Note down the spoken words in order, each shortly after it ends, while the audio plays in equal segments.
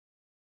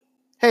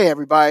Hey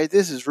everybody,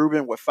 this is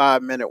Ruben with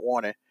 5 Minute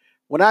Warning.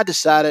 When I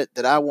decided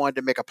that I wanted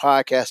to make a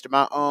podcast of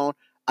my own,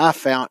 I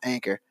found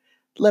Anchor.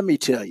 Let me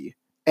tell you,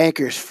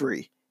 Anchor is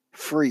free.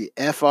 Free,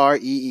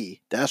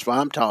 Free. That's what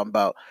I'm talking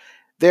about.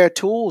 There are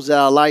tools that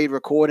allow you to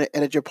record and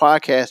edit your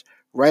podcast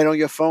right on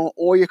your phone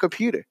or your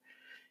computer.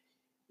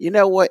 You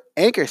know what?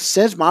 Anchor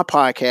sends my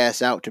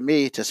podcast out to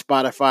me to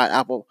Spotify,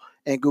 Apple,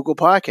 and Google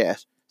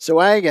Podcasts, so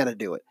I ain't got to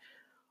do it.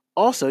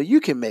 Also,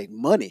 you can make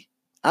money.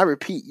 I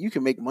repeat, you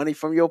can make money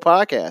from your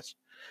podcast.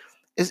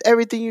 It's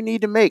everything you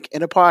need to make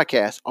in a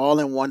podcast all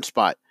in one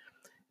spot.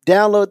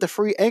 Download the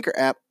free Anchor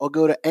app or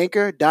go to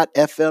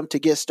anchor.fm to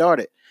get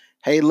started.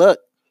 Hey, look,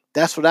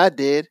 that's what I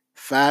did.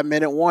 5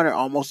 Minute Warning,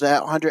 almost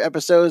 100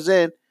 episodes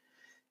in.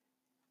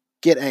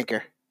 Get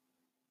Anchor.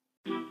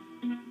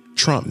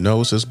 Trump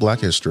knows his Black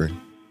history.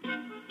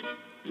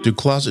 Do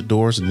closet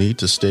doors need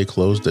to stay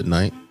closed at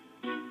night?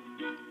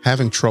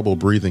 Having trouble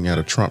breathing at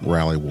a Trump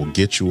rally will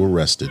get you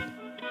arrested.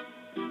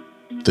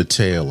 The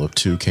tale of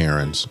two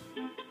Karens.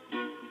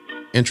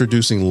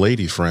 Introducing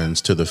lady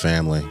friends to the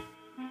family.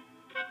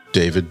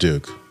 David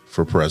Duke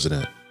for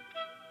president.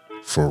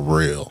 For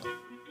real.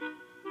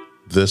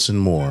 This and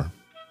more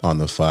on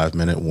the 5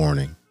 Minute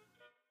Warning.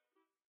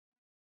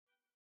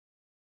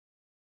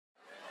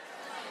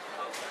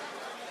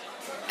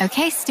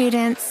 Okay,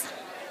 students,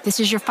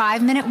 this is your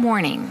 5-minute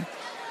warning.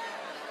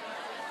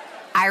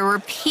 I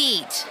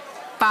repeat,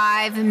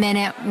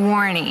 5-minute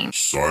warning.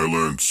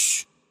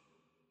 Silence.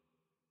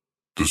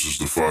 This is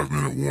the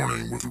 5-minute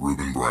warning with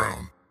Ruben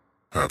Brown,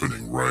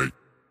 happening right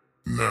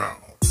now.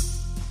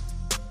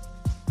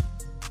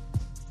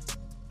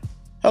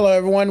 Hello,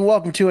 everyone.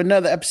 Welcome to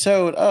another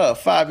episode of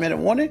 5 Minute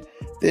Warning.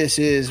 This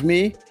is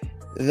me.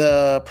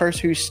 The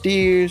person who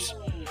steers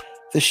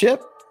the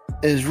ship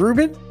is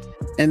Ruben.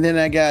 And then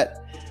I got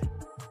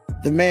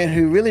the man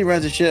who really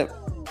runs the ship,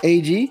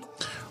 AG.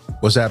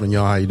 What's happening,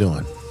 y'all? How you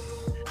doing?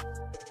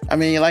 I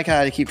mean, you like how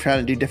I keep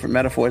trying to do different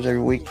metaphors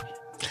every week.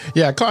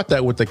 Yeah, I caught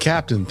that with the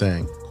captain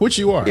thing, which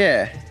you are.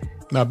 Yeah.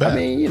 Not bad. I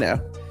mean, you know,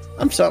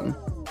 I'm something.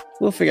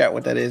 We'll figure out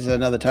what that is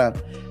another time.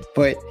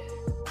 But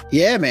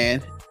yeah,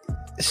 man.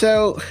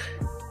 So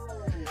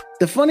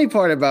the funny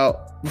part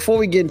about, before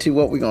we get into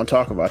what we're going to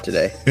talk about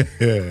today,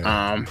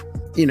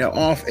 you know,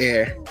 off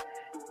air,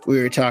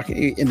 we were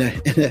talking in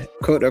a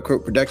quote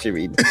unquote production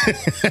meeting.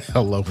 I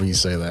love when you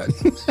say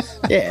that.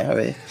 Yeah. I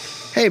mean,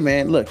 hey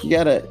man, look, you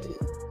gotta,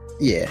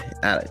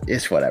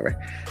 it's whatever.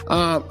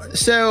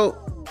 So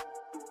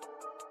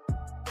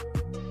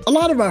a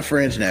lot of my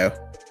friends know,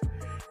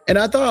 and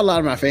I thought a lot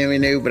of my family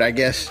knew, but I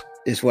guess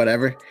it's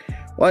whatever.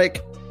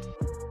 Like,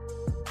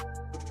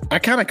 I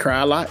kind of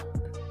cry a lot.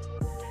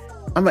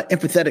 I'm an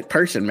empathetic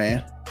person,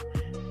 man.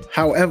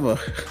 However,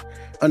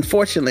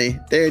 unfortunately,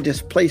 there are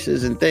just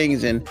places and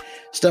things and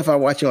stuff I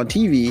watch on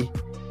TV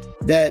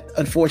that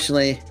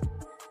unfortunately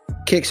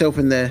kicks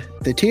open the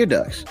tear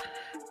ducts.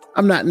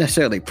 I'm not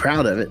necessarily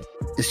proud of it.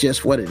 It's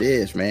just what it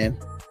is, man.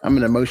 I'm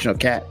an emotional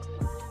cat.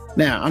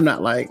 Now, I'm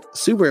not like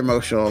super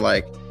emotional,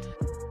 like,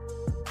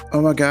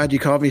 oh my God, you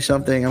called me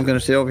something, I'm going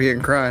to sit over here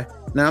and cry.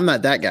 No, I'm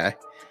not that guy.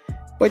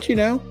 But, you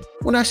know,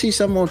 when I see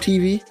something on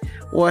TV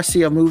or I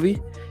see a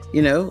movie,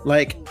 you know,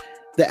 like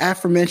the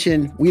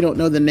aforementioned, we don't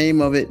know the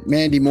name of it,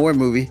 Mandy Moore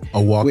movie.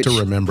 A Walk to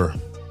Remember.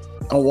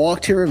 A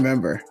Walk to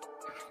Remember.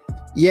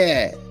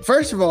 Yeah.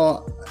 First of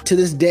all, to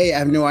this day, I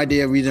have no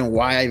idea reason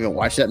why I even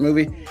watched that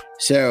movie.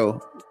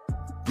 So,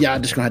 yeah,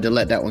 I'm just going to have to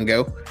let that one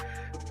go.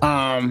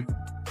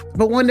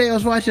 But one day I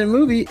was watching a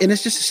movie and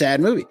it's just a sad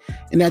movie.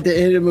 And at the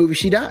end of the movie,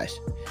 she dies.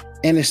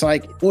 And it's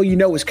like, well, you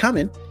know what's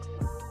coming.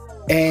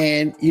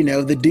 And, you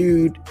know, the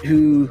dude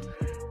who,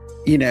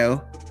 you know,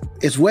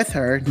 is with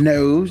her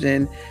knows.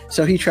 And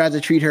so he tries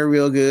to treat her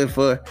real good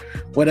for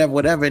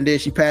whatever. And then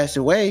she passed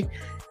away.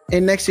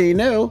 And next thing you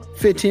know,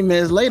 15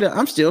 minutes later,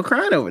 I'm still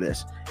crying over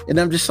this. And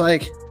I'm just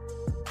like,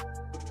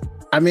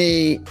 I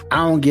mean, I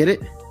don't get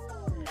it.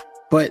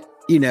 But,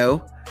 you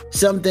know,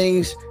 some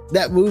things,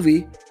 that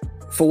movie,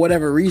 for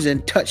whatever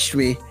reason, touched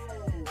me,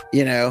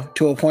 you know,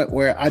 to a point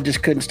where I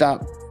just couldn't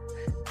stop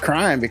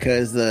crying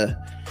because the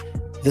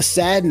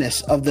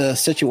sadness of the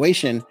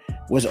situation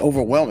was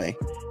overwhelming.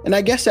 And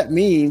I guess that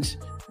means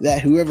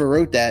that whoever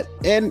wrote that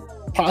and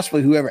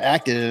possibly whoever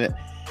acted in it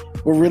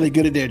were really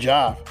good at their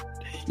job.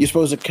 You're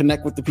supposed to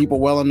connect with the people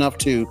well enough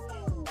to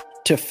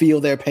feel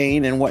their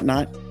pain and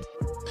whatnot.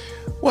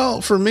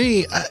 Well, for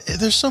me,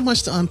 there's so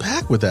much to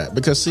unpack with that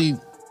because, see,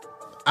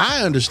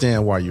 I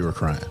understand why you were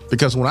crying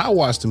because when I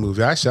watched the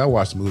movie, I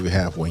watched the movie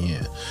halfway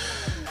in,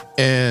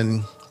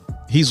 and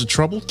he's a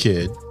troubled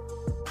kid,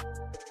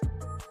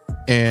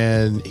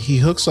 and he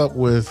hooks up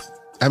with,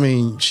 I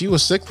mean, she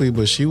was sickly,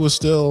 but she was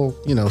still,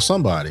 you know,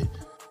 somebody.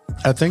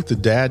 I think the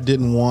dad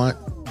didn't want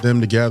them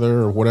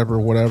together or whatever.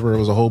 It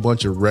was a whole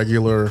bunch of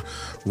regular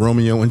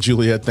Romeo and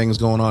Juliet things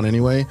going on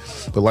anyway.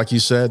 But like you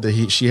said,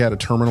 that she had a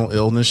terminal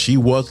illness. She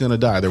was going to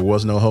die. There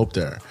was no hope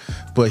there.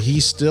 But he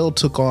still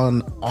took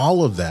on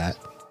all of that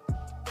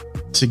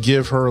to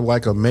give her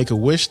like a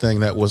Make-A-Wish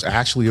thing that was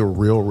actually a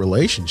real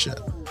relationship.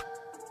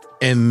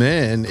 And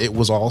then it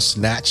was all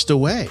snatched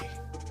away.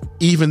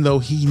 even though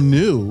he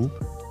knew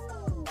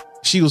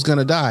she was going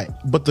to die.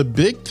 But the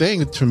big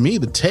thing to me,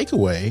 the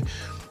takeaway,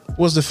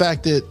 was the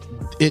fact that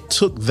it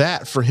took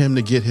that for him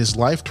to get his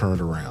life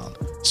turned around.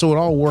 So it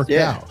all worked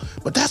out.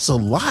 But that's a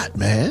lot,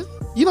 man.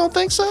 You don't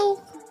think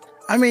so?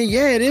 I mean,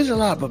 yeah, it is a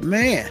lot, but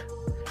man.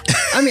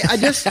 I mean, I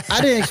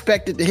didn't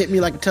expect it to hit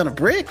me like a ton of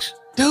bricks.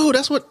 Dude,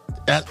 that's what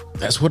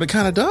it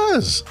kind of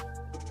does.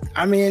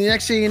 I mean,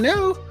 next thing you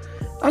know,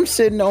 I'm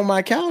sitting on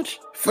my couch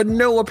for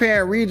no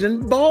apparent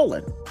reason,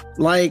 bawling.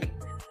 Like,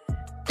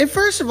 and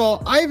first of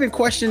all, I even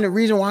questioned the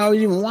reason why I was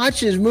even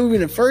watching this movie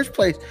in the first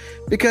place,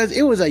 because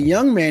it was a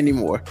young Mandy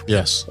Moore.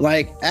 Yes.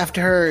 Like,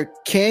 after her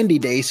Candy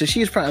days, so she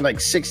was probably like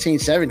 16,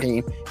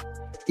 17,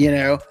 you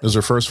know? It was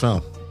her first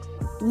film.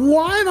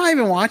 Why am I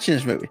even watching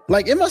this movie?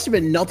 Like, it must have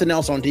been nothing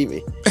else on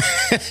TV.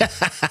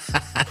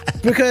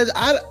 Because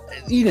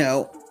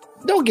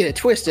don't get it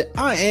twisted.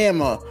 I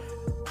am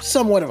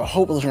somewhat of a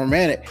hopeless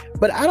romantic,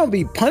 but I don't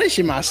be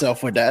punishing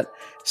myself with that.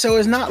 So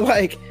it's not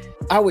like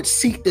I would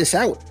seek this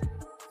out.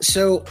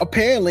 So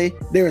apparently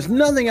there was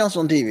nothing else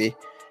on TV.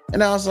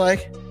 And I was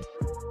like,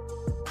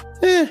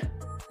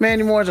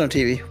 Mandy Moore's on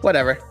TV,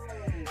 whatever,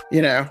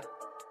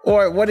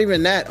 or what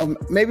even that,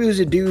 maybe it was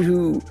a dude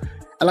who,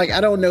 like,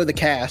 I don't know the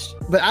cast,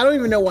 but I don't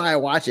even know why I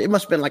watched it. It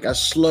must have been like a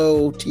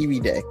slow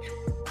TV day.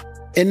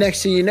 And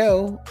next thing you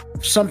know,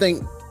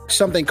 something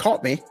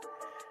caught me.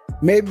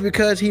 Maybe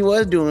because he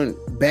was doing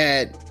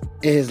bad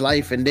in his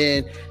life, and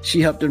then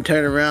she helped him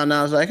turn around. And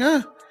I was like,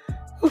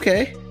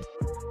 okay.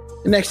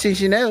 The next thing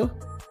you know,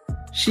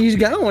 she's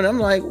gone. I'm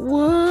like,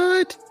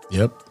 what?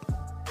 Yep.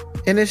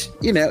 And it's,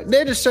 there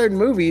are just certain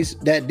movies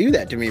that do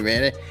that to me,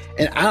 man.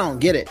 And I don't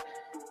get it.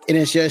 And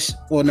it's just,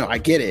 well, no, I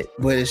get it.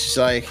 But it's just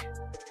like,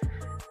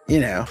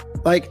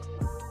 like,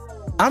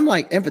 I'm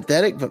like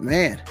empathetic, but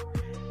man,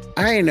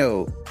 I ain't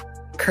no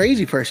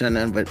crazy person or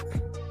nothing, but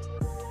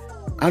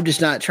I'm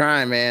just not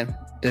trying, man.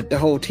 The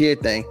whole tear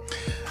thing.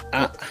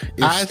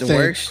 It's the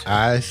worst.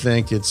 I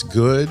think it's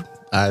good.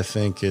 I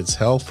think it's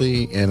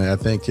healthy. And I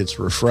think it's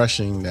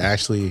refreshing to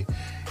actually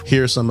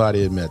hear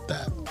somebody admit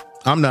that.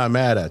 I'm not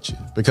mad at you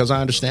because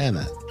I understand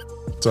that.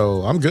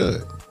 So I'm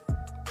good.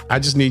 I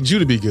just need you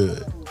to be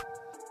good.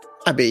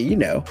 I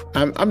mean,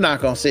 I'm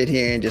not going to sit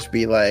here and just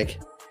be like,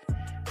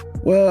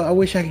 well, I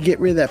wish I could get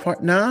rid of that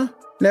part. No,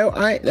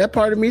 that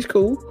part of me is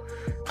cool.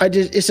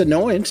 It's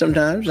annoying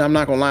sometimes. I'm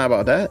not going to lie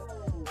about that.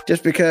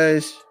 Just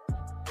because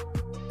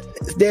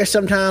there's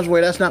some times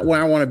where that's not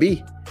where I want to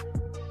be.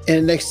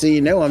 And next thing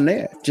you know, I'm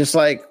there. Just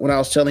like when I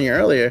was telling you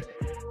earlier,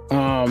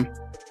 my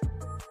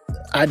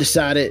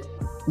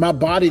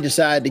body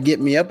decided to get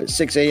me up at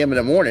 6 a.m. in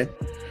the morning.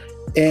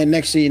 And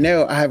next thing you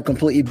know, I have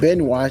completely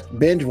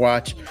binge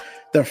watched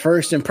the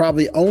first and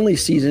probably only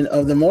season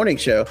of The Morning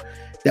Show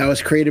that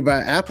was created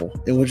by Apple.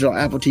 It was on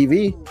Apple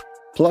TV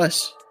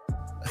Plus.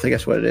 I think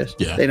that's what it is.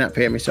 Yeah. They're not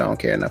paying me, so I don't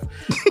care enough.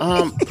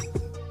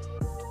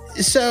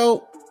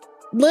 So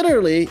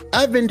literally,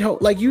 I've been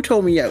told, like you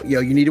told me, yo,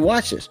 you need to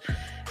watch this.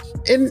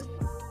 And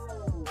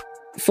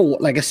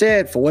like I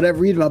said, for whatever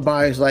reason, my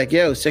body's like,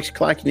 yo, 6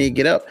 o'clock, you need to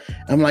get up.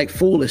 I'm like,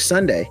 fool, it's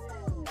Sunday.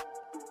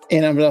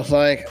 And I'm just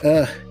like,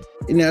 so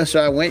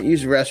I went,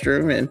 used the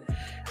restroom, and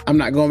I'm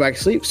not going back to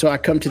sleep. So I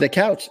come to the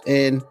couch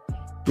and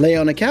lay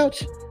on the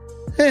couch.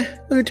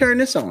 Let me turn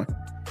this on.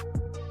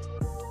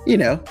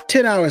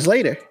 10 hours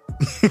later.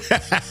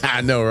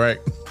 I know, right?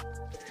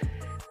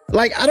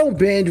 Like, I don't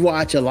binge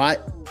watch a lot,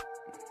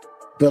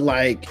 but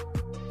like,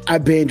 I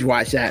binge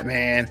watch that,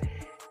 man.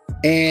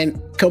 And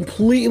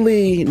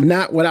completely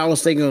not what I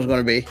was thinking it was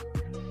going to be.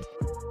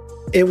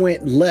 It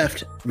went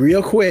left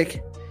real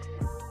quick.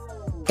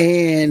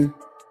 And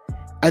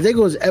I think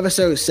it was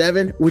episode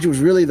 7, which was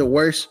really the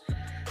worst.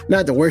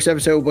 Not the worst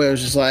episode, but it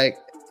was just like,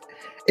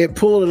 it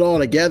pulled it all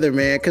together,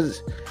 man.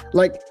 Because,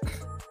 like,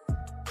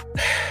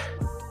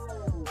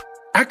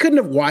 I couldn't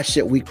have watched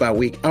it week by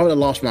week. I would have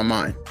lost my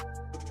mind.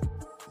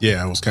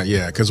 Yeah, it was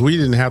because we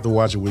didn't have to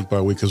watch it week by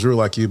week because we were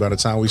like you. By the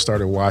time we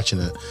started watching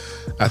it,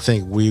 I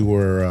think we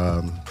were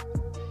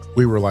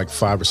like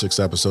 5 or 6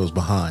 episodes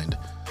behind.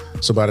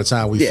 So by the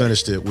time we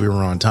finished it, we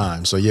were on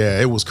time. So yeah,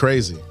 it was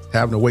crazy.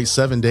 Having to wait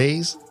 7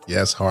 days,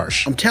 it's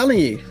harsh. I'm telling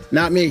you,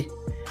 not me.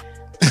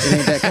 It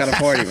ain't that kind of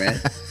party,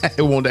 man.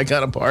 It won't that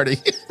kind of party.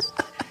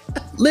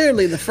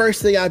 Literally, the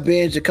first thing I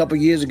binged a couple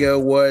years ago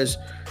was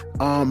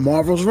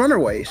Marvel's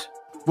Runaways.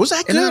 Was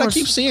that good? I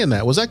keep seeing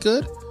that. Was that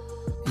good?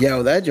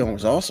 Yo, that joint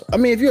was awesome. I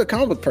mean, if you're a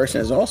comic book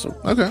person, it's awesome.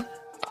 Okay.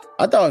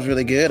 I thought it was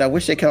really good. I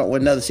wish they come out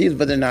with another season,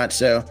 but they're not,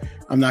 so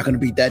I'm not going to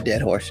beat that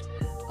dead horse.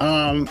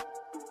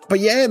 But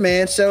yeah,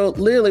 man, so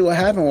literally what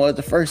happened was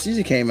the first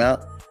season came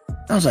out.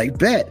 I was like,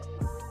 bet.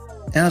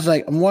 And I was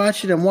like, I'm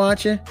watching.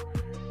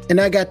 And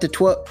I got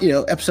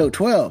to episode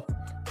 12.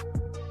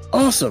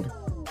 Awesome.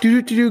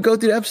 Go through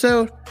the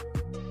episode.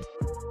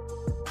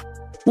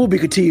 We'll be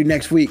continued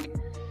next week.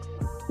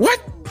 What?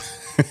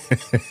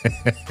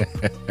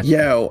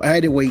 Yo, I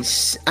had to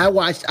wait.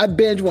 I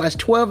binge watched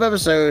 12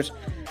 episodes,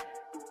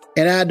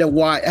 and I had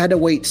to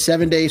wait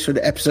 7 days for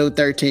the episode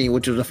 13,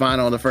 which was the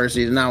final of the first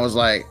season. I was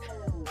like,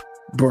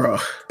 bro.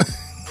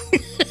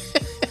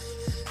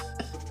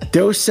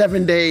 Those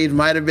 7 days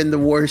might have been the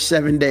worst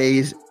 7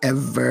 days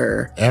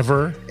ever.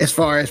 Ever? As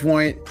far as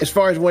when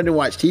to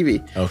watch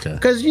TV. Okay.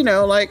 Because, you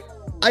know, like,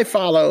 I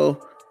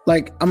follow,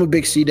 like, I'm a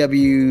big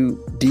CW,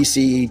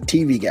 DC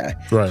TV guy.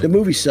 Right. The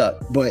movies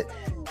suck, but,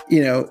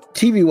 you know,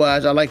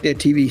 TV-wise, I like their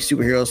TV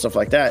superheroes, stuff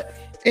like that.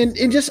 And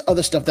just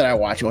other stuff that I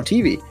watch on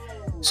TV.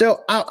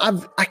 So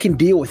I can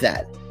deal with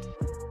that.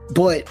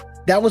 But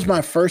that was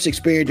my first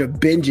experience of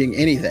binging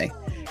anything.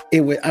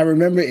 I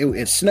remember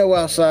it's snow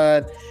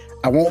outside.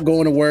 I won't go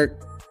into work.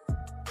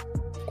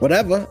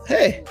 Whatever.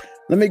 Hey,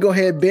 let me go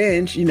ahead and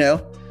binge,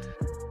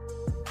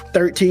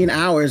 13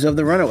 hours of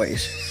The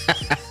Runaways.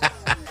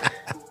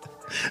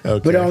 Okay.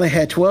 But I only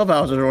had 12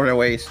 hours of The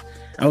Runaways.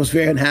 I was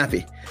very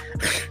unhappy.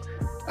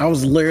 I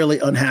was literally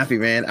unhappy,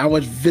 man. I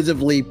was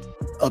visibly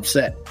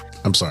upset.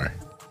 I'm sorry.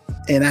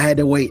 And I had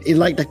to wait.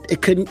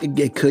 It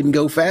couldn't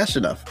go fast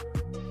enough.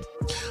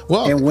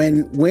 Well, and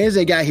when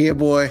Wednesday got here,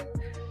 boy,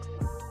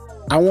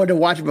 I wanted to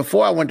watch it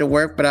before I went to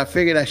work, but I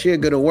figured I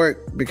should go to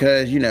work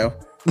because,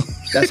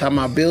 that's how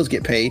my bills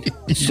get paid.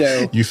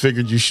 So you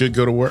figured you should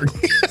go to work?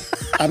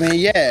 I mean,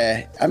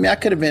 yeah. I mean, I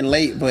could have been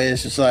late, but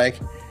it's just like,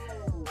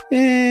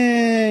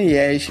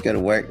 yeah, you should go to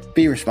work.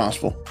 Be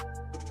responsible.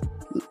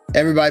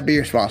 Everybody be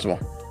responsible.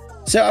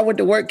 So I went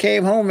to work,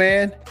 came home,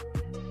 man.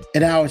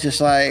 And I was just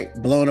like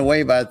blown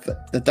away by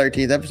the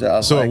 13th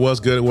episode. So it was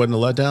good. It wasn't a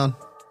letdown?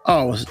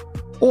 Oh,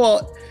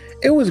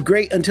 it was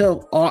great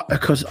until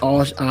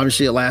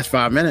obviously the last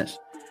 5 minutes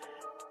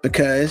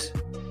because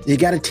you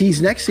got to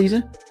tease next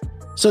season.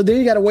 So then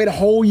you got to wait a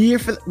whole year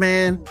for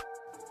man.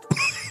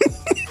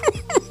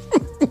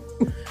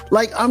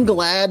 Like, I'm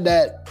glad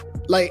that,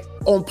 like,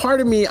 on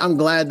part of me, I'm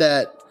glad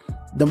that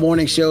the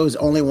morning show is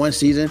only one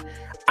season.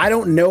 I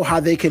don't know how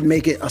they could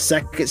make it a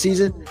second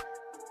season.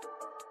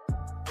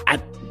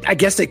 I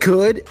guess they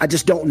could. I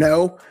just don't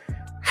know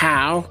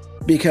how,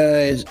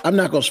 because I'm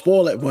not going to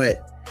spoil it,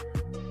 but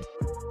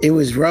it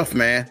was rough,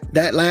 man.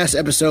 That last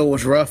episode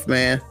was rough,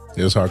 man.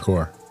 It was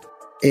hardcore.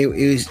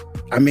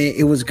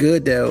 It was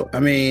good, though. I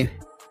mean,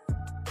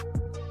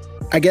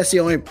 I guess the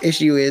only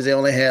issue is they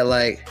only had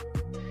like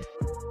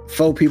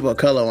 4 people of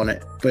color on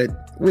it, but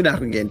we're not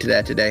going to get into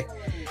that today.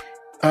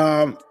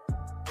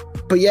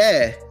 But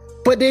yeah,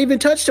 but they even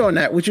touched on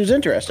that, which was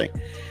interesting.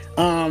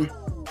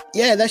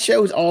 Yeah, that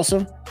show was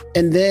awesome.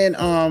 And then,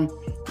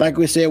 like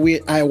we said,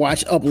 I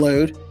watched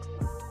Upload.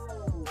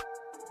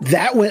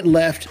 That went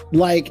left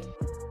like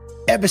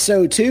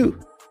episode 2,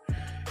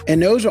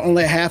 and those are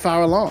only a half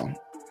hour long.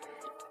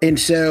 And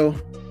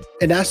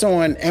that's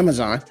on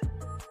Amazon.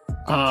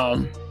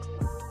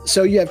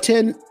 So you have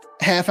 10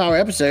 half hour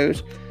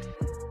episodes,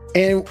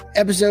 and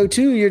episode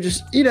 2, you're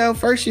just,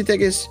 first you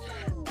think it's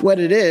what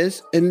it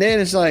is. And then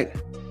it's like,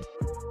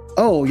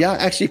 oh, y'all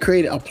actually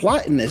created a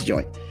plot in this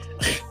joint.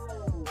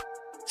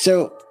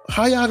 So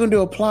how y'all gonna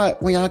do a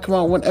plot when y'all come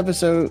out one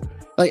episode,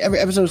 like every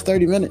episode's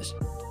 30 minutes?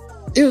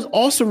 It was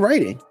awesome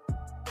writing.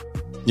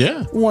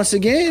 Yeah. Once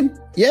again,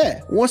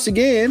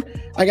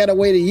 I gotta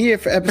wait a year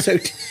for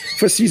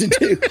for season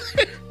 2.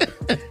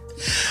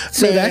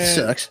 So man, that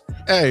sucks.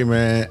 Hey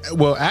man.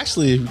 Well,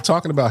 actually,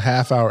 talking about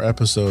half hour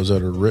episodes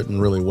that are written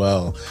really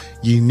well,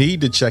 you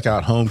need to check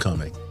out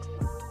Homecoming.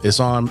 It's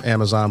on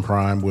Amazon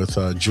Prime with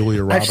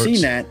Julia Roberts. I've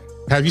seen that.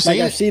 Have you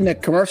seen it? I've seen the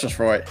commercials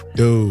for it.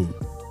 Dude.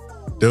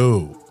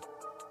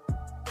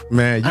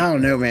 Man. I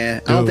don't know,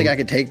 man. I don't think I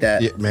could take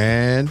that. Yeah,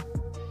 man.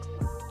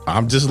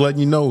 I'm just letting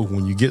you know,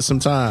 when you get some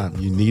time,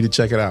 you need to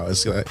check it out.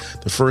 It's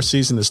the first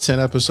season is 10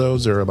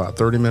 episodes. They're about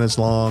 30 minutes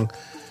long.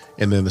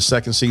 And then the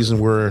second season,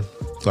 we're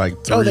like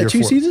 3 or 4. Oh, they're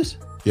 2 seasons?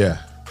 Yeah.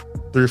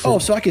 3 or 4. Oh,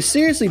 so I can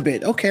seriously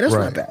binge. Okay, that's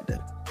Right. not bad then.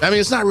 I mean,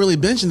 it's not really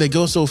binging. They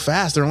go so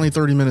fast. They're only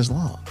 30 minutes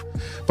long.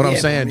 But I'm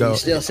saying, though. You're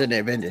still sitting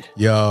there binging.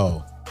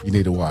 Yo, you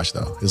need to watch,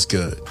 though. It's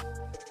good.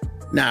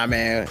 Nah,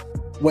 man.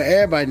 What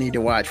everybody need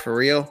to watch, for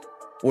real,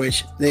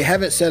 which they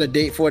haven't set a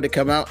date for it to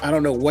come out. I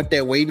don't know what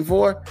they're waiting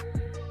for.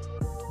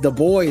 The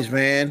Boys,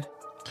 man.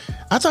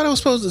 I thought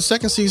the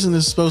second season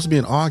is supposed to be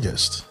in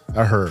August.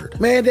 I heard.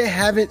 Man, they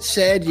haven't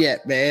said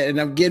yet, man.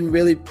 And I'm getting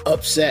really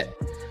upset.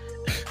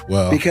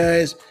 Well,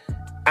 because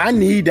I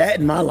need that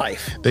in my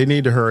life. They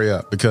need to hurry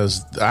up,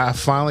 because I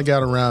finally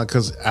got around,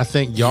 because I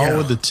think y'all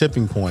were the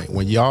tipping point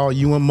when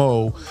you and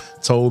Mo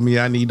told me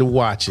I need to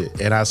watch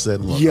it. And I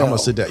said, look, I'm going to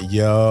sit down.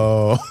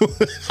 Yo,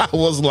 I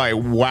was like,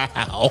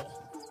 wow.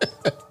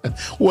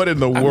 What in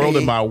the world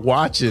am I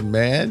watching,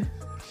 man?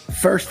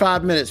 First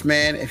 5 minutes,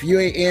 man. If you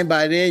ain't in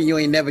by then, you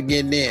ain't never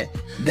getting in.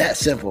 That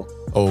simple.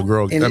 Oh,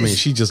 girl.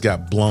 She just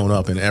got blown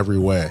up in every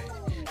way.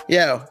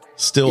 Yo.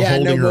 Still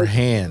holding her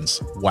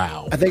hands.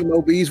 Wow. I think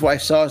Mo B's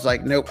wife saw us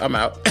like, nope, I'm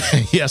out.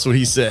 That's what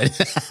he said.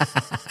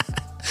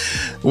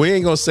 We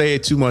ain't gonna say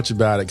too much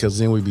about it, because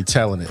then we'd be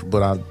telling it.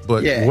 But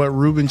what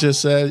Ruben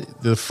just said,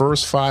 the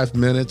first 5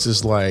 minutes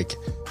is like,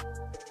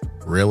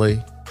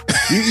 really?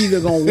 You either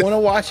gonna want to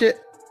watch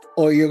it,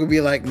 or you're gonna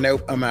be like,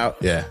 nope, I'm out.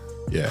 Yeah,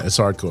 it's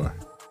hardcore.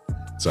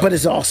 So, but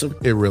it's awesome.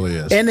 It really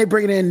is. And they're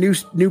bringing in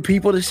new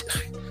people.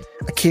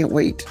 I can't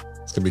wait.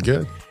 It's gonna be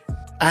good.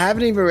 I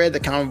haven't even read the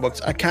comic books.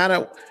 I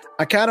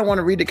I kind of want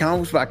to read the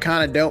comics, but I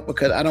kind of don't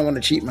because I don't want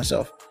to cheat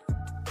myself.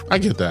 I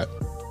get that.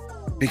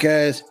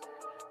 Because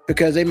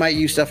they might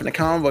use stuff in the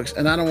comic books,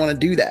 and I don't want to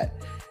do that.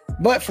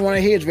 But from what I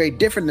hear, it's very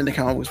different than the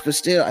comic books. But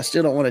still, I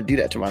still don't want to do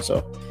that to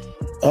myself.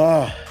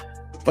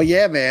 But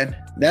yeah, man,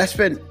 that's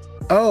been.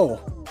 Oh,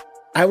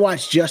 I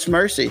watched Just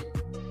Mercy.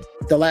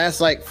 The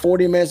last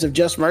 40 minutes of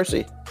Just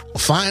Mercy.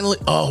 Finally.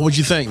 Oh, what'd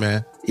you think,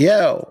 man?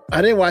 Yo,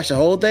 I didn't watch the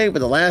whole thing, but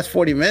the last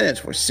 40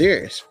 minutes were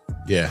serious.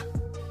 Yeah.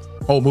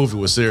 Whole movie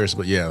was serious,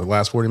 but yeah, the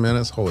last 40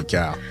 minutes, holy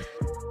cow.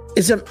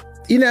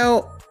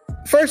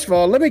 First of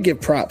all, let me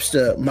give props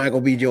to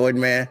Michael B.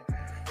 Jordan, man,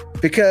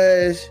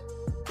 because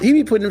he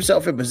be putting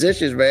himself in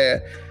positions,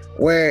 man,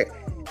 where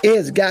it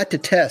has got to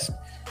test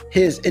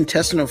his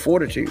intestinal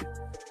fortitude,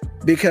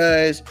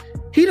 because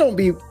he don't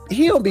be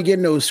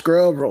getting those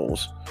scrub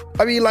roles.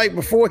 I mean, like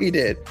before he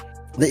did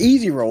the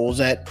easy roles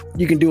that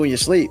you can do in your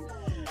sleep.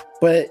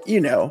 But,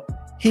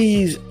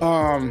 he's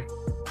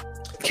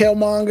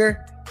Killmonger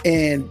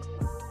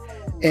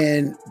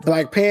and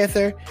Black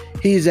Panther.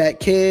 He's that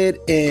kid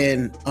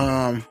in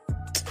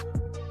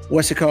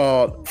what's it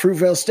called?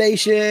 Fruitvale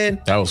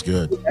Station. That was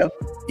good.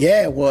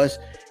 Yeah, it was.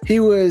 He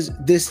was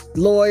this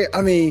lawyer.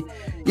 I mean,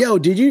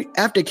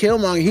 after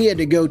Killmonger, he had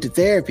to go to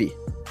therapy.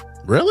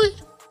 Really?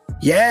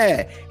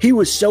 Yeah. He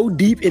was so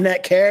deep in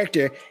that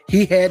character,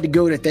 he had to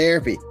go to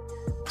therapy.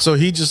 So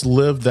he just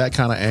lived that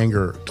kind of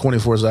anger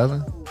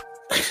 24/7?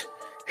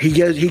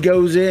 He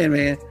goes in,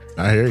 man.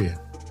 I hear you.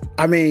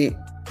 I mean,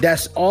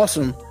 that's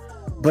awesome,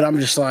 but I'm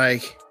just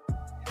like,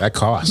 that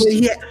cost.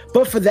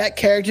 But for that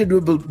character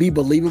to be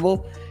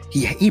believable,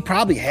 he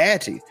probably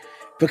had to,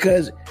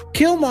 because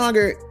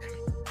Killmonger,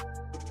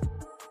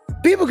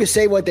 people can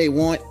say what they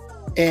want,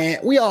 and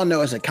we all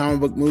know it's a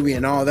comic book movie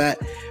and all that,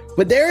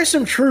 but there is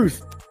some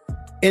truth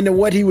into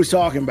what he was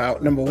talking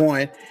about, number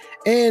one,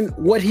 and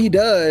what he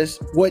does,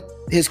 what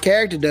his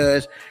character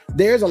does.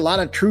 There's a lot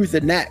of truth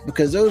in that,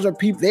 because those are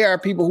people. There are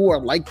people who are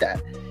like that,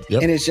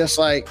 yep. And it's just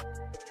like,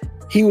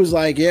 he was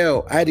like,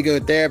 "Yo, I had to go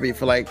to therapy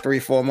for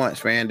 3-4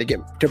 months, man,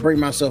 to bring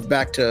myself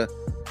back to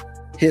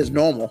his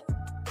normal."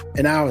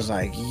 And I was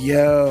like,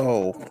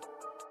 "Yo,"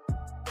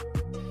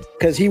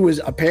 because he was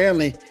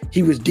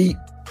deep.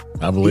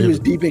 I believe he was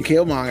deep in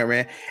Killmonger,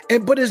 man.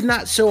 But it's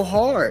not so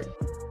hard,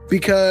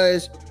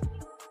 because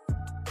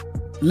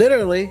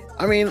literally,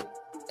 I mean,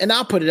 and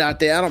I'll put it out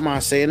there, I don't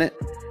mind saying it,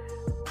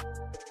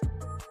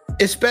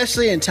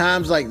 especially in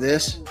times like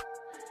this,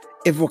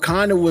 if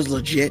Wakanda was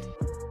legit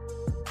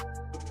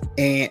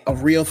and a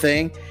real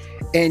thing,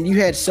 and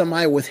you had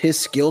somebody with his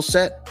skill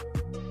set,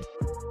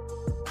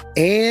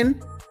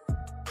 and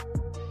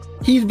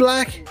he's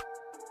black,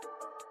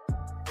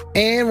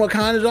 and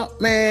Wakanda's up,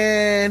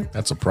 man.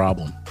 That's a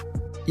problem.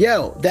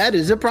 Yo, that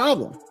is a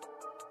problem.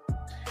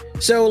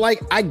 So,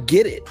 I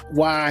get it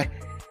why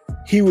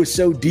he was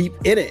so deep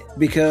in it,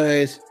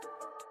 because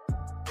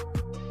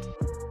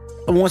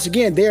once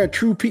again, there are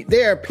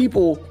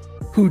people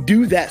who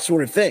do that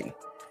sort of thing.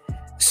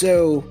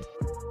 So,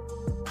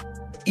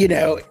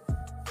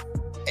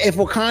 if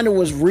Wakanda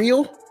was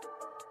real,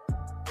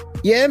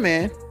 yeah,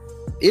 man,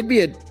 it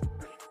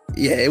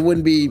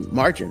wouldn't be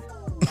marching.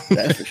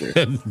 That's for sure.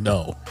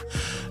 No.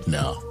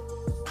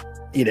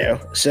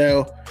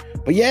 So,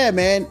 but yeah,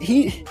 man,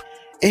 he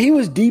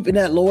was deep in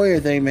that lawyer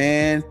thing,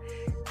 man.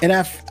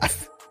 And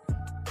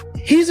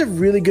he's a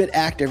really good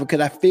actor,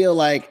 because I feel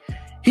like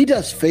he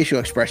does facial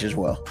expressions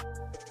well.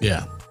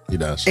 Yeah, he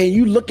does. And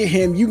you look at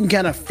him, you can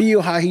kind of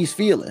feel how he's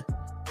feeling,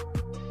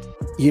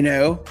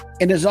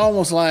 and it's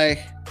almost like,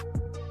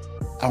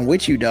 I'm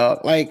with you,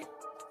 dog.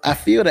 I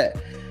feel that.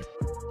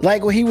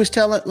 When he was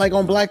telling,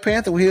 on Black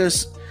Panther, when he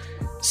was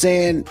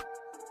saying,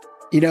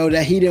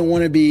 that he didn't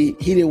want to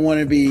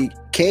be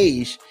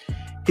caged.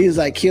 He was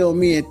like, kill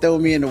me and throw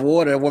me in the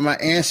water, what my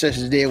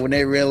ancestors did when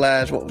they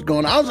realized what was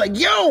going on. I was like,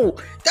 yo,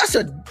 that's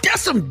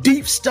some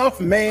deep stuff,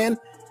 man.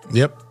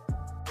 Yep.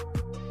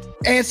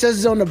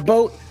 Ancestors on the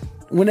boat,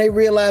 when they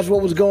realized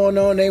what was going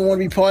on, they want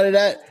to be part of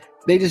that,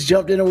 they just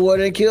jumped in the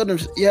water and killed them.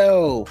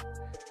 Yo,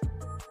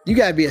 you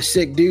gotta be a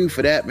sick dude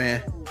for that,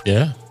 man.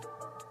 Yeah.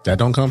 That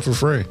don't come for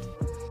free.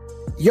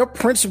 Your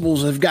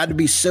principles have got to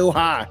be so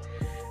high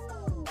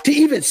to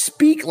even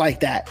speak like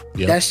that.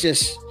 Yep.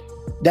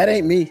 That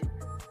ain't me.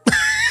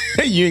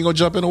 You ain't gonna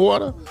jump in the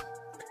water?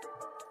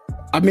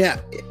 I mean,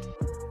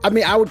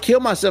 I would kill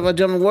myself if I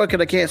jump in the water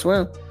because I can't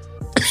swim.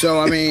 So,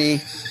 I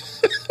mean,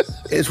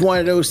 it's one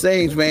of those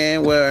things,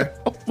 man, where...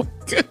 Oh, my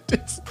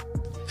goodness.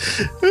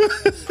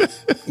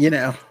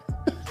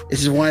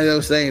 It's just one of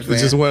those things, man.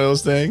 It's just one of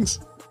those things?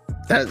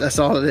 That's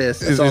all it is.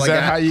 That's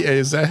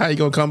is that how you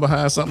gonna come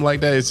behind something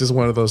like that? It's just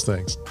one of those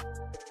things.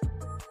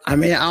 I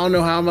mean, I don't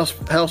know how else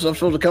I'm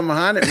supposed to come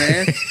behind it,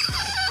 man.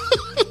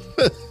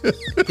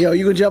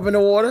 You can jump in the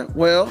water?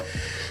 Well,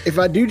 if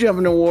I do jump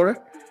in the water,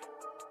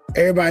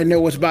 everybody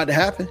know what's about to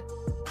happen.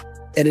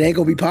 And it ain't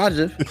gonna be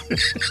positive.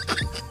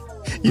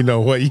 You know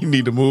what? You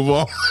need to move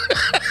on.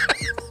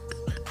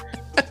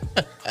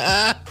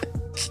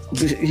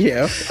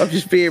 Yeah, I'm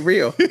just being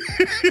real.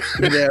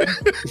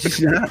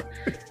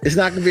 It's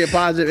not going to be a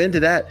positive into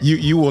that.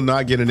 You will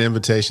not get an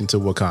invitation to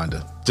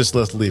Wakanda. Just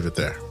let's leave it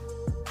there.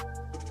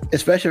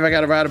 Especially if I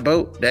got to ride a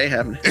boat. They ain't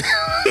happening.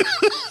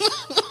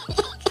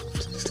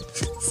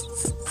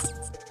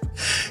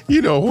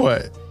 You know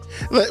what?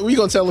 We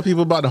gonna tell the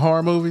people about the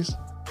horror movies?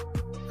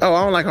 Oh,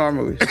 I don't like horror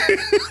movies.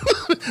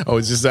 Oh,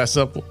 it's just that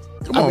simple.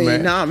 Come on,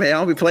 man. Nah, man. I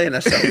don't be playing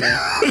that stuff,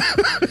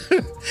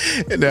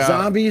 man. Now,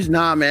 zombies?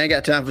 Nah, man. I ain't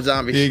got time for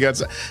zombies. You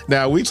got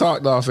now, we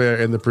talked off air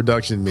in the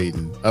production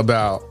meeting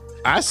about,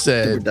 I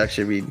said, the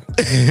production meeting.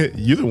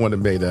 You're the one that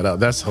made that up.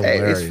 That's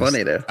hilarious. Hey, it's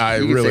funny, though.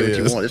 You really can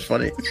say what you want. It's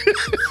funny.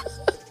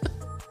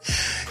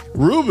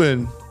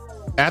 Ruben,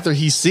 after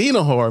he's seen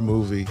a horror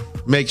movie,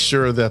 makes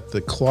sure that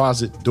the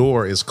closet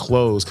door is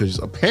closed because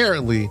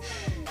apparently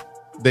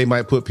they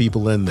might put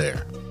people in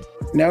there.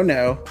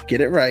 No. Get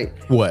it right.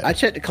 What? I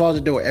check the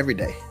closet door every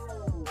day.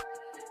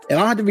 And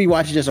I don't have to be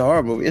watching just a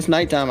horror movie. It's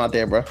nighttime out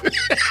there, bro.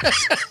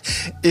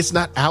 It's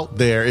not out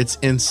there. It's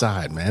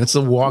inside, man. It's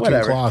a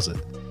walk-in closet.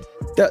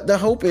 The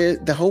hope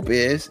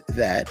is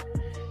that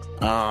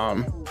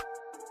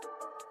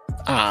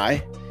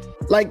I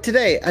like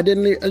today. I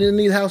didn't leave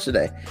the house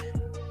today.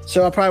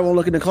 So I probably won't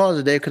look in the closet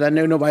today because I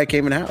know nobody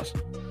came in the house.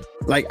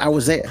 Like I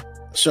was there.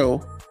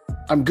 So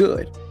I'm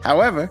good.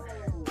 However,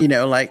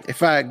 like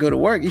if I go to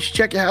work, you should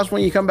check your house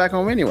when you come back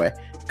home anyway.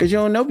 Because you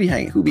don't know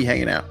who be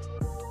hanging out.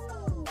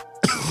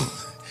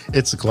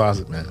 It's a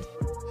closet, man.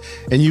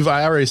 And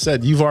I already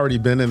said you've already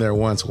been in there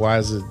once. Why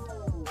does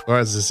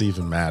this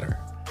even matter?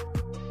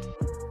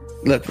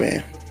 Look,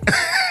 man.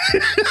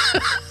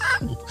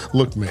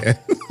 Look, man.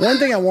 One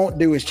thing I won't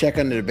do is check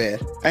under the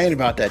bed. I ain't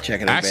about that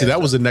checking under the bed. Actually,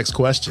 that was the next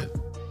question.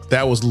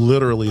 That was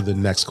literally the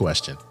next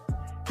question.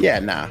 Yeah,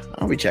 nah.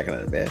 I'll be checking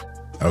under the bed.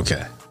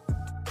 Okay.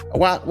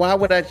 Why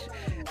would I?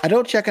 I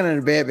don't check under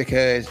the bed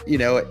because,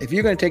 if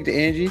you're going to take the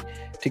energy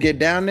to get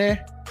down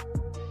there,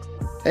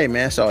 hey,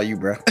 man, it's all you,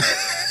 bro.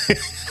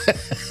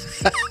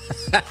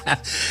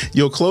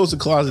 You'll close the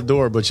closet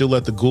door, but you'll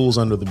let the ghouls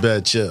under the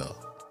bed chill.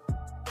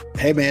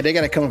 Hey, man, they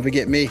got to come up and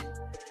get me,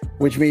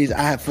 which means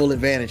I have full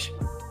advantage.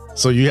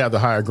 So you have the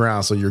higher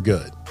ground, so you're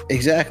good.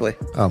 Exactly.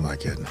 Oh, my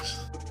goodness.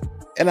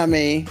 And I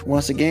mean,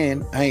 once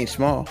again, I ain't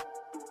small.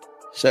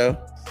 So.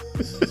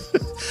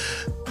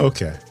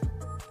 Okay.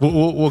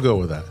 We'll go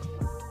with that.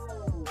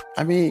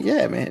 I mean,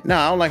 yeah, man. No,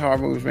 I don't like horror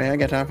movies, man. I ain't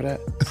got time for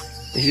that.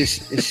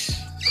 It's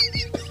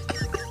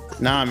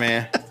nah,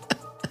 man.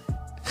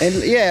 And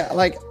yeah,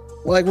 like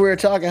we were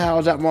talking how I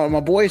was at my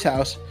boy's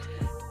house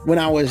when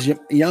I was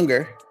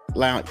younger,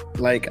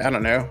 like I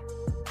don't know,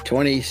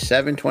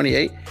 27,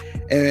 28.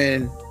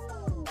 And,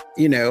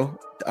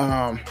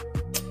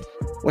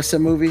 what's the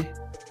movie?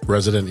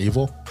 Resident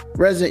Evil?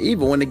 Resident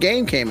Evil, when the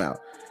game came out.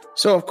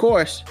 So, of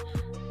course,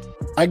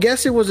 I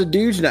guess it was a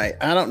dude's night.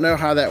 I don't know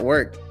how that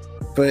worked,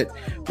 but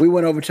we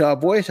went over to our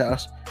boy's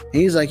house and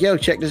he's like, yo,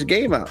 check this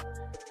game out.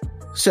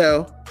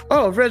 So,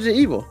 Resident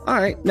Evil. All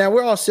right. Now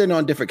we're all sitting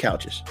on different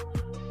couches.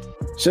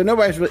 So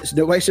nobody's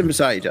sitting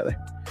beside each other.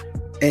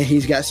 And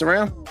he's got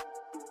surround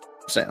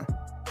sound.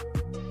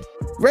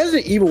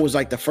 Resident Evil was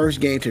like the first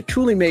game to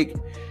truly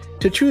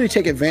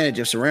take advantage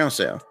of surround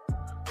sound.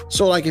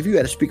 So like if you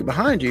had a speaker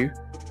behind you,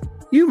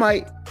 you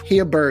might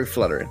hear a bird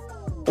fluttering.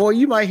 Or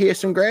you might hear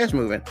some grass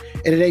moving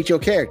and it ain't your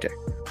character.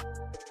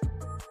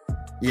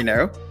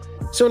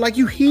 So like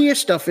you hear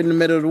stuff in the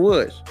middle of the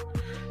woods.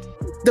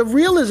 The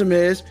realism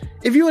is,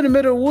 if you're in the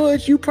middle of the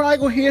woods, you probably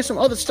gonna hear some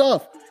other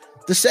stuff.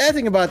 The sad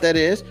thing about that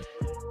is,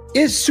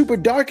 it's super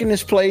dark in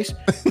this place.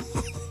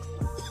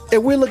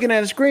 And we're looking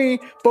at a screen,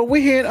 but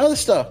we're hearing other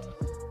stuff.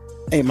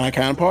 Ain't my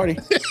kind of party.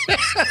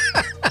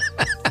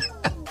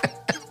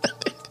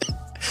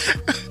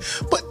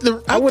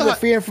 But I wasn't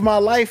fearing for my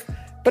life.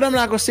 But I'm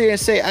not going to sit and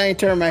say I ain't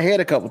turned my head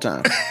a couple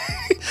times.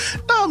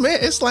 No, man.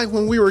 It's like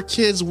when we were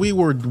kids, we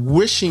were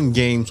wishing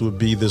games would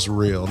be this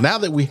real. Now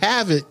that we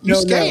have it, you're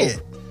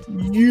scared.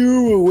 No.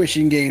 You were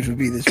wishing games would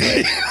be this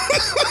way.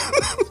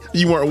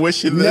 You weren't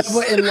wishing this?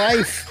 Never in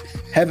life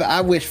have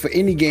I wished for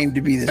any game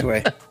to be this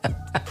way.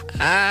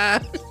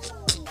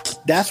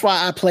 That's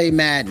why I play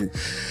Madden.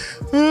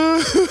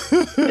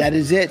 That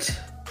is it.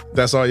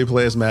 That's all you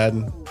play is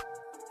Madden?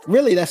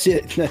 Really, that's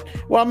it.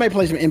 Well, I may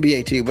play some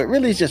NBA too, but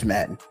really it's just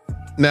Madden.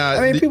 Now,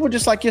 I mean, people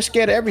just like, you're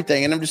scared of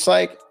everything. And I'm just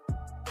like,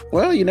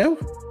 well,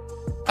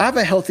 I have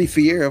a healthy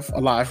fear of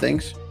a lot of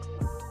things.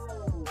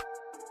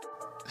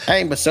 I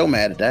ain't but so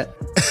mad at that.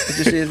 It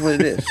just is what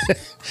it is.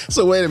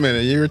 So wait a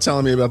minute. You were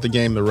telling me about the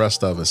game The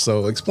Rest of Us.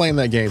 So explain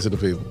that game to the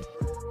people.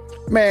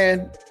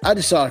 Man, I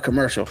just saw a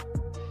commercial.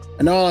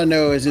 And all I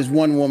know is this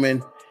one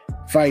woman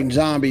fighting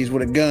zombies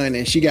with a gun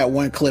and she got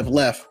one clip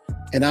left.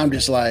 And I'm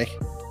just like,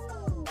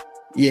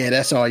 yeah,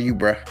 that's all you,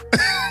 bruh.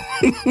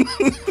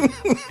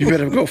 You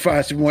better go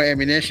find some more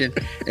ammunition.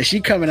 And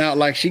she coming out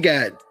like she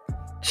got a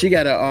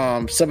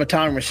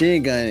subatomic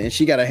machine gun and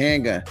she got a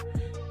handgun.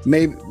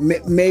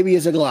 Maybe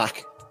it's a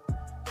Glock.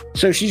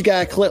 So she's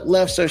got a clip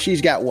left. So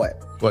she's got what?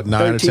 What,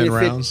 9 or 10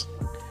 rounds?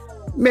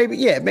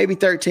 Maybe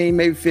 13,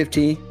 maybe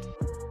 15.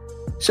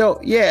 So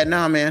yeah,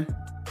 nah, man.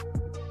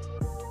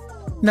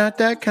 Not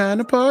that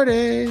kind of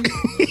party.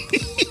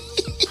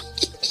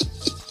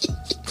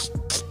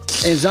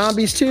 And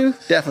Zombies 2?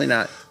 Definitely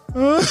not.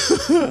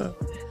 Man.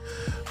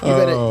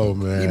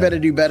 You better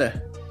do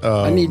better.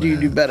 I need you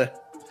to do better.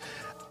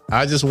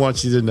 I just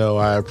want you to know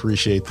I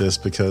appreciate this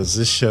because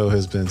this show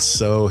has been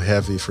so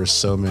heavy for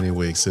so many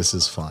weeks. This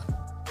is fun.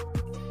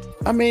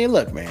 I mean,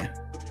 look, man.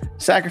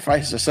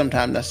 Sacrifices are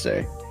sometimes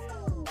necessary.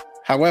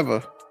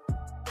 However,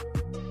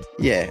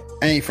 yeah,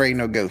 I ain't afraid of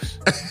no ghosts.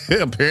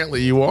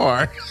 Apparently you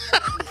are.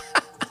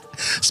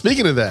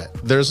 Speaking of that,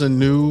 there's a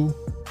new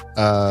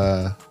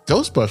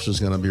Ghostbusters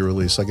going to be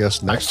released, I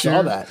guess, next year. I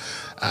saw that.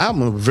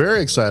 I'm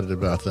very excited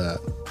about that.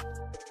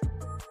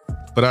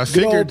 But I Good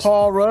figured old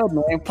Paul Rudd,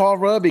 man. Paul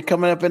Rudd be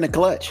coming up in the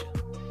clutch.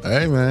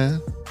 Hey,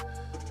 man.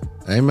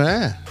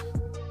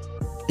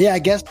 Yeah, I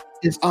guess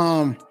it's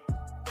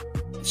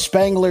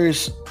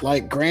Spangler's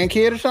like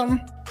grandkid or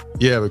something.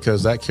 Yeah,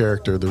 because that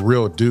character, the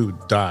real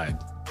dude, died.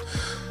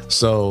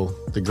 So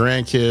the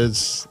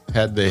grandkids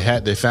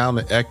they found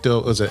the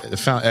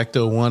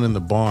Ecto 1 in the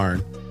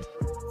barn.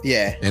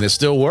 Yeah. And it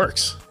still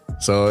works.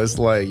 So it's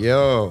like,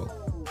 that's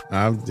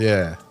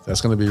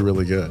going to be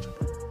really good.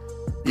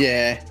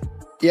 Yeah.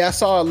 Yeah, I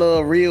saw a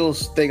little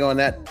Reels thing on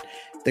that,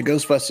 the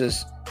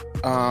Ghostbusters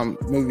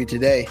movie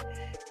today.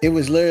 It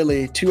was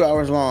literally 2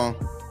 hours long,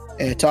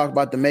 and it talked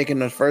about the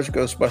making of the first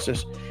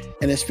Ghostbusters,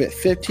 and it spent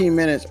 15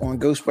 minutes on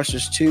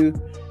Ghostbusters 2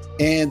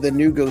 and the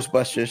new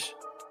Ghostbusters,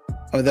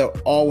 or the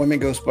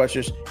all-women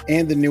Ghostbusters,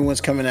 and the new ones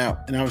coming out.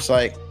 And I was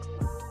like,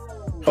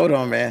 hold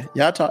on, man.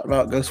 Y'all talked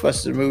about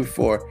Ghostbusters movie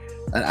for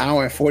an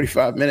hour and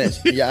 45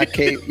 minutes. Y'all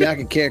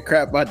can care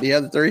crap about the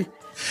other three?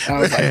 I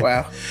was like,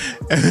 wow.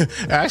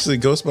 Actually,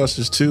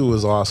 Ghostbusters 2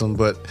 was awesome,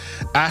 but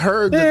I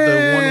heard that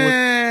the one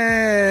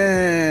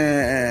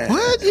with...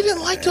 What? You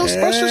didn't like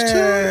Ghostbusters 2?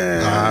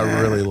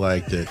 I really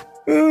liked it.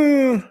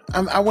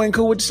 I wasn't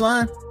cool with the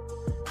slime.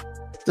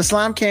 The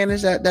slime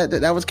cannons,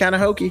 that was kind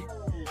of hokey.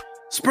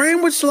 Spray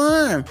him with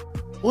slime.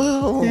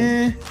 Well,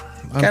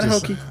 kind of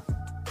hokey.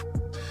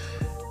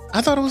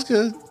 I thought it was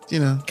good,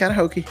 Kind of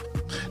hokey.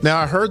 Now,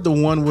 I heard the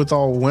one with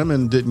all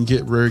women didn't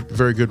get very,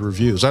 very good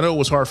reviews. I know it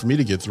was hard for me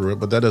to get through it,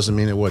 but that doesn't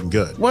mean it wasn't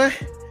good. What?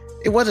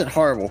 It wasn't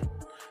horrible.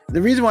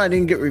 The reason why I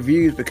didn't get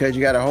reviews because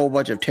you got a whole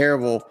bunch of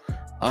terrible...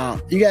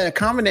 you got a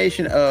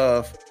combination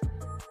of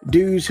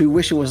dudes who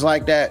wish it was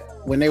like that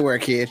when they were a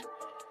kid,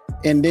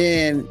 and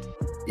then,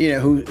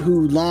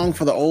 who long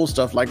for the old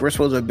stuff. Like, we're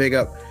supposed to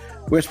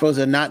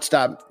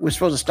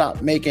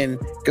stop making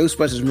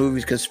Ghostbusters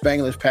movies because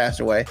Spangler's passed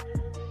away.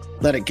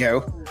 Let it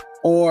go.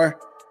 Or...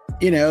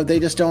 they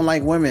just don't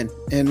like women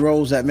in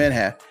roles that men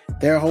have.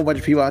 There are a whole bunch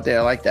of people out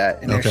there like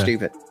that, and they're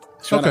stupid.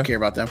 So I don't care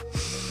about them.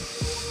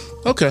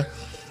 Okay.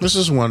 This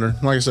is wondering.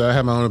 Like I said, I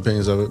have my own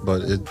opinions of it,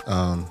 but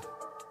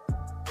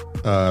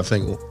I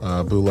think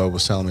Bulo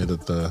was telling me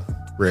that the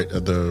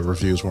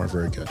reviews weren't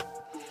very good.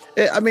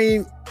 I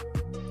mean,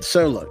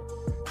 so look,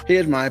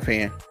 here's my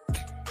opinion.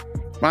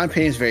 My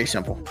opinion is very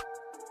simple.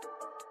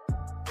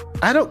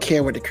 I don't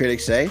care what the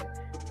critics say.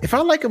 If I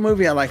like a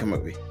movie, I like a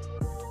movie.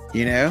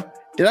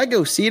 Did I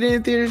go see it in the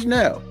theaters?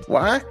 No.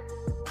 Why?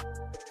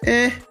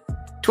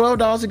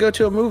 $12 to go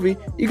to a movie,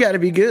 you got to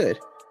be good.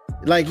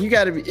 Like, you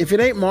got to be, if it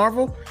ain't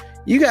Marvel,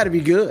 you got to be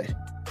good.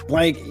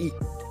 Like,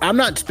 I'm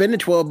not spending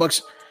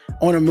 $12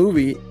 on a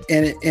movie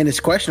and it's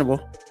questionable,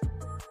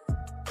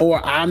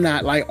 or I'm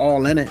not like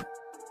all in it.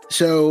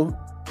 So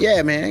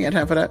yeah, man, I got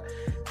time for that.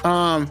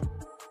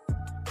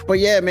 But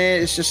yeah,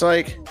 man, it's just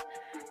like,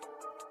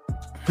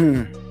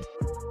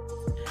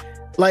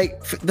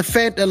 like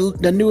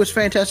the newest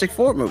Fantastic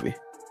Four movie,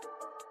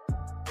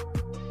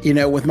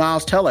 with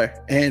Miles Teller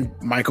and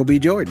Michael B.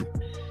 Jordan.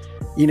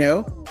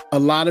 A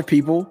lot of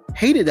people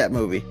hated that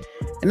movie.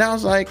 And I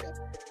was like,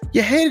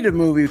 you hated the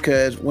movie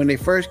because when they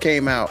first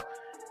came out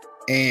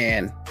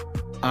and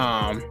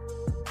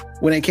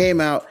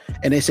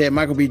they said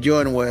Michael B.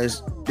 Jordan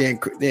was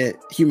the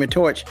Human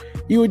Torch,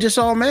 you were just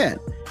all mad.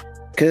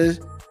 Because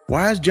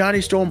why is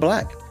Johnny Storm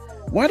black?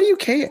 Why do you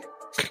care?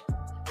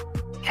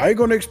 How are you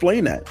going to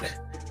explain that?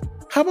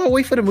 How about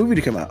wait for the movie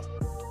to come out?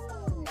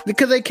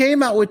 Because they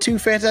came out with two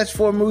Fantastic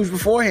Four movies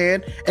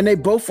beforehand, and they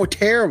both were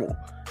terrible.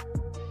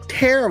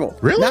 Terrible.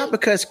 Really? Not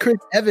because Chris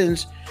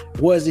Evans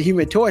was the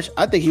Human Torch.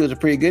 I think he was a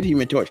pretty good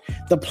Human Torch.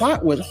 The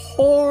plot was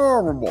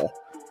horrible.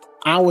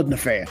 I wasn't a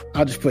fan.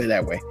 I'll just put it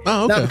that way.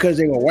 Oh, okay. Not because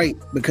they were white,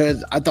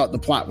 because I thought the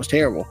plot was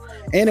terrible.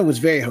 And it was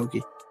very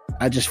hokey.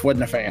 I just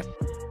wasn't a fan.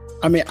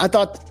 I mean, I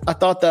thought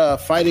the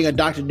fighting of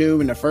Dr.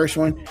 Doom in the first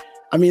one,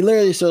 I mean,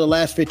 literally, so the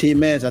last 15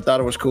 minutes, I thought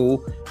it was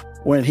cool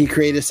when he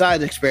created a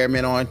science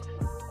experiment on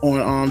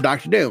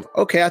Dr. Doom.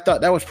 Okay, I thought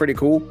that was pretty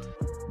cool.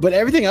 But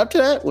everything up to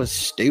that was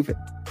stupid.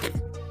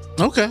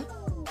 Okay.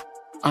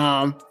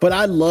 But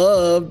I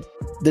loved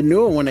the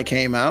newer one that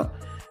came out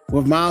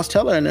with Miles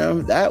Teller and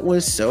them. That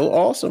was so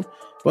awesome.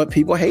 But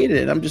people hated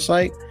it. I'm just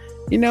like,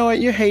 you know what?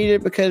 You hate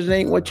it because it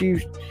ain't what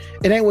you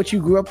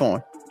grew up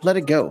on. Let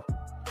it go.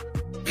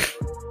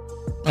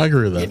 I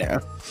agree with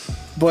that.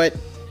 But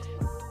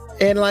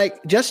and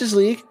like Justice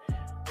League,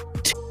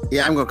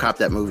 yeah, I'm gonna cop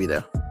that movie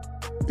though.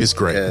 It's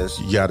great.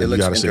 You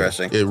gotta see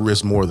it.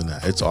 It's more than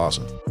that. It's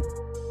awesome.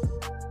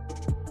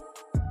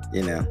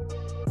 You know.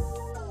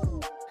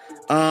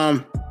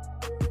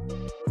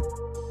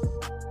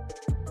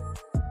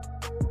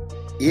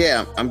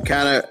 Yeah, I'm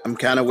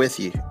kind of with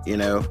you. You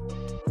know,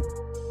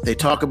 they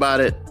talk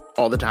about it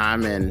all the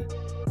time, and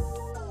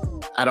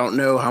I don't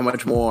know how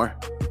much more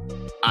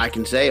I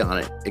can say on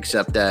it,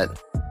 except that,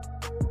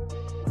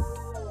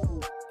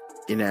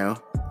 you know,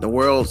 the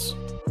world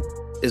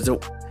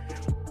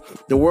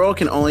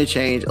can only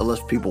change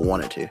unless people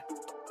want it to.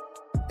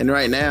 And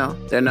right now,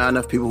 there are not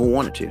enough people who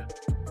want it to.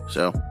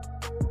 So,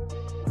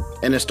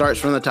 and it starts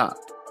from the top.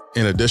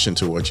 In addition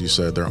to what you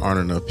said, there aren't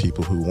enough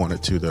people who want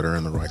it to that are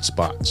in the right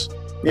spots.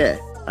 Yeah,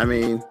 I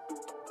mean,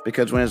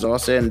 because when it's all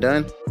said and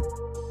done,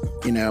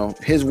 you know,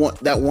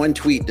 that one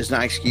tweet does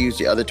not excuse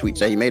the other tweets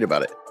that he made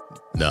about it.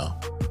 No.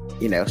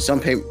 You know, some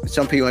people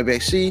might be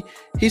like, see,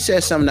 he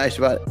said something nice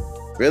about it.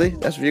 Really?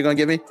 That's what you're gonna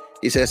give me?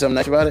 He said something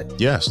nice about it?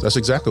 Yes, that's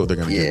exactly what they're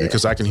gonna give me,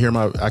 because I can hear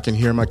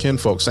my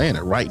kinfolk saying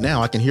it right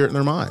now. I can hear it in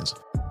their minds.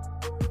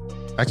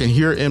 I can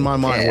hear in my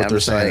mind what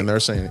they're saying, and they're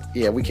saying it.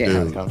 Yeah, we can't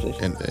have a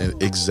conversation.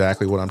 And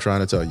exactly what I'm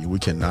trying to tell you. We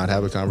cannot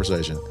have a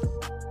conversation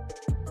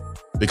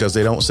because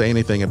they don't say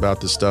anything about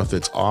the stuff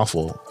that's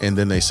awful, and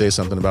then they say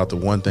something about the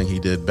one thing he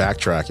did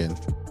backtracking.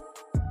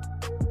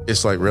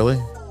 It's like,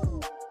 really?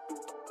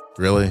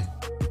 Really?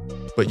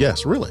 But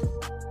yes, really.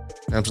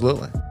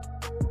 Absolutely.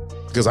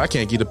 Because I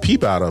can't get a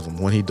peep out of him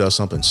when he does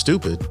something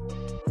stupid,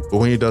 but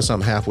when he does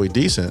something halfway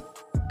decent,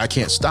 I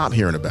can't stop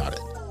hearing about it.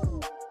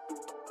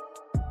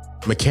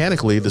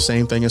 Mechanically, the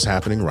same thing is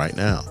happening right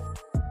now.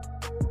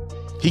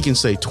 He can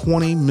say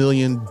 20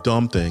 million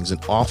dumb things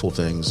and awful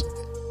things,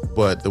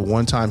 but the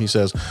one time he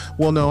says,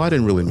 well, no, I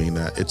didn't really mean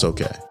that, it's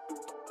okay.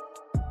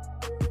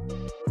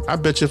 I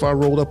bet you if I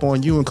rolled up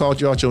on you and called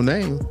you out your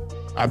name,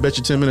 I bet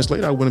you 10 minutes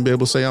later, I wouldn't be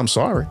able to say I'm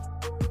sorry.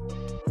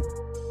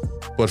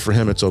 But for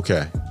him, it's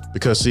okay.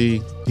 Because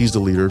see, he's the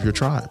leader of your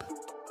tribe.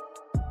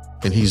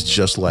 And he's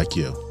just like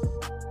you.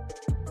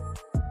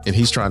 And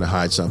he's trying to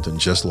hide something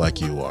just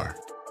like you are.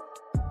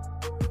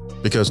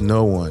 Because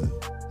no one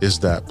is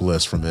that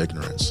blessed from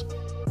ignorance.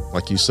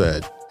 Like you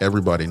said,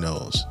 everybody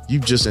knows.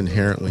 You just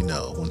inherently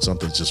know when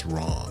something's just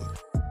wrong.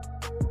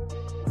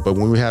 But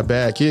when we have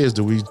bad kids,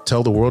 do we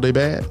tell the world they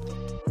bad?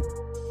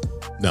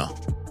 No.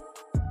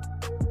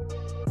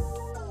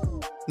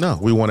 No,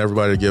 we want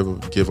everybody to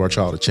give our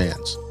child a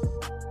chance.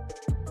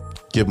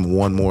 Give them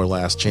one more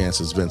last chance,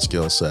 as Vince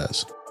Gill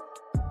says.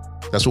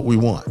 That's what we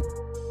want.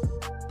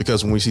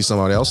 Because when we see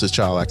somebody else's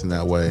child acting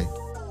that way,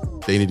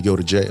 they need to go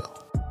to jail.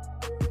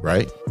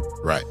 Right?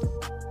 Right.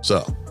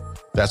 So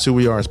that's who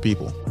we are as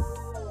people.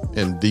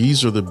 And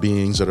these are the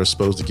beings that are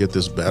supposed to get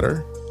this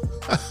better.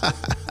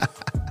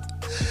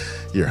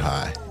 You're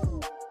high.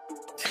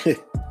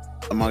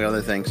 Among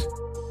other things.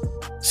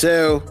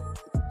 So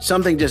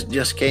something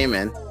just came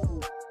in.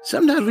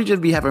 Sometimes we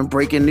just be having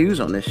breaking news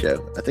on this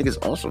show. I think it's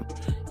awesome.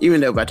 Even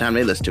though by the time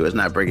they listen to it, it's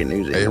not breaking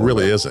news anymore. It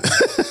really isn't.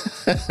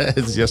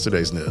 It's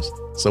yesterday's news.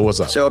 So what's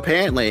up? So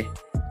apparently,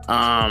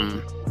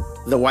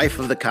 the wife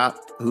of the cop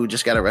who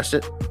just got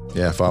arrested,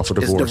 filed for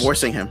divorce, is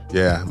divorcing him.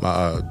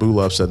 Yeah, Boo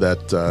Love said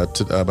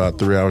that about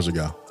 3 hours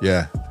ago.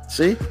 Yeah.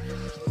 See,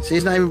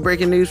 it's not even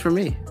breaking news for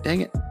me.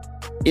 Dang it.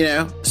 You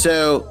know,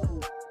 so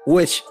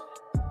which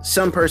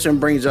some person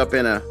brings up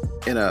in a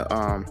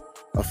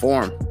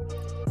forum.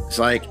 It's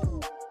like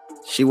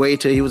she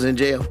waited till he was in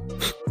jail.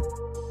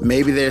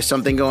 Maybe there's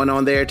something going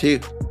on there too.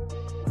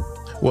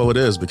 Well, it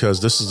is, because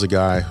this is a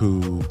guy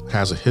who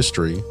has a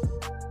history.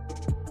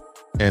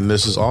 And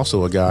this is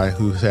also a guy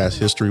who has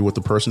history with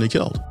the person he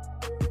killed.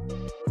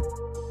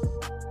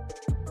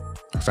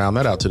 I found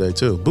that out today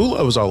too. Boo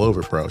Love is all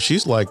over it, bro.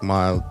 She's like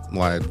my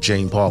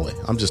Jane Pauley.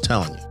 I'm just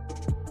telling you.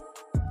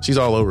 She's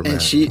all over, man.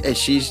 And she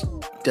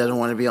doesn't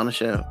want to be on the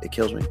show. It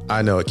kills me.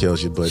 I know it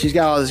kills you, but she's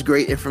got all this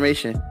great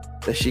information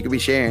that she could be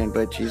sharing,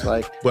 but she's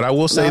like, but I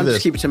will say this.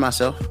 Just keep it to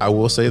myself. I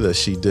will say this.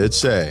 She did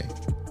say,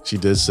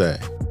 this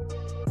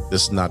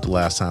is not the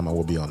last time I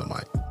will be on the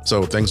mic.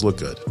 So things look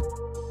good.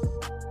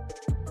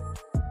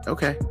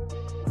 Okay.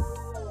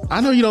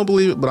 I know you don't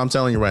believe it, but I'm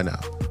telling you right now.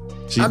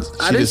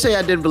 I didn't say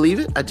I didn't believe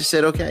it. I just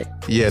said okay.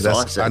 Yeah,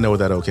 I know what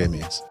that okay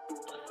means.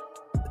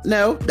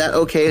 No, that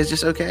okay is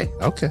just okay.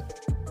 Okay.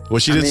 Well,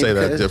 she did say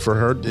that for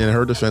her, in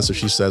her defense, if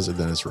she says it,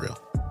 then it's real.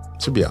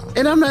 To be honest.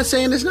 And I'm not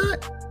saying it's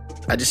not.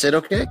 I just said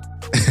okay.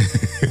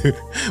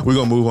 We're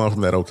going to move on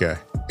from that okay.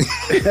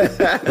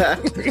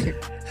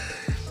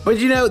 But,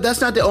 you know,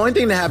 that's not the only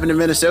thing that happened in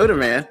Minnesota,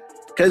 man.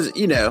 Because,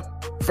 you know,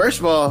 first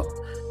of all,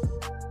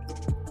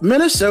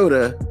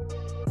 Minnesota,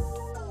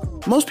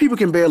 most people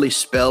can barely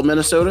spell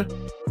Minnesota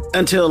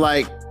until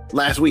like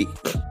last week.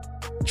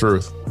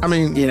 Truth. I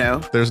mean, you know,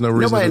 there's no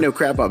reason. Nobody know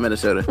crap about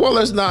Minnesota. Well,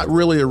 there's not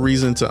really a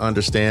reason to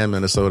understand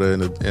Minnesota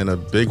in a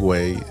big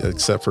way,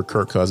 except for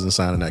Kirk Cousins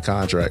signing that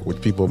contract,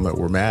 which people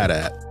were mad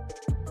at.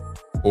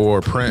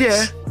 Or Prince.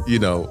 Yeah. You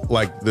know,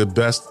 like the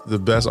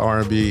best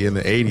R&B in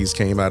the 80s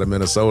came out of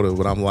Minnesota.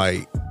 But I'm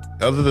like,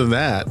 other than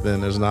that, then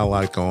there's not a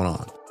lot going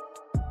on.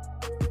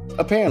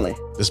 Apparently.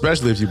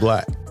 Especially if you're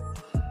black.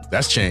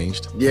 That's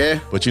changed. Yeah.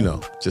 But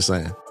just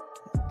saying.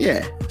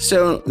 Yeah.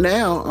 So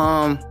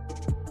now,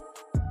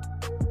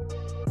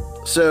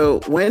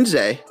 so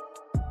Wednesday,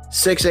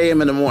 6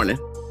 a.m. in the morning,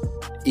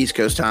 East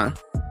Coast time,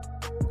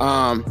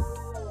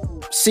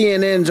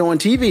 CNN's on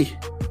TV,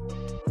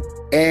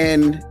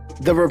 and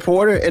the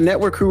reporter and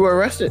network crew were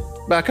arrested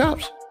by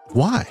cops.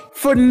 Why?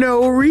 For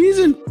no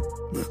reason.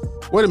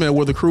 Wait a minute.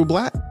 Were the crew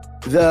black?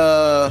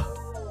 The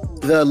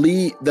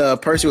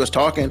person who was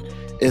talking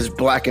is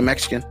black and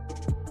Mexican.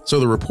 So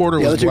the reporter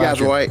The was other two black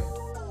guys were white.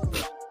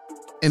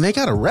 and they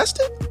got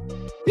arrested?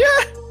 Yeah.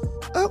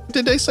 Oh,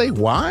 did they say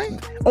why?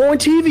 On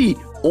TV.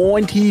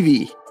 On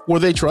TV. Were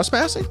they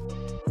trespassing?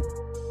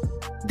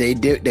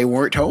 They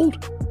weren't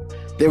told.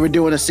 They were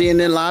doing a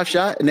CNN live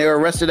shot and they were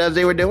arrested as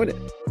they were doing it.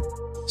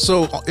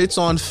 So it's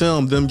on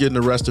film, them getting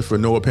arrested for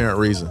no apparent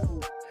reason.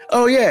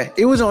 Oh yeah,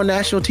 it was on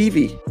national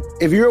TV.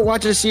 If you were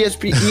watching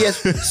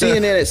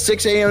CNN at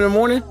 6 a.m. in the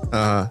morning,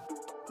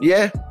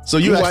 yeah. So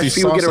you actually watch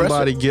people saw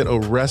somebody get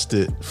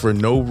arrested for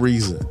no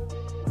reason.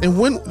 And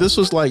when this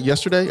was like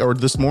yesterday or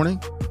this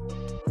morning?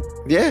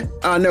 Yeah.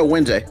 No,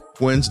 Wednesday.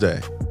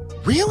 Wednesday.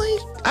 Really?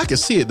 I could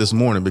see it this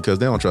morning because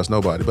they don't trust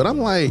nobody. But I'm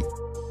like,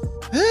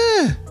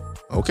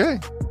 okay.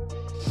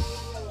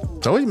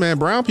 Told you, man,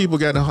 brown people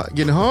getting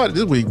hard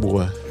this week,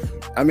 boy.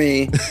 I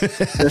mean,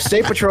 the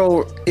State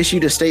Patrol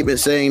issued a statement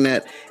saying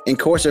that in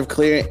the course of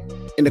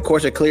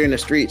clearing the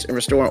streets and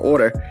restoring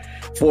order,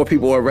 4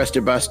 people were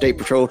arrested by State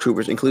Patrol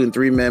troopers, including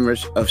 3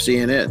 members of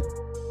CNN.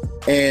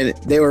 And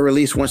they were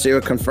released once they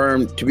were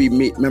confirmed to be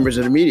members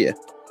of the media.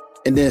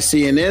 And then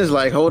CNN is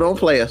like, hold on,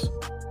 players.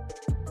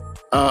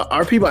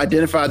 Our people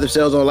identified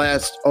themselves on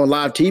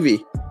live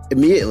TV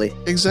immediately.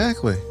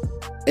 Exactly.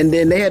 And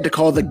then they had to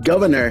call the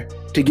governor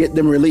to get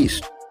them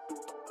released.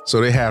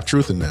 So they have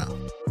truth in now.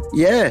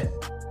 Yeah.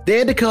 They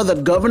had to call the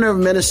governor of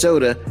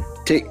Minnesota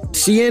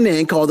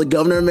CNN called the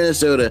governor of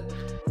Minnesota.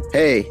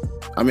 Hey,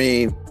 I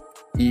mean,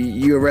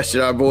 you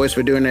arrested our boys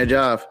for doing their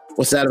job.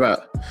 What's that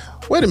about?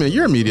 Wait a minute.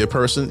 You're a media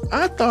person.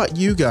 I thought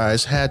you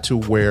guys had to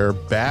wear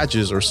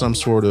badges or some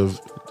sort of,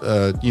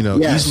 Yes.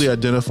 easily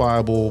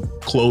identifiable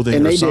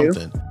clothing or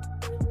something. Do.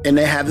 And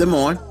they have them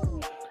on.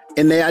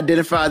 And they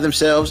identify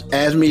themselves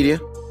as media,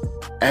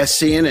 as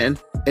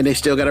CNN, and they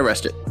still got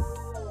arrested.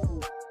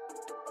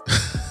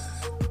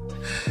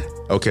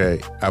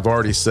 Okay, I've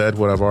already said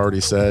what I've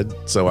already said,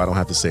 so I don't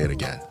have to say it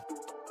again.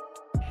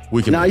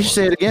 We can. Now you should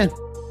say it again.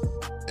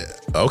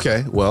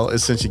 Okay, well,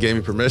 since you gave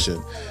me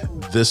permission,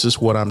 this is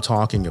what I'm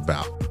talking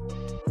about.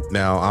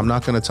 Now, I'm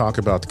not going to talk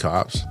about the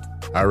cops.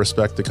 I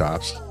respect the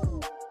cops,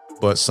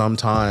 but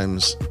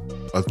sometimes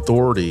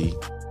authority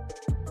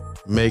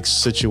makes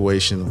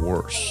situation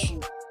worse.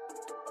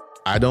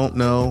 I don't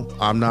know.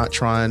 I'm not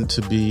trying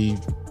to be,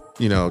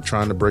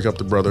 trying to break up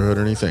the brotherhood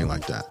or anything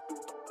like that.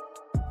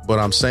 But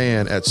I'm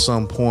saying at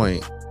some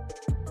point,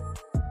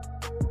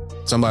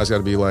 somebody's got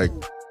to be like,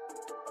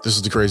 this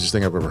is the craziest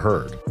thing I've ever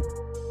heard.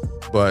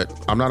 But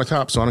I'm not a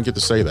cop, so I don't get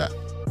to say that.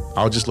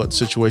 I'll just let the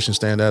situation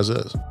stand as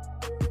is.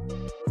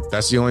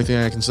 That's the only thing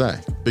I can say.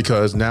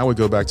 Because now we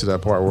go back to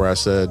that part where I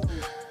said,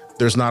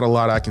 there's not a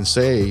lot I can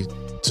say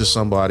to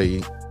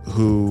somebody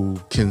who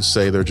can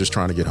say they're just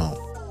trying to get home.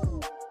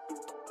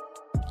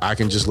 I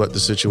can just let the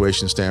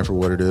situation stand for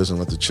what it is and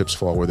let the chips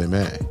fall where they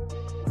may.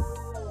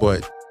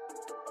 But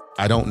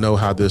I don't know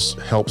how this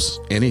helps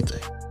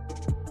anything.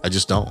 I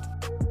just don't.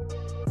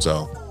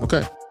 So,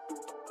 okay.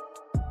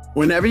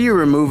 Whenever you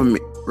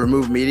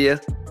remove media,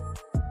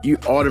 you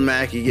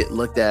automatically get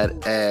looked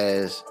at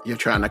as you're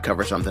trying to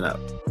cover something up.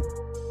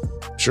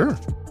 Sure.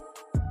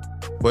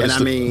 But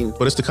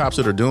it's the cops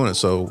that are doing it,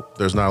 so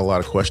there's not a lot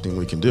of questioning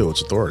we can do.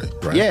 It's authority,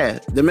 right? Yeah.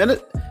 The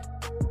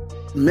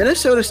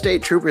Minnesota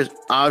State Troopers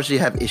obviously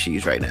have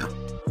issues right now.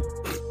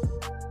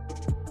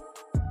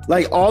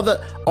 Like all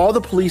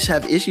the police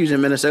have issues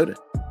in Minnesota.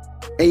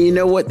 And you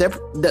know what?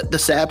 The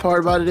sad part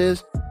about it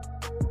is,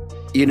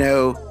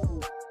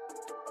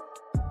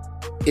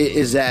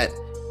 is that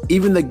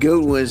even the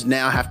good ones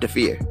now have to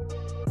fear,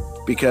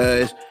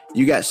 because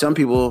you got some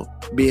people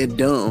being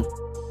dumb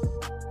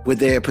with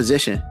their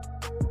position.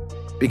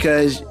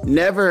 Because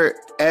never,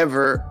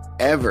 ever,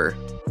 ever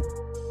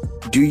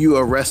do you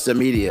arrest the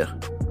media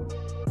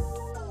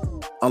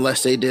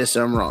unless they did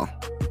something wrong.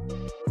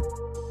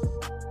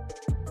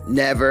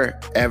 Never,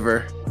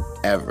 ever,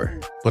 ever.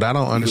 But I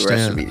don't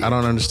understand. I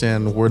don't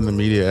understand when the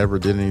media ever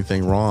did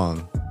anything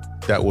wrong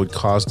that would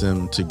cause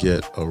them to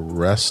get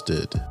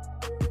arrested.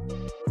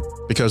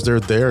 Because they're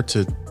there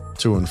to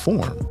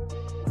inform.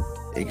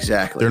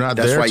 Exactly. They're not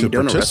there to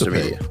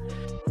participate.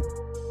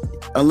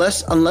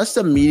 Unless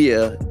the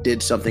media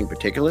did something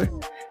particular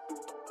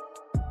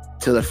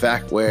to the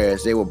fact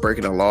whereas they were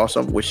breaking the law,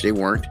 something which they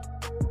weren't,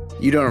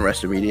 you don't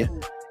arrest the media.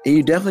 And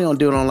you definitely don't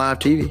do it on live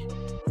TV.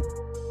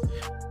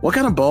 What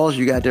kind of balls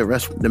you got to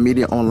arrest the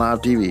media on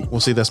live TV?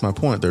 Well, see, that's my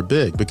point. They're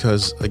big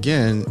because,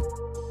 again,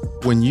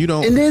 when you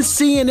don't... And then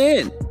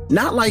CNN,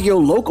 not like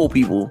your local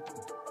people.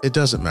 It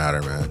doesn't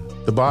matter, man.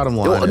 The bottom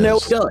line No,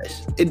 it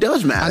does. It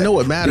does matter. I know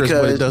it matters,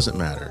 but it doesn't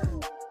matter.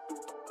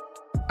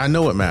 I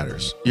know it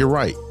matters. You're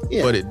right.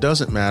 Yeah. But it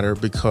doesn't matter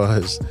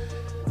because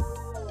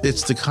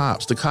it's the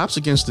cops. The cops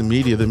against the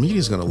media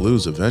is going to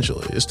lose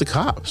eventually. It's the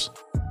cops.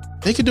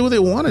 They can do what they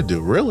want to do,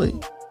 really.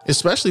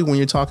 Especially when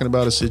you're talking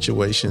about a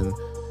situation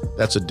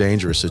that's a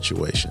dangerous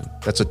situation.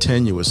 That's a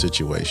tenuous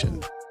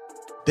situation.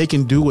 They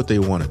can do what they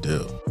want to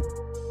do.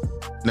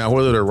 Now,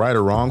 whether they're right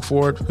or wrong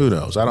for it, who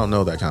knows? I don't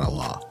know that kind of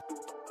law.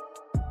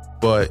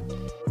 But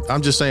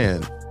I'm just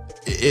saying,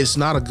 it's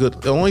not a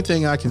good... The only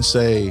thing I can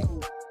say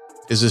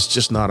is it's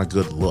just not a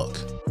good look.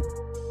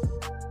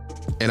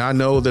 And I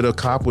know that a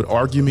cop would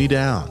argue me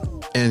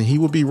down, and he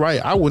would be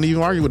right. I wouldn't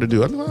even argue with the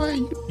dude. I'd be like,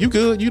 hey, you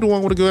good? You the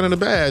one with a gun and a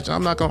badge.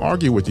 I'm not going to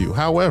argue with you.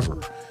 However,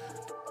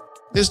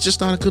 it's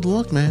just not a good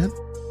look, man.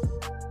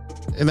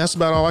 And that's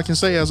about all I can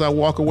say as I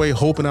walk away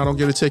hoping I don't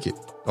get a ticket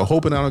or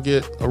hoping I don't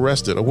get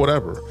arrested or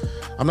whatever.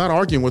 I'm not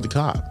arguing with the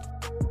cop.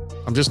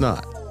 I'm just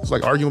not. It's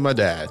like arguing with my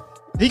dad.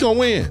 He gonna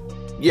win.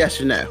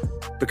 Yes or no?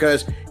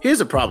 Because here's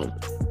the problem.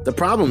 The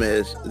problem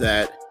is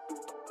that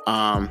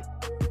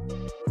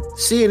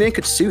CNN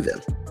could sue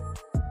them.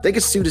 They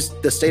could sue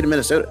the state of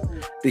Minnesota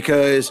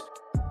because,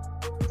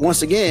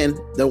 once again,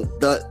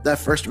 that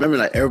First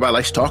Amendment that everybody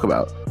likes to talk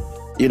about,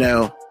 you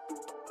know,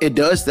 it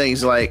does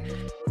things like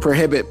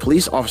prohibit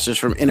police officers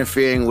from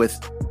interfering with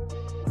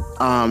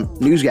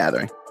news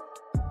gathering,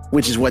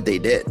 which is what they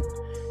did.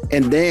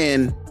 And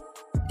then,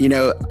 you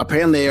know,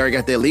 apparently they already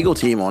got their legal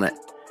team on it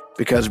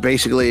because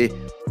basically,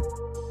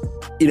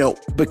 you know,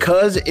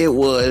 because it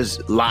was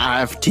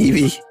live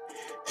TV,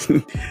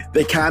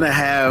 they kind of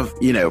have,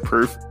 you know,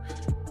 proof.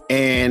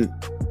 And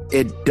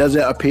it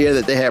doesn't appear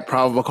that they had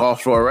probable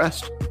cause for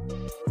arrest.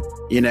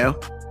 You know,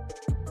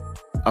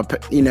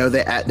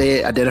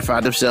 they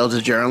identified themselves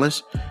as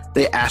journalists.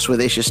 They asked where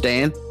they should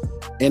stand,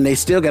 and they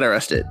still got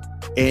arrested.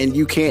 And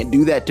you can't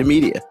do that to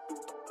media.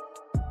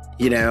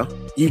 You know,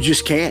 you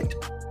just can't.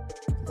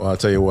 Well, I'll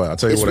tell you what. I'll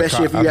tell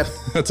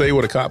you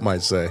what a cop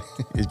might say.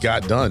 It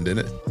got done,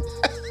 didn't it?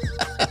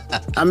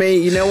 I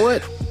mean, you know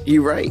what?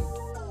 You're right.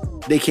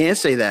 They can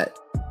say that,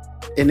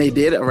 and they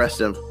did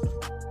arrest him.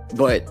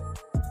 But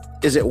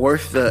is it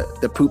worth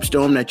the poop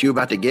storm that you're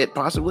about to get,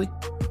 possibly?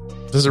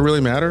 Does it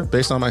really matter?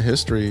 Based on my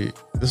history,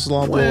 this is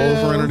all blow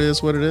over and it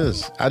is what it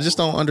is. I just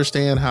don't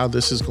understand how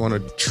this is going to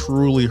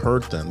truly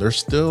hurt them. They're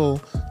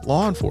still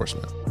law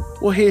enforcement.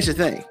 Well, here's the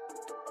thing.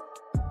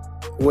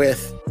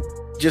 With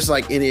just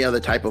like any other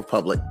type of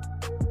public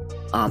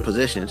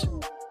positions,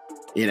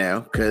 you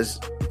know, because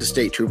the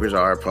state troopers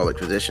are a public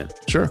position.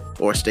 Sure.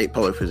 Or a state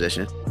public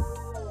position.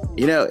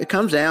 You know, it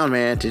comes down,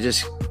 man, to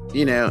just,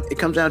 you know, it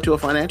comes down to a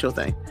financial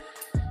thing.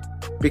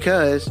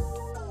 Because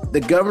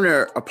the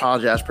governor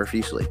apologized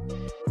profusely.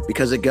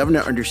 Because the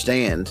governor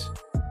understands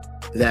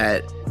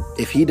that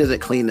if he doesn't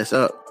clean this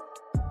up,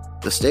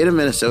 the state of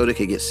Minnesota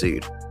could get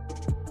sued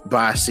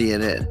by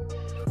CNN.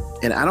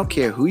 And I don't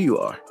care who you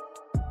are.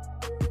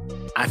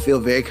 I feel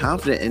very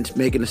confident in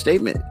making a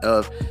statement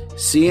of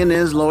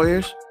CNN's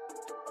lawyers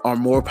are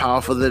more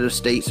powerful than the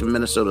states of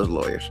Minnesota's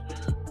lawyers.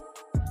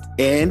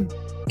 And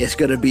it's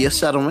going to be a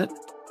settlement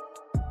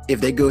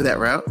if they go that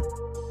route,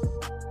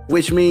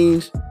 which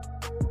means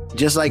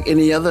just like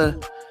any other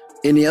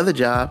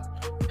job,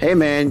 hey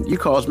man, you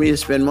caused me to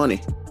spend money.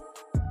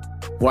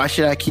 Why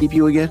should I keep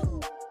you again?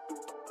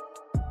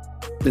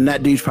 Then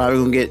that dude's probably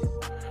going to get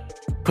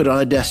put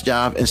on a desk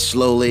job and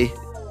slowly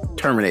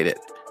terminated.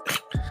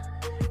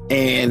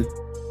 And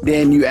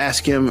then you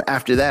ask him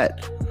after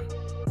that,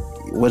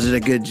 was it a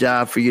good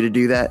job for you to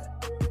do that?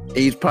 And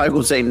he's probably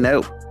going to say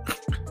no.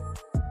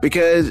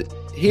 Because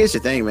here's the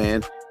thing,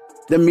 man.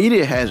 The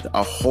media has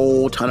a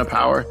whole ton of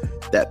power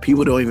that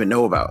people don't even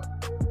know about.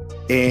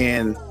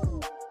 And,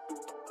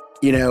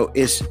 you know,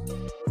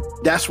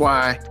 that's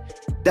why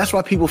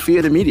people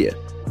fear the media.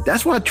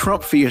 That's why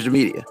Trump fears the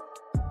media.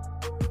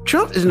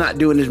 Trump is not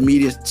doing this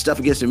media stuff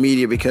against the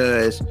media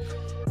because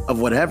of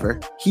whatever.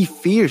 He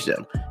fears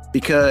them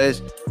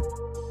because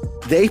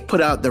they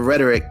put out the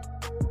rhetoric,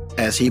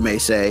 as he may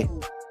say,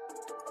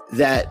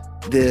 that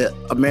the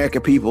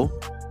American people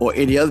or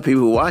any other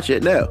people who watch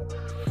it know.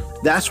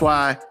 That's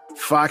why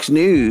Fox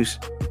News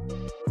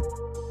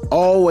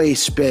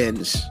always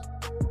spins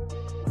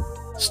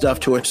stuff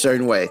to a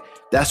certain way.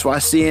 That's why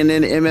CNN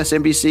and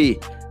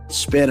MSNBC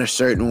spin a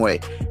certain way.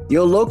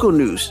 Your local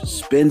news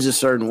spins a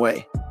certain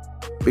way.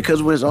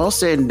 Because when it's all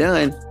said and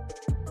done,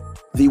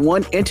 the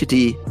one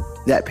entity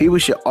that people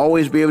should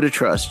always be able to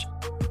trust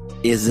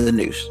is the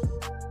news.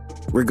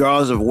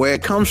 Regardless of where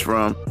it comes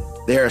from,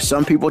 there are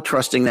some people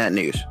trusting that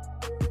news.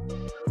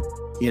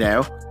 You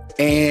know?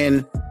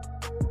 And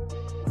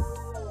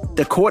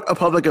the court of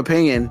public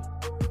opinion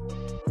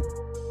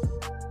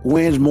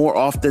wins more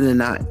often than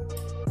not.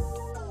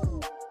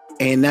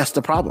 And that's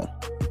the problem.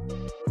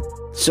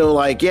 So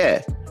like,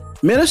 yeah,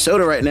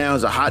 Minnesota right now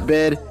is a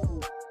hotbed.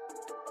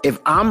 If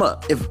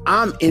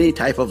I'm any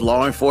type of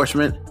law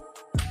enforcement,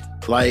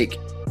 like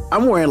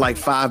I'm wearing like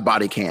 5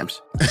 body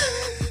cams.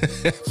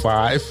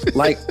 5?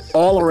 Like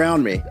all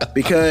around me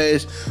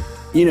because,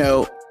 you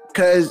know,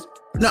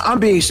 no, I'm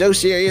being so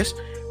serious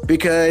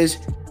because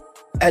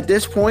at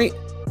this point,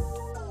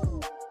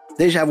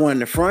 They should have one in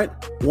the front,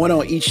 one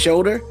on each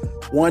shoulder,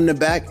 one in the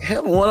back,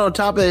 hell, one on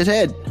top of his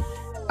head.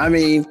 I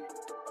mean,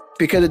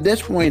 because at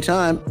this point in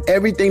time,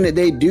 everything that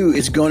they do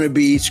is going to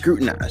be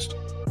scrutinized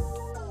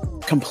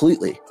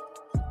completely,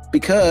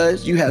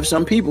 because you have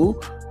some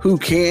people who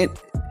can't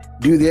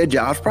do their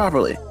jobs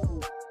properly.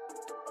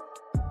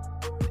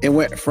 It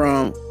went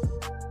from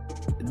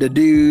the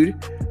dude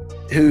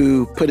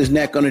who put his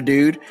neck on a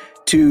dude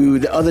to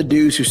the other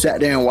dudes who sat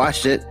there and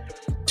watched it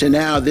to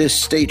now this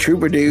state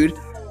trooper dude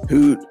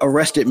who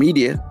arrested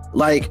media.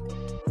 Like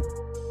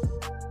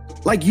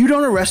you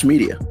don't arrest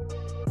media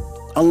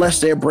unless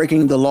they're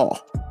breaking the law.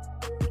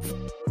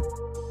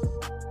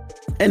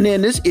 And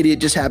then this idiot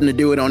just happened to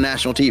do it on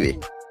national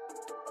TV.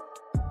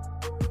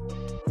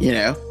 You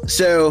know?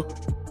 So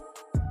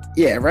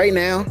yeah, right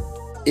now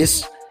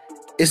it's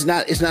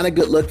not a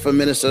good look for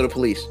Minnesota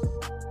police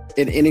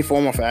in any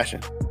form or fashion.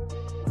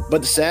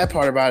 But the sad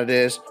part about it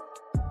is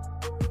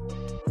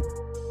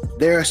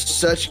there are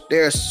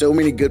so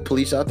many good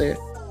police out there,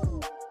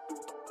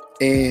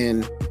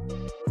 and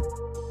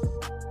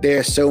there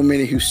are so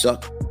many who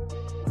suck.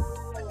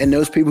 And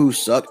those people who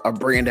suck are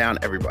bringing down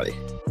everybody.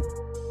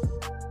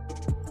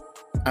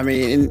 I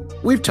mean, and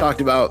we've talked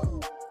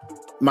about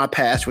my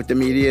past with the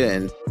media,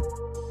 and,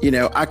 you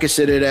know, I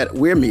consider that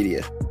we're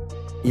media,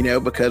 you know,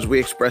 because we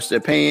express their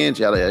opinions,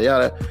 yada, yada,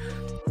 yada,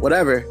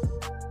 whatever.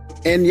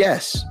 And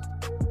yes,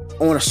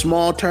 on a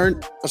small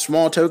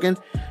token,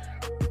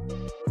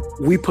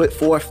 we put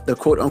forth the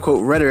quote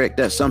unquote rhetoric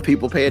that some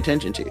people pay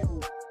attention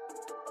to.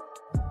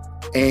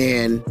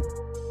 And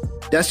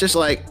that's just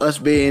like us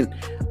doing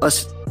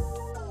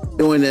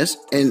this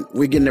and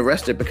we're getting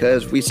arrested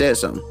because we said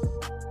something.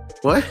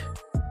 What?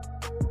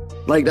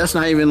 Like, that's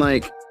not even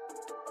like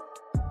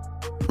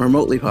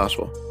remotely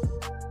possible.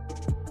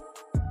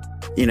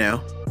 You know?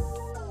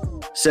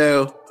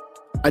 So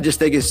I just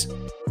think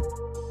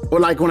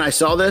like when I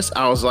saw this,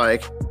 I was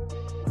like,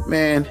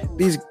 man,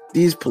 these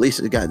police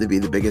have got to be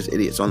the biggest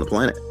idiots on the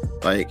planet.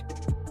 Like,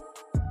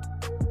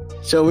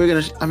 so we're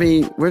gonna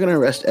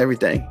arrest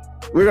everything.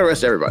 We're gonna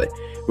arrest everybody.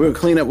 We're gonna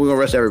clean up. We're gonna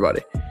arrest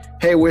everybody.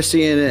 Hey, we're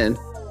CNN.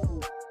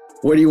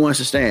 Where do you want us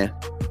to stand?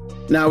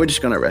 No, we're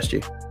just gonna arrest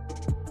you.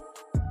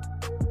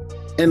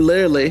 And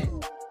literally,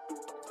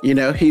 you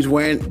know,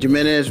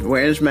 Jimenez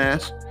wearing his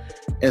mask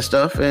and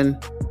stuff,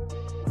 and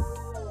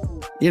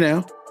you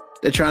know,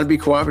 they're trying to be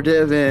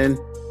cooperative, and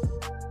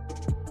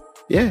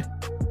yeah.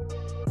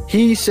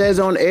 He says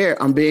on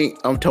air, I'm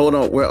told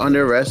we're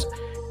under arrest,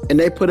 and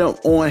they put him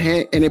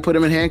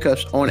in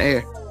handcuffs on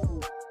air.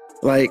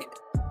 Like,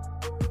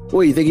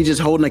 what, you think he's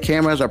just holding a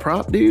camera as a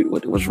prop, dude?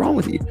 What's wrong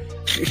with you?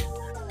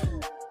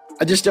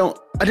 I just don't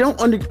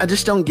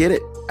get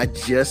it. I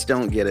just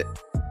don't get it.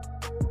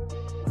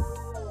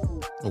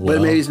 Well,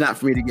 but maybe it's not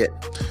for me to get.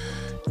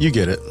 You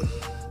get it.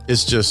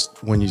 It's just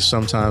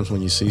sometimes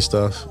when you see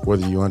stuff,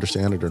 whether you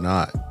understand it or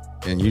not,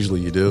 and usually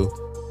you do,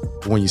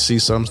 when you see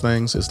some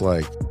things, it's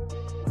like,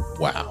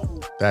 wow,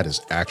 that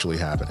is actually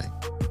happening.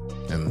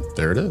 And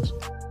there it is.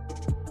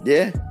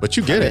 Yeah. But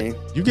you get it.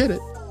 You get it.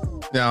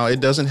 Now,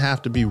 it doesn't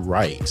have to be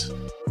right.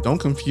 Don't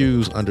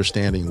confuse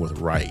understanding with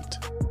right.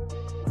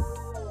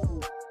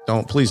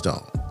 Please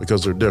don't,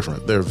 because they're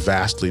different. They're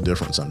vastly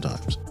different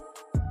sometimes.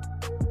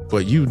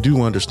 But you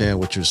do understand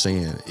what you're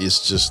saying.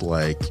 It's just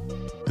like,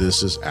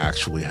 this is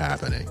actually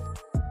happening.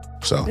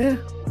 So, yeah.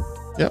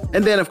 Yep.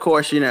 And then, of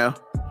course, the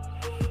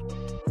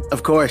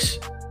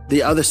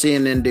other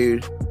CNN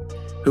dude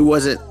who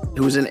was in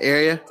the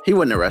area, he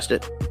wasn't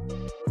arrested.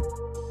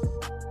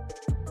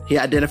 He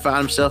identified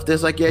himself.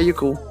 There's like, yeah, you're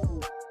cool.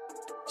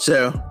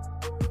 So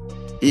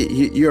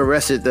you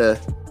arrested the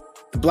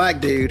black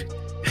dude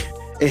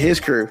and his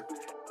crew,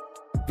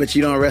 but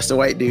you don't arrest the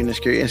white dude in his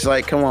crew. It's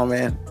like, come on,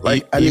 man.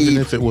 Like, even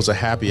if it was a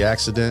happy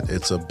accident,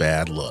 it's a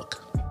bad look.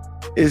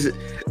 It's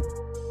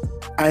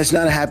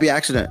not a happy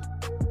accident.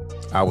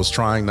 I was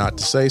trying not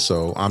to say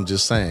so. I'm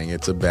just saying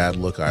it's a bad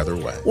look either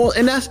way. Well,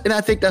 and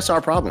I think that's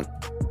our problem.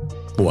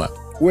 What?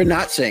 We're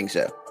not saying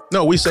so.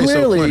 No, we say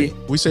so plenty.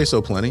 We say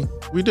so plenty.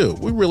 We do.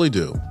 We really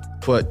do.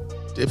 But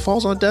it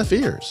falls on deaf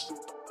ears.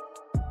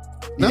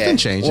 Nothing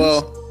changes.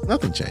 Well,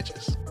 nothing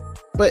changes.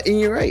 But and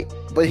you're right.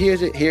 But here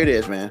it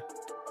is, man.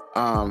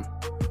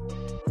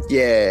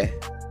 Yeah,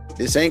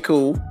 this ain't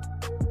cool.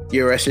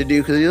 You arrested a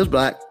dude because he was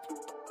black,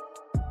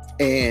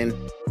 and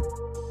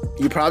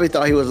you probably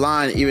thought he was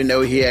lying, even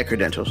though he had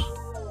credentials.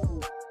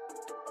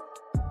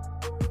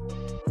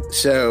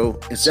 So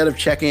instead of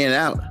checking it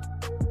out,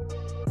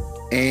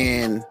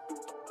 and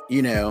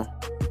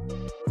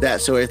that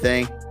sort of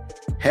thing,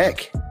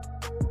 heck,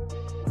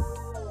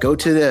 go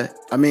to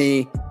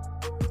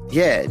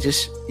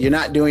you're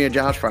not doing your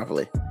jobs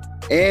properly,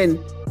 and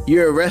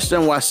you're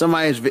arresting while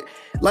somebody's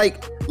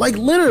like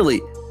literally,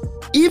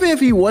 even if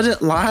he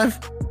wasn't live,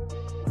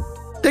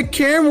 the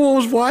camera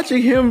was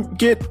watching him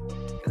get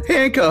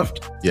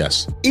handcuffed.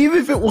 Yes. Even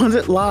if it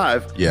wasn't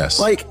live. Yes.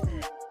 Like,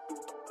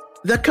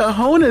 the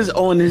cojones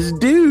on this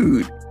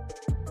dude.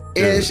 And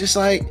it's just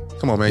like,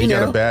 come on, man. You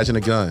got a badge and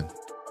a gun.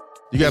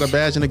 You got a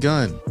badge and a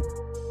gun.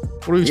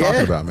 What are you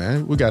talking about,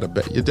 man? We got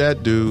that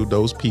dude,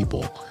 those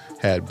people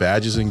had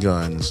badges and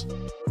guns.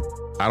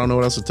 I don't know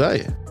what else to tell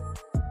you.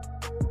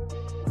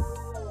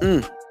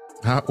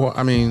 Well,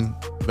 I mean,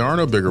 there are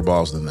no bigger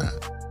balls than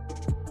that.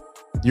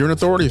 You're an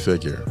authority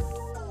figure,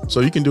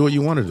 so you can do what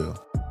you want to do.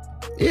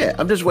 Yeah,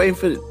 I'm just waiting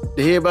to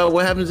hear about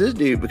what happens to this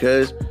dude,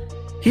 because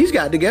he's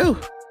got to go.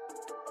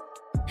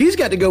 He's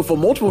got to go for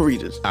multiple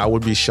reasons. I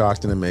would be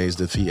shocked and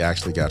amazed if he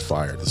actually got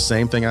fired. The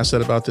same thing I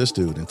said about this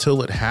dude.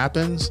 Until it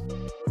happens,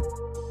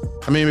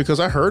 I mean, because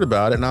I heard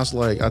about it and I was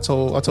like, I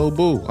told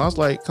Boo, I was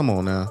like, come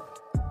on now.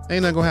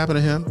 Ain't nothing gonna happen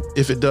to him.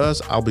 If it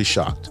does, I'll be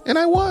shocked. And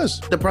I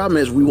was. The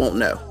problem is we won't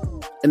know.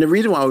 And the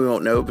reason why we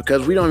won't know,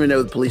 because we don't even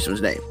know the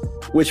policeman's name,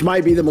 which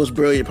might be the most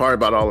brilliant part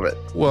about all of it.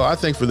 Well, I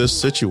think for this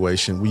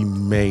situation, we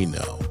may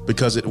know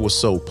because it was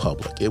so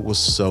public. It was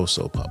so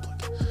public.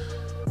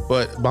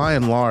 But by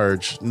and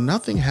large,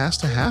 nothing has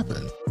to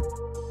happen.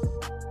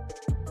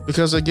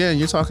 Because again,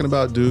 you're talking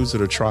about dudes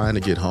that are trying to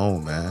get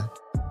home, man.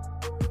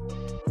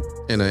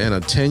 In a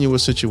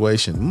tenuous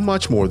situation,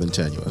 much more than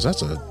tenuous.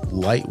 That's a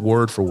light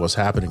word for what's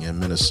happening in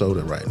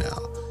Minnesota right now.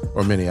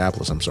 Or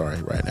Minneapolis, I'm sorry,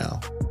 right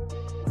now.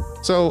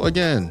 So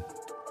again,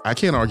 I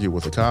can't argue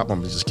with the cop.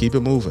 I'm gonna just keep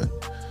it moving.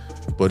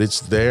 But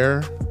it's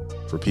there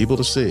for people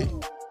to see.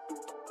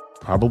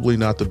 Probably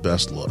not the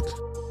best look.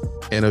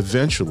 And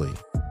eventually,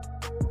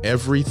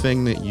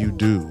 everything that you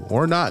do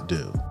or not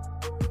do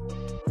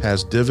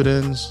has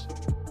dividends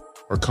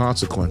or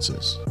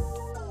consequences.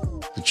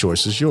 The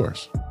choice is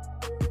yours.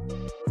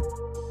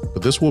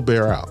 But this will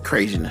bear out.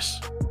 Craziness.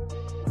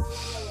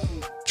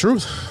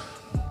 Truth.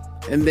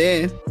 And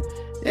then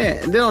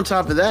on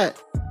top of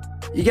that,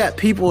 you got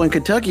people in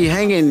Kentucky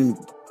hanging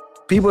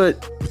people,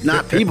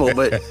 not people,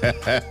 but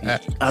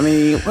I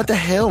mean, what the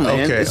hell, man?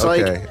 Okay, it's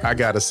like, I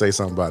got to say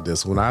something about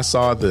this. When I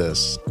saw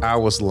this, I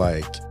was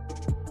like,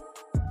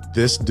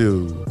 this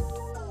dude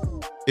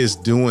is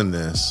doing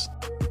this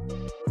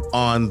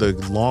on the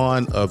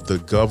lawn of the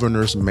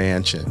governor's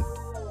mansion.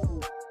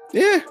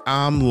 Yeah.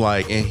 I'm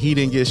like, and he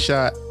didn't get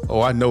shot.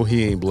 Oh, I know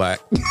he ain't black.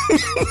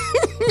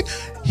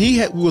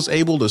 He was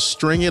able to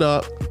string it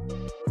up,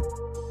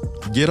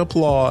 get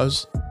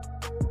applause,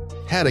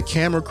 had a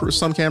camera crew,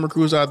 some camera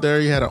crews out there.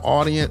 He had an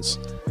audience.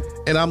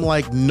 And I'm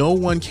like, no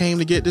one came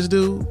to get this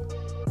dude.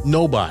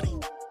 Nobody.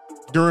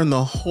 During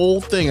the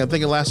whole thing, I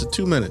think it lasted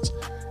 2 minutes.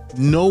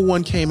 No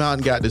one came out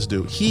and got this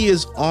dude. He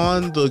is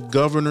on the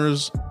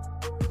governor's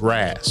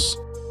grass,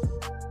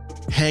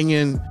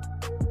 hanging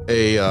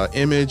a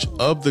image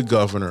of the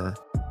governor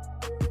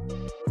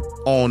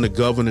on the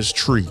governor's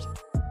tree.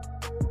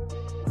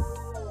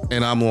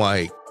 And I'm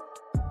like,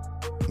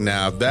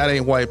 now, if that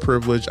ain't white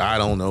privilege, I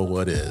don't know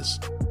what is.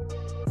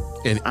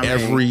 In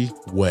every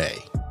way.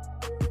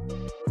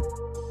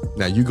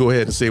 Now, you go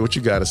ahead and say what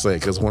you got to say,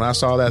 because when I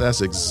saw that,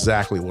 that's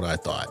exactly what I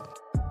thought.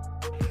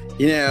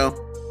 You know,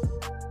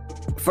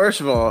 first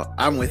of all,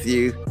 I'm with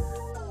you.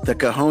 The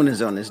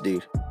cojones on this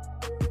dude.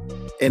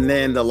 And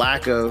then the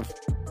lack of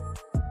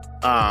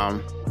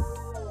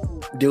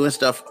doing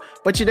stuff.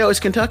 But you know, it's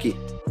Kentucky.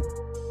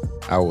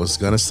 I was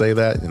going to say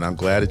that, and I'm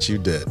glad that you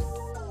did.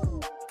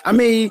 I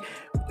mean,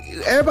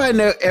 everybody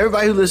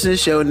who listens to the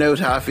show knows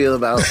how I feel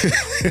about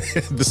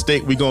the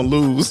state we gonna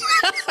lose.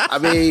 I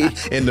mean,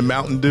 in the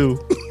Mountain Dew.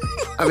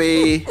 I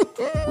mean,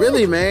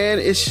 really, man.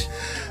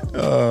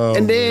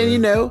 And then, you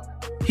know,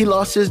 he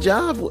lost his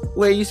job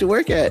where he used to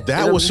work at.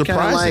 That was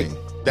surprising.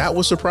 That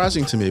was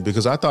surprising to me,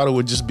 because I thought it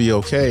would just be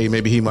okay.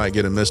 Maybe he might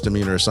get a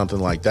misdemeanor or something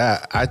like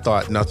that. I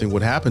thought nothing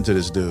would happen to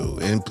this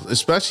dude. And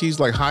especially he's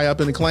like high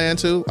up in the Klan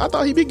too. I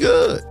thought he'd be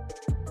good.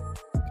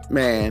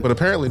 Man. But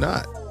apparently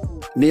not.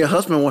 Neil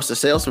Hussman wants to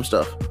sell some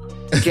stuff.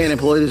 He can't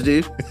employ this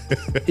dude.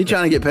 He's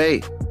trying to get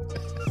paid.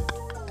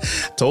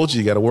 Told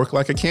you got to work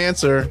like a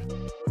cancer.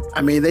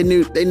 I mean, they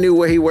knew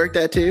where he worked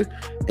at too.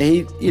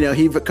 And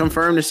he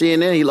confirmed to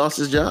CNN he lost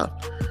his job.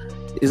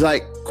 He's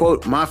like,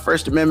 quote, "My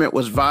First Amendment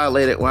was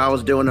violated when I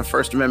was doing the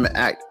First Amendment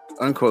Act,"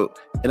 unquote.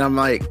 And I'm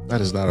like,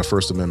 that is not a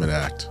First Amendment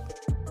act.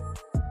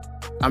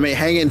 I mean,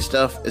 hanging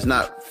stuff is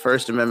not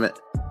First Amendment.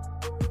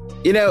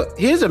 You know,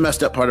 here's the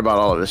messed up part about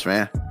all of this,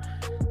 man.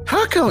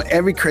 How come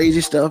every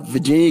crazy stuff,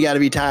 Virginia got to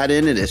be tied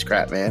into this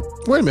crap, man?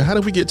 Wait a minute. How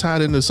did we get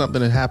tied into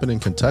something that happened in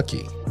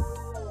Kentucky?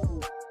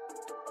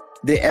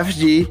 The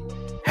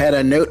FG had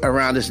a note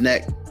around his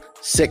neck,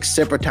 "Sic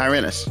semper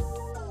tyrannis,"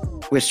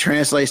 which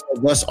translates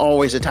to "thus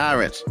always a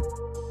tyrant."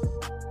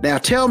 Now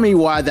tell me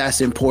why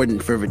that's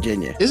important for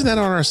Virginia. Isn't that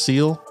on our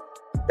seal?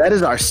 That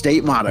is our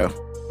state motto.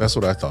 That's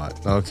what I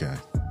thought. Okay.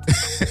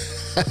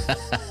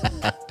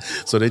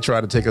 So they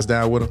tried to take us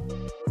down with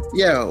them?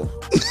 Yo,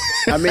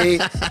 I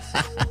mean,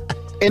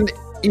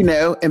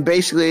 and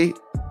basically,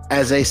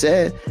 as they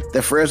said,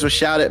 the prayers were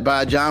shouted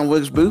by John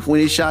Wilkes Booth when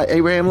he shot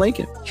Abraham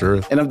Lincoln.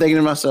 Sure. And I'm thinking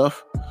to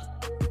myself,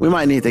 we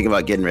might need to think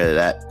about getting rid of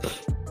that.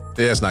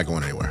 Yeah, it's not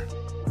going anywhere.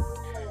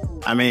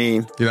 I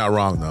mean, you're not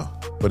wrong though,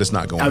 but it's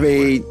not going anywhere. I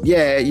mean,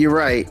 yeah, you're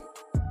right.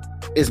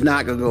 It's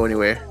not going to go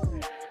anywhere.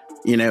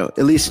 You know,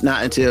 at least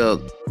not until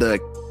the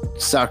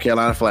South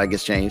Carolina flag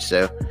gets changed.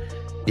 So,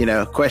 you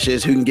know, question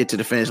is who can get to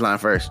the finish line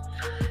first.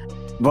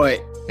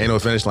 But ain't no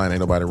finish line, ain't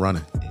nobody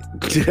running.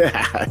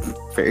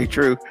 Very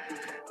true.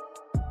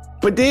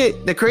 But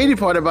the crazy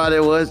part about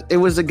it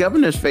was the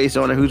governor's face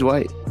on it who's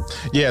white.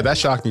 Yeah, that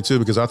shocked me too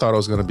because I thought it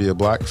was going to be a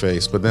black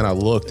face, but then I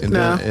looked and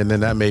then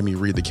that made me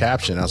read the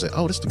caption. I was like,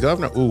 "Oh, this is the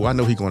governor. Ooh, I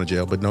know he's going to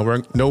jail." But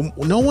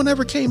no one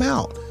ever came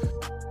out.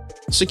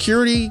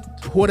 Security,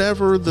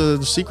 whatever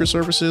the Secret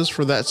Service is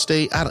for that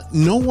state,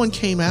 no one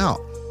came out.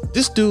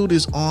 This dude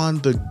is on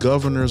the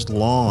governor's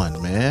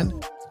lawn, man.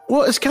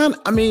 Well, it's kind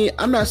of. I mean,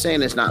 I'm not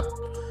saying it's not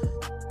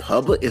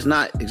public. It's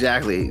not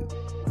exactly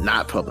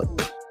not public.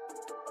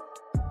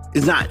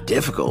 It's not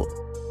difficult,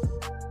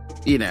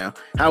 you know.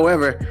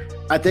 However,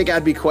 I think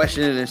I'd be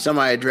questioning if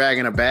somebody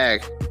dragging a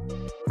bag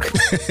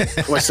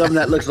or something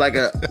that looks like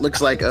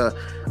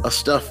a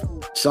stuffed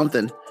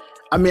something.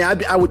 I mean,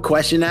 I would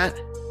question that.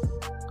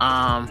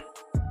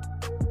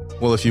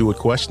 Well, if you would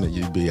question it,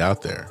 you'd be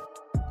out there.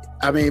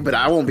 I mean, but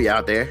I won't be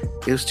out there.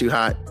 It was too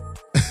hot.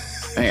 I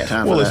ain't got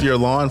time well, for if that. you're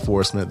law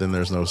enforcement, then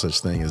there's no such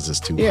thing as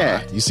just too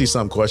hot. You see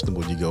something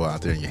questionable, you go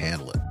out there and you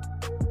handle it.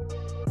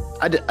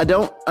 I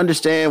don't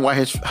understand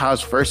how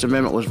his First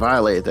Amendment was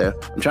violated there.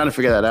 I'm trying to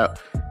figure that out.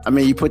 I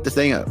mean, you put the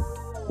thing up.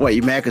 What,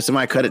 you mad because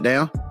somebody cut it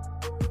down?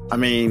 I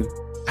mean,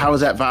 how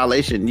is that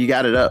violation? You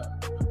got it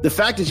up. The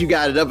fact that you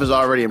got it up is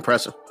already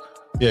impressive.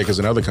 Yeah, because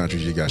in other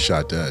countries, you got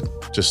shot dead.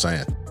 Just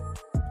saying.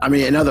 I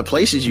mean, in other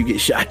places, you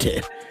get shot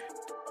dead.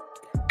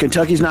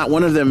 Kentucky's not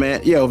one of them,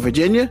 man. Yo,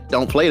 Virginia,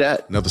 don't play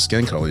that. Another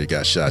skin color, you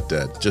got shot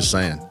dead. Just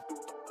saying.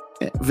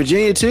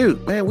 Virginia, too.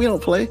 Man, we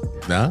don't play.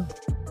 Nah.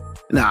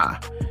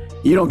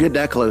 You don't get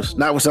that close.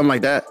 Not with something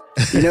like that.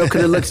 You know,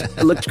 because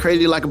it looks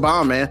crazy like a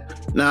bomb, man.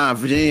 Nah,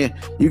 Virginia,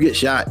 you get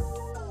shot.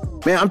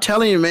 Man, I'm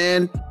telling you,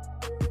 man.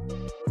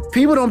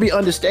 People don't be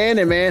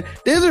understanding, man.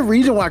 There's a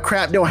reason why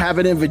crap don't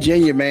happen in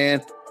Virginia,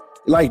 man.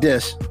 Like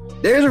this.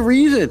 There's a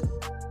reason.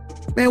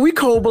 Man, we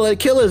cold-blooded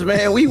killers,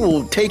 man. We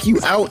will take you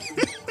out.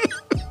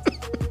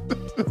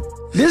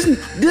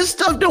 This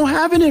stuff don't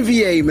happen in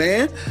VA,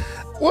 man.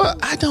 Well,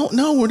 I don't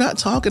know. We're not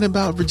talking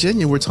about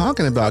Virginia. We're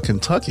talking about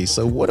Kentucky.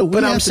 So what do we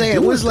But have I'm to saying,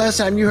 do when's with the last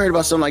time you heard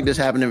about something like this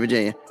happen in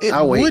Virginia? it?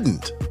 I'll wait.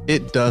 Wouldn't.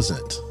 It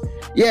doesn't.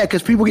 Yeah,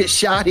 because people get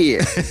shot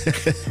here.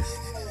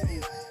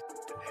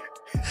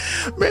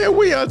 Man,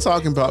 we are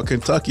talking about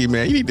Kentucky,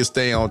 man. You need to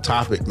stay on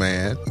topic,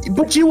 man.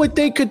 But you would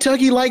think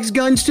Kentucky likes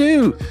guns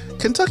too.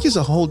 Kentucky's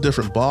a whole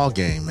different ball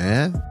game,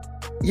 man.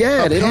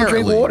 Yeah, they don't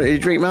drink Apparently. water. They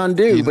drink Mountain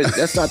Dew, but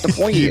that's not the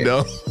point You here.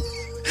 know?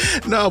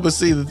 No, but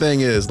see, the thing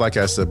is, like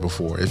I said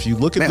before, if you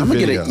look at Man, the I'm going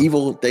to video. get an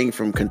evil thing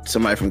from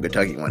somebody from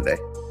Kentucky one day.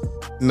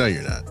 No,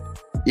 you're not.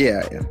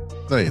 Yeah, I am.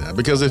 No, you're not.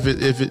 Because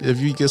if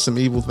you get some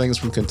evil things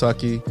from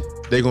Kentucky,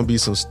 it's going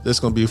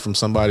to be from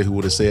somebody who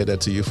would have said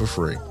that to you for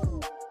free.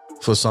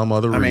 For some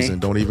other reason.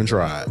 Don't even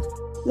try it.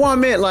 Well, I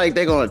meant like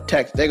they're going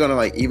to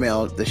like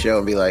email the show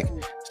and be like,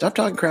 stop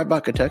talking crap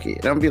about Kentucky.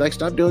 And I'm going to be like,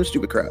 stop doing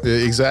stupid crap.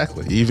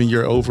 Exactly. Even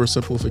your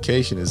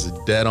oversimplification is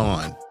dead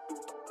on.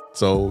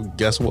 So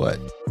guess what?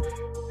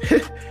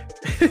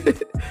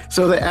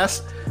 So they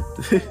asked.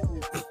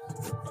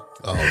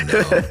 Oh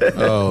no.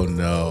 Oh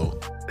no.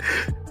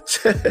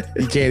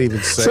 You can't even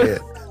say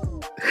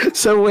it.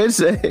 So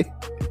Wednesday,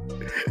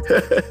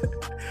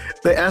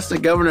 they asked the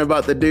governor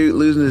about the dude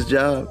losing his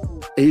job.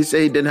 He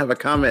said he didn't have a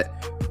comment.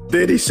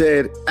 Then he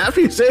said,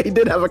 after he said he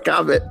didn't have a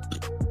comment,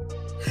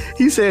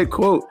 he said,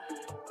 quote,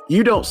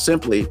 "You don't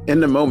simply, in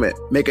the moment,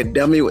 make a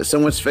dummy with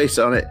someone's face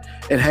on it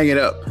and hang it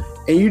up.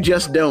 And you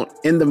just don't,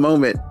 in the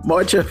moment,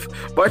 march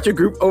a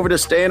group over to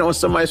stand on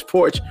somebody's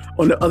porch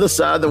on the other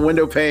side of the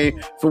window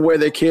pane from where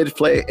their kids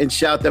play and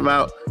shout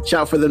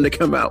for them to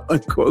come out,"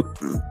 unquote.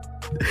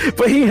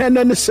 But he had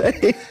nothing to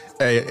say.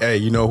 Hey,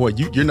 you know what?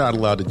 You're not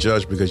allowed to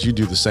judge because you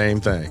do the same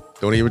thing.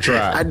 Don't even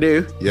try. I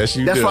do. Yes,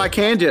 you do. That's why I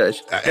can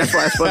judge. That's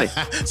why it's funny.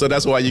 So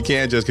that's why you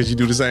can judge, because you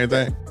do the same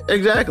thing?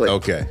 Exactly.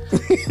 Okay.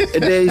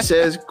 And then he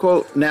says,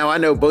 quote, "Now I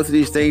know both of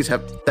these things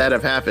that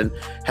have happened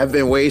have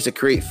been ways to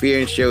create fear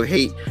and show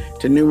hate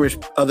to numerous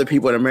other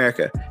people in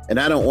America. And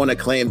I don't want to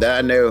claim that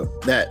I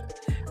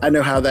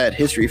know how that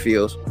history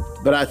feels.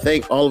 But I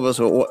think all of us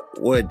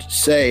would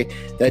say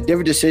that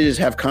different decisions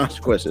have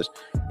consequences.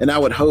 And I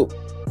would hope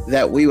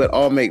that we would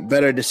all make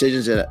better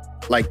decisions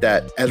like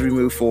that as we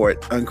move forward,"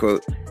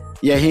 unquote.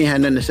 Yeah, he ain't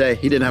had nothing to say.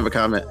 He didn't have a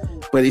comment,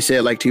 but he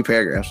said like 2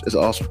 paragraphs. It's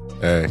awesome.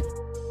 Hey.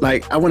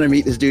 Like, I want to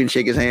meet this dude and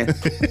shake his hand.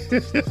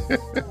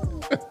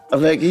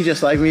 I'm like, he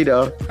just like me,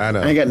 dog. I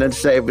know. I ain't got nothing to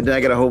say, but then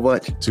I got a whole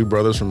bunch. 2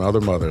 brothers from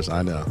other mothers.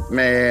 I know.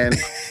 Man.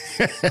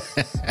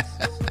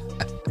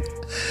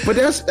 But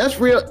that's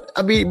real.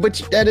 I mean,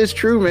 but that is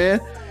true,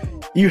 man.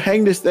 You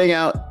hang this thing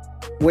out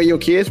where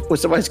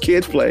somebody's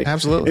kids play.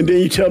 Absolutely. And then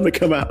you tell them to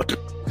come out.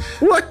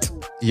 What?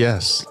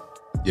 Yes.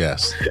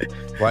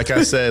 Like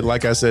I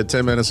said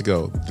 10 minutes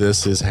ago,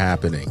 this is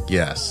happening.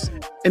 Yes.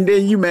 And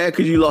then you mad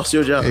because you lost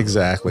your job.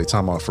 Exactly.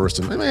 Talking about First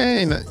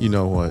Amendment. Man, you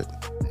know what?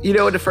 You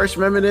know what the First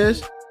Amendment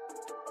is?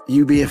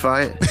 You being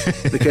fired.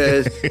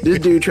 Because this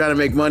dude trying to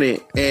make money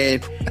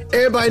and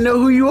everybody know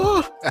who you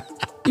are.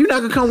 You're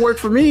not gonna come work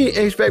for me and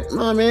expect,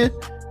 "Oh, man,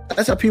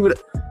 that's how people."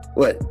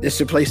 This is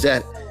the place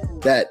that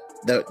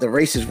the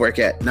racists work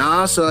at.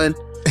 Nah, son,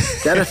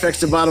 that affects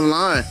the bottom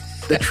line.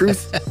 The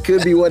truth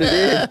could be what it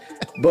is.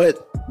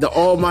 but the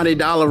almighty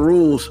dollar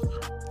rules.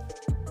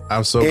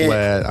 I'm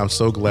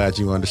so glad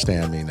you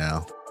understand me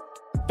now.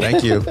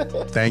 Thank you.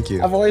 Thank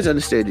you. I've always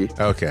understood you.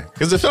 Okay.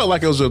 Because it felt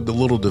like it was a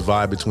little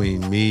divide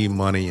between me,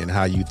 money, and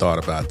how you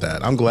thought about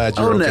that. I'm glad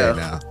you're okay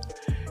now.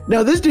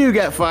 No, this dude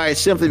got fired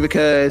simply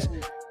because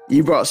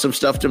you brought some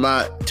stuff to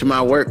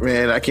my work,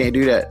 man. I can't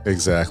do that.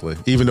 Exactly.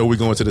 Even though we're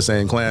going to the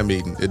same Klan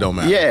meeting, it don't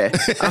matter. Yeah,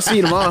 I'll see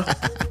you tomorrow.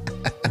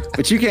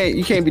 But you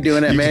can't be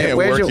doing that, man. Can't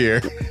work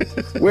here.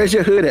 Where's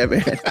your hood at,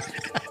 man?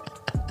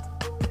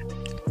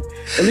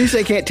 At least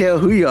they can't tell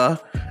who you are.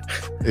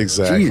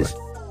 Exactly. Jesus.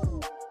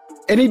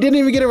 And he didn't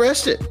even get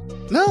arrested.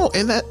 No,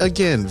 and that,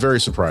 again, very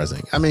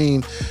surprising. I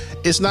mean,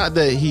 it's not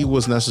that he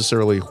was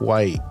necessarily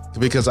white,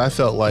 because I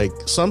felt like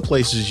some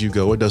places you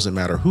go, it doesn't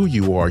matter who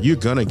you are, you're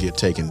going to get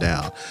taken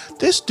down.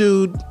 This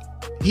dude,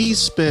 he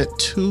spent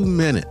 2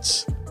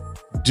 minutes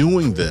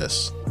doing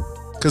this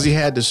because he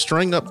had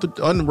to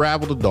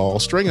unravel the doll,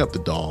 string up the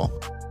doll,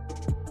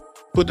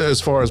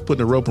 as far as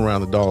putting the rope around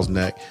the doll's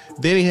neck.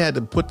 Then he had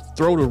to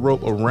throw the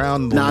rope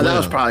around the limb. That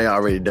was probably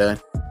already done.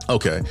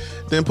 Okay.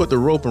 Then put the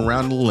rope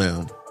around the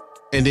limb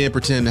and then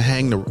pretend to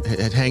hang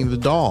the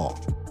doll.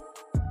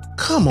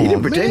 Come on, he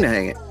didn't pretend to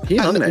hang it. He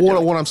hung that.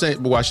 What I'm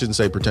saying, well, I shouldn't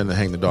say pretend to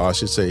hang the doll. I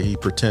should say he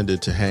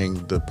pretended to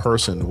hang the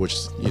person, which,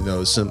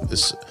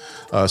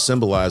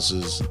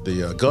 symbolizes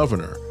the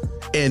governor.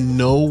 And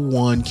no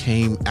one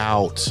came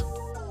out.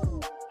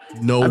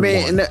 No one.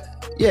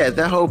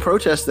 That whole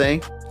protest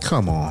thing.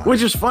 Come on.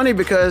 Which is funny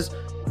because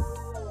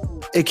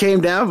it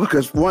came down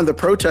because one of the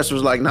protesters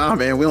was like, nah,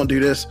 man, we don't do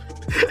this.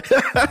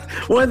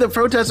 One of the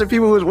protester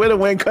people who was with him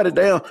went and cut it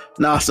down.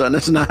 Nah, son,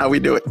 that's not how we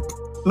do it.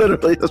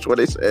 Literally, that's what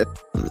they said.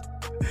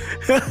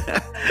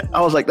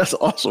 I was like, that's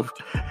awesome.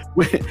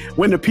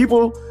 When the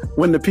people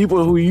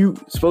who you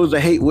supposed to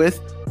hate with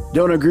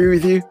don't agree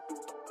with you,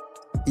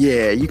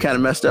 yeah, you kind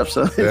of messed up,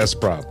 son. That's the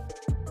problem.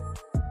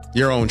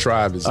 Your own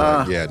tribe is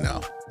like, yeah,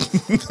 no.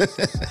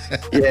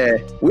 Yeah,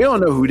 we don't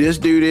know who this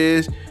dude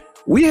is.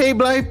 We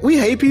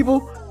hate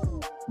people,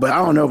 but I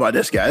don't know about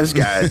this guy. This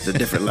guy is a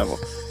different level.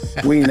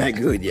 We ain't that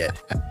good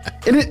yet.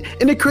 And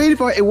the crazy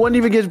part, it wasn't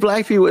even against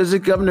black people. It's a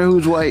governor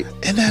who's white.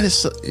 And that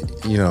is,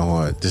 you know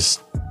what?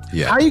 Just,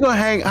 yeah. How you gonna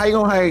hang? How you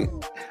gonna?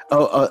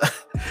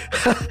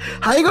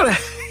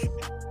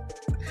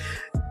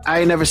 I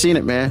ain't never seen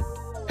it, man.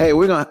 Hey,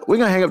 we're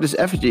gonna hang up this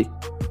effigy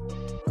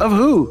of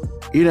who?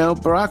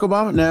 Barack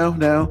Obama?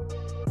 No.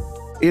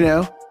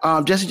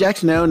 Jesse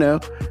Jackson? No.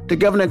 The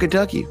governor of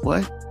Kentucky?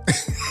 What?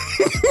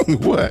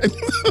 What?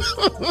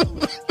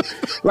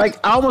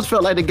 Like, I almost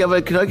felt like the governor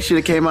of Kentucky should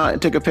have came out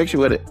and took a picture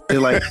with it. They're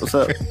like, what's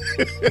up?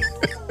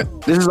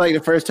 This is like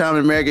the first time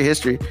in American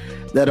history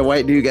that a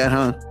white dude got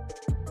hung.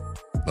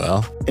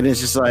 Well. And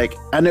it's just like,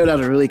 I know that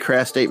was a really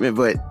crass statement,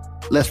 but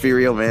let's be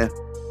real, man.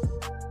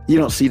 You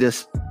don't see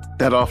this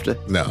that often.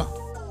 No.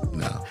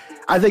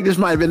 I think this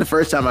might have been the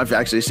first time I've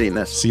actually seen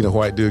this. Seen a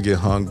white dude get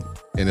hung,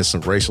 and it's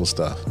some racial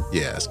stuff.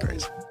 Yeah, that's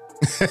crazy.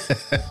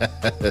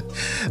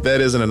 That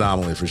is an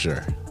anomaly for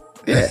sure.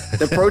 Yeah,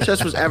 the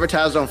protest was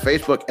advertised on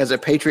Facebook as a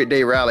Patriot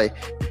Day rally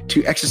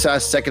to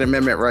exercise Second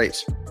Amendment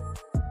rights.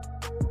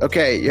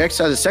 Okay, you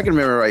exercise the Second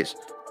Amendment rights.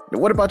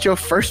 What about your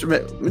First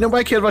Amendment?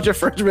 Nobody cares about your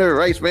First Amendment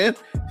rights, man.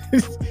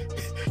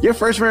 Your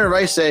First Amendment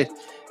rights say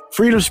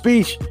freedom of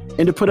speech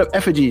and to put up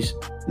effigies.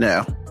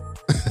 No,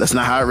 that's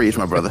not how it reads,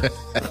 my brother.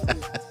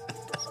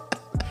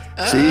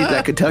 See,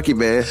 that Kentucky,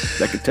 man.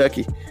 That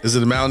Kentucky. Is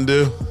it a Mountain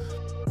Dew?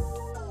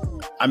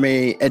 I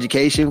mean,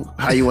 education,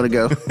 how you want to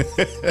go?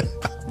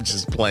 I'm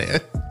just playing.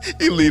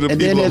 You leave them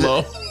people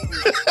alone.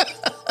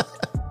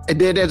 And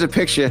then there's a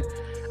picture.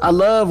 I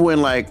love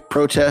when, like,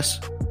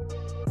 protests,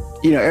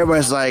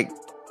 everybody's like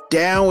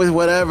down with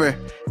whatever.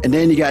 And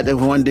then you got the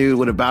one dude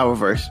with a Bible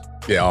verse.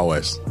 Yeah,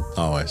 always.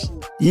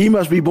 Ye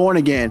must be born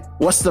again.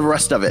 What's the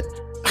rest of it?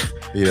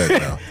 He doesn't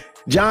know.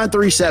 John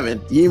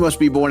 3:7. Ye must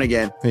be born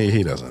again.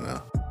 He doesn't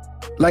know.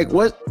 Like,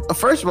 what?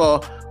 First of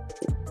all,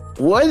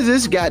 what has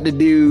this got to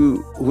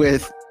do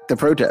with the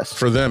protest?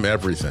 For them,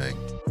 everything.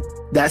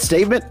 That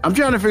statement? I'm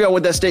trying to figure out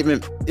what that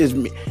statement is.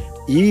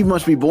 Ye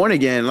must be born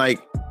again. Like,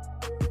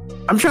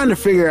 I'm trying to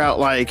figure out,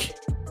 like,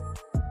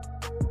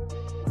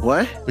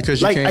 what?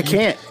 Because I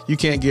can't. You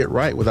can't get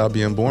right without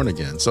being born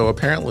again. So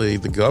apparently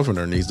the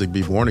governor needs to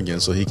be born again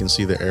so he can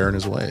see the error in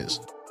his ways.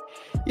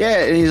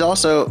 Yeah, and he's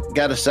also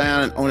got a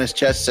sign on his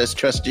chest that says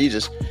trust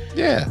Jesus.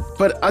 Yeah.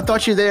 But I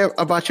thought you were there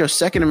about your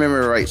Second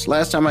Amendment rights.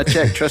 Last time I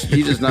checked, trust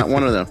Jesus not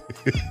one of them.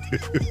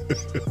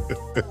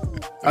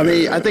 I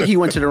mean, I think he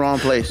went to the wrong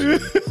place.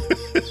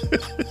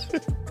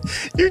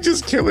 You're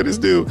just killing this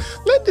dude.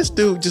 Let this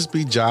dude just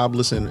be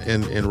jobless and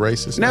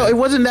racist. No, it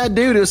wasn't that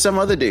dude. It was some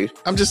other dude.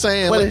 I'm just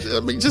saying.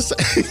 You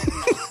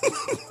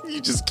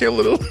just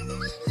killing him.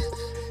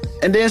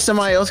 And then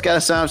somebody else got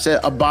a sign that said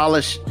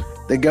abolish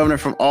the governor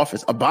from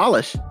office.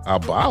 Abolish?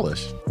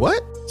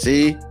 What?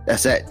 See?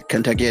 That's that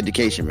Kentucky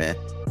education, man.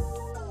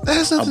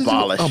 That's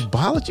abolish.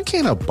 Abolish? You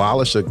can't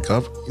abolish a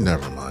government.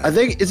 Never mind. I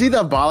think it's either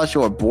abolish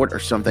or abort or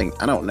something.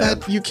 I don't know.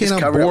 You can't it's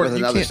covered abort. Up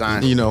with another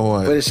sign. You know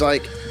what? But it's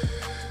like...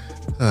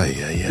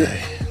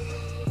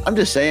 I'm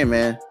just saying,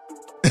 man.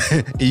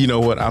 You know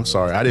what? I'm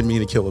sorry. I didn't mean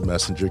to kill a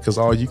messenger because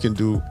all you can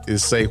do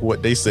is say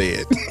what they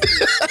said.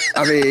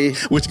 I mean,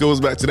 which goes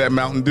back to that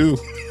Mountain Dew.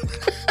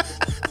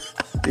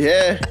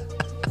 Yeah.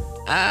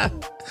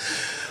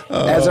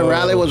 As the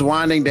rally was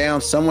winding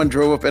down, someone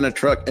drove up in a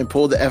truck and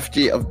pulled the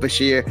effigy of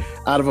Bashir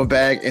out of a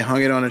bag and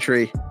hung it on a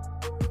tree.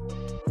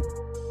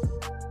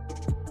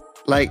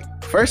 Like,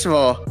 first of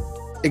all,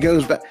 it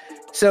goes back.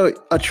 So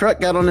a truck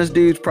got on this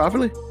dude's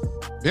property?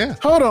 Yeah.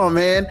 Hold on,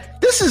 man.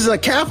 This is a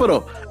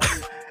Capitol.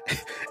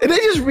 And they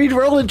just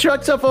re-rolling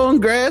trucks up on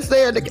grass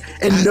there,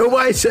 and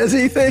nobody says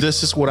anything.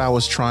 This is what I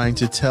was trying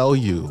to tell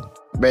you.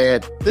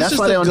 Man, that's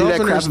why they don't do that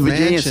crap in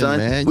Virginia, son.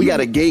 Man. We got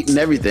a gate and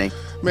everything.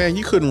 Man,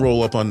 you couldn't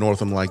roll up on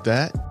Northam like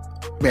that.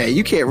 Man,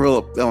 you can't roll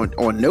up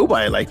on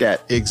nobody like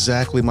that.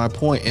 Exactly my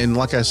point. And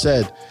like I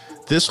said,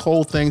 this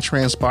whole thing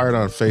transpired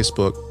on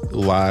Facebook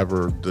Live,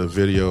 or the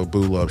video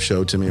Boo Love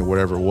showed to me, or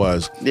whatever it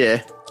was.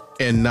 Yeah.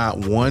 And not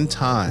one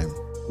time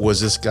was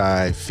this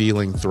guy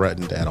feeling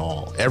threatened at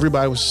all.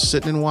 Everybody was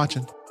sitting and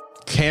watching.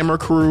 Camera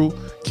crew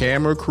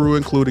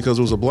included, because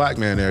there was a black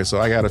man there. So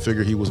I got to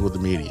figure he was with the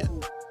media.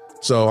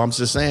 So I'm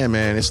just saying,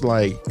 man, it's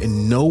like,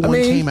 and no one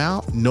came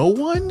out? No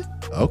one?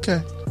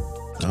 Okay.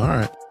 All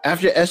right.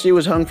 After SG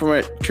was hung from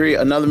a tree,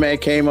 another man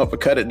came up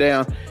and cut it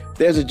down.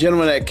 There's a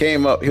gentleman that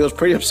came up. He was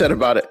pretty upset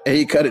about it, and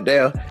he cut it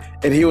down.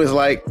 And he was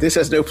like, this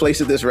has no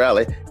place at this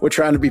rally. We're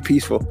trying to be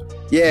peaceful.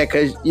 Yeah,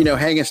 because,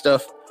 hanging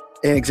stuff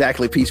ain't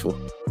exactly peaceful.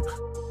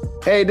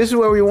 Hey, this is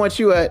where we want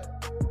you at.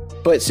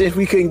 But since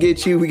we couldn't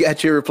get you, we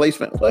got your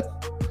replacement. What?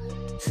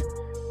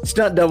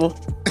 Stunt double.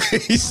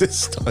 He said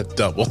stunt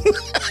double.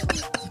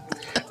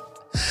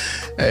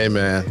 Hey,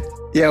 man.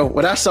 Yo,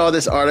 when I saw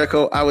this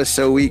article, I was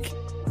so weak.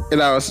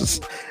 And I was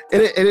just,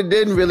 it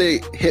didn't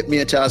really hit me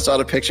until I saw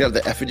the picture of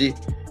the effigy.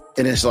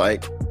 And it's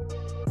like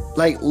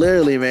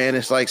literally, man,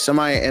 it's like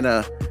somebody in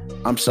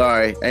I'm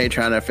sorry, I ain't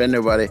trying to offend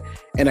nobody,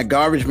 in a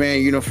garbage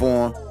man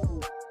uniform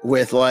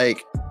with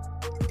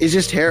it's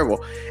just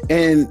terrible.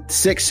 And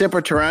Six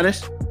Semper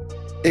Tyrannis,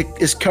 it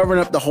is covering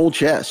up the whole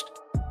chest.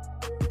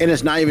 And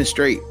it's not even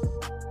straight.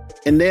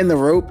 And then the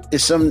rope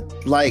is some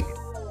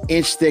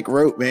inch thick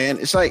rope, man.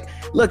 It's like,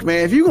 look,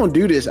 man, if you're going to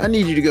do this, I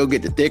need you to go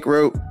get the thick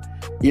rope,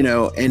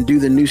 and do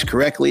the noose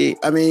correctly.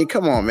 I mean,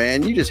 come on,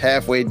 man. You just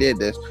halfway did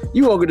this.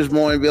 You woke up this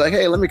morning and be like,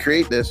 hey, let me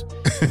create this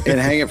and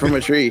hang it from a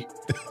tree.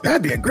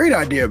 That'd be a great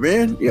idea,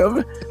 man.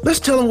 Let's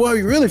tell them what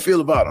we really feel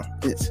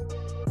about them.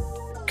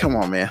 Come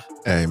on, man.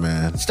 Hey,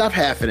 man. Stop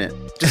halving it.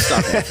 Just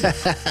stop halving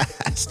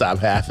it. Stop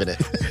halving it.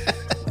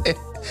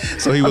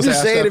 So he was I'm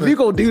just saying, if you're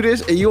going to do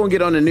this and you're going to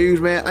get on the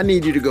news, man, I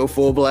need you to go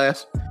full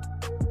blast.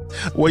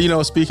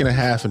 Well, speaking of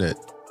halving it,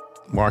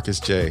 Marcus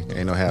J.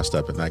 Ain't no half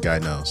stepping. That guy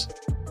knows.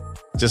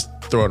 Just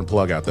throwing a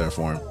plug out there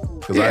for him.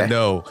 Because I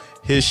know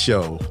his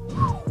show,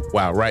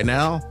 wow, right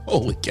now,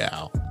 holy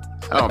cow.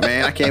 Oh,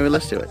 man, I can't even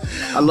listen to it.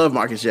 I love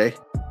Marcus J.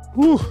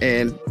 Whew.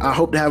 And I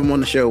hope to have him on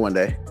the show one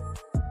day.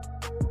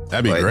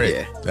 That'd be great.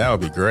 Yeah. That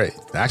would be great.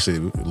 Actually,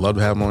 we'd love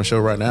to have him on the show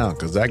right now,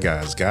 because that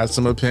guy's got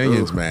some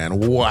opinions, man.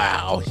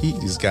 Wow.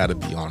 He's got to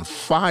be on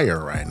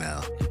fire right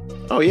now.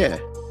 Oh, yeah.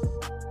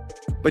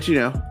 But,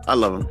 I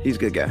love him. He's a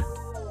good guy.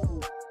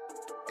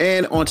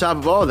 And on top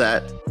of all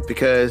that,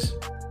 because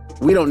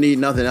we don't need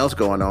nothing else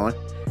going on,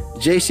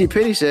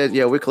 JCPenney said,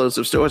 yeah, we closed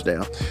some stores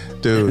down.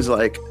 Dude. It was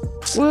like,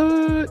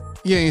 what?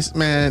 Yeah,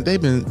 man,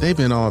 they've been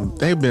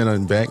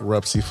in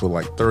bankruptcy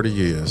for 30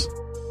 years.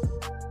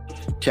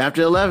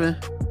 Chapter 11.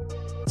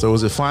 So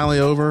is it finally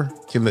over?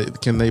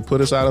 Can they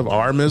put us out of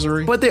our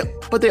misery? But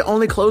they're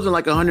only closing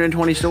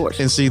 120 stores.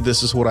 And see,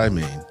 this is what I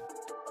mean.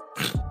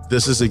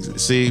 With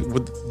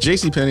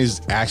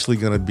JCPenney's actually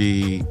going to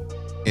be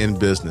in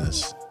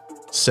business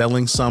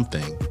selling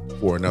something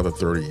for another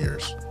 30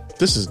 years.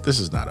 This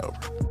is not over.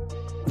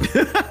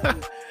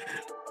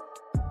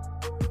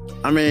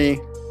 I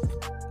mean,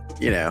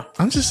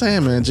 I'm just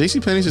saying, man,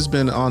 JCPenney's has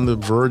been on the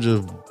verge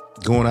of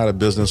going out of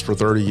business for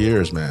 30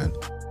 years, man.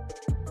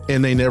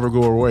 And they never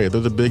go away.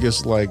 They're the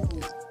biggest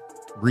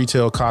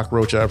retail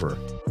cockroach ever.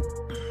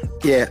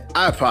 Yeah,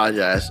 I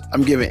apologize.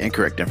 I'm giving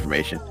incorrect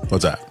information.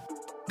 What's that?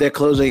 They're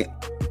closing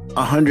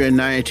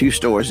 192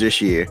 stores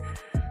this year,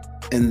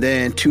 and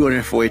then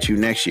 242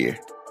 next year.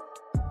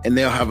 And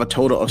they'll have a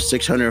total of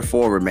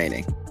 604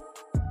 remaining.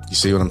 You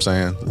see what I'm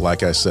saying?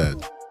 Like I said.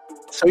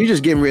 So you're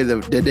just getting rid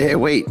of the dead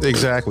weight.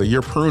 Exactly.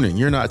 You're pruning.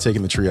 You're not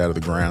taking the tree out of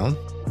the ground.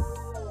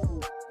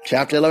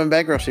 Chapter 11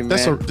 bankruptcy,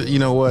 man. You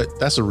know what?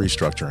 That's a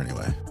restructure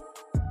anyway.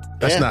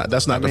 That's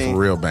not the for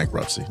real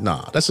bankruptcy.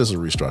 Nah, that's just a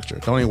restructure.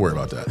 Don't even worry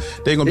about that.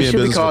 They're gonna be in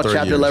business for 30 years.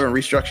 It should be called Chapter 11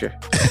 restructure.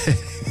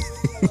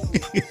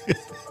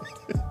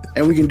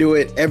 And we can do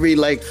it every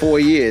 4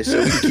 years,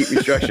 so we can keep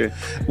restructuring.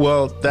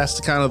 Well, that's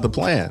kind of the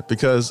plan,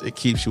 because it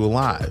keeps you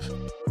alive.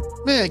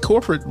 Man,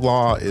 corporate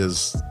law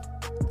is,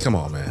 come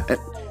on, man.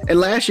 And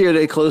last year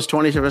they closed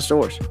 27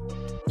 stores.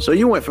 So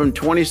you went from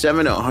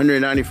 27 to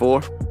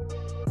 194,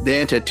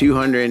 then to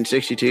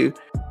 262,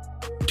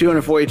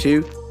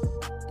 242.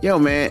 Yo,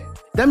 man,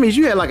 that means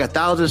you had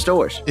 1,000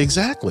 stores.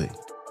 Exactly.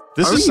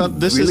 This is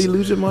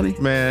losing money?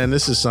 Man,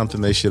 this is something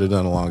they should have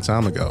done a long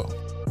time ago.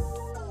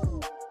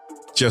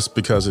 just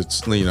because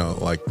it's, you know,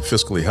 like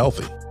fiscally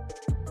healthy.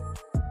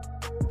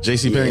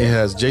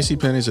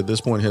 JCPenney's at this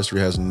point in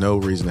history has no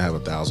reason to have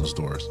 1,000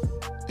 stores,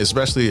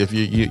 especially if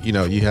you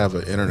know you have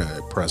an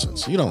internet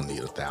presence. You don't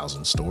need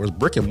 1,000 stores,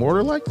 brick and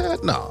mortar like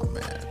that. No,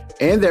 man.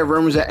 And there are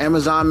rumors that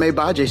Amazon may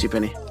buy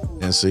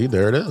JCPenney. And see,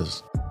 there it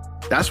is.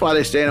 That's why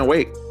they're staying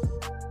awake.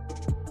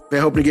 They're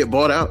hoping to get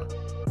bought out.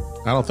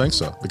 I don't think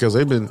so, because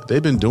they've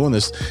been doing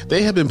this.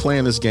 They have been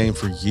playing this game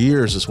for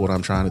years, is what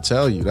I'm trying to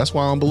tell you. That's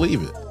why I don't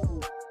believe it.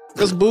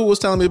 Because Boo was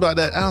telling me about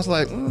that. I was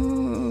like,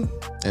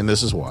 and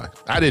this is why.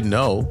 I didn't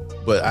know,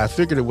 but I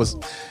figured it was,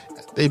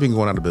 they've been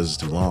going out of business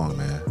too long,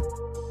 man.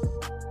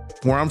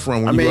 Where I'm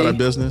from, when you go out of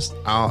business,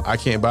 I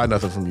can't buy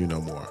nothing from you no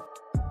more.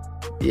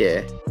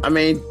 Yeah. I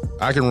mean,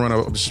 I can run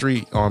up the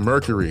street on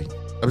Mercury.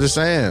 I'm just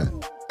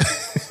saying.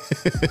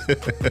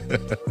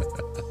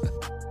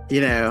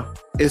 You know,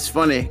 it's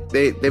funny.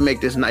 They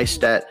make this nice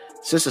stat.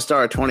 Since the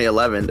start of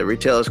 2011, the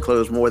retailer's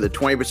closed more than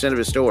 20% of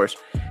its stores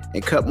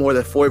and cut more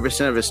than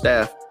 40% of its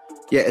staff.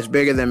 Yet it's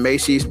bigger than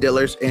Macy's,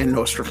 Dillard's, and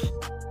Nordstrom.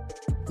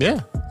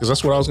 Yeah, because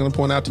that's what I was going to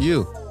point out to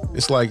you.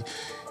 It's like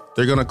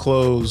they're going to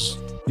close,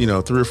 you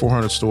know, 300 or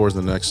 400 stores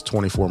in the next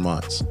 24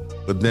 months.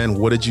 But then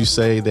what did you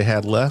say they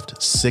had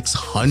left?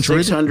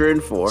 600?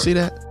 604. See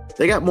that?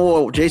 They got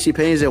more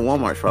JCPenney's than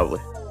Walmart, probably.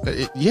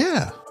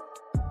 Yeah.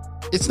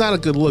 It's not a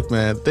good look,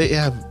 man. They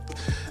have,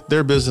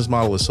 their business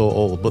model is so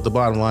old, but the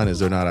bottom line is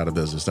they're not out of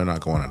business. They're not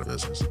going out of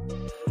business.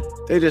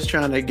 They're just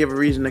trying to give a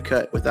reason to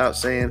cut without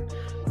saying,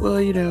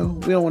 well, you know,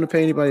 we don't want to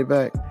pay anybody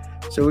back.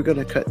 So we're going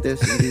to cut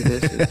this and do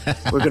this. And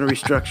we're going to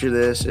restructure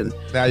this. And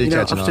now you're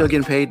catching on. I'm still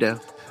getting paid though.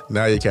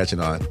 Now you're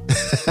catching on.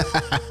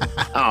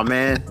 Oh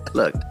man,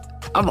 look,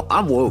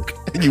 I'm woke.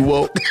 You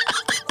woke?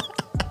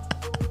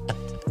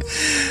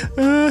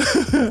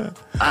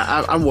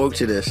 I'm woke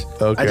to this.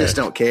 Okay. I just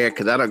don't care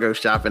because I don't go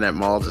shopping at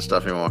malls and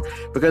stuff anymore.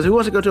 Because who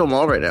wants to go to a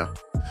mall right now?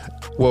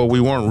 Well,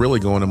 we weren't really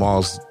going to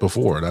malls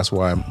before. That's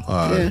why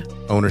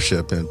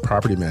ownership and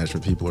property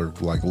management people are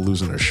like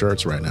losing their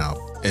shirts right now.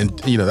 And,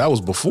 you know, that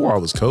was before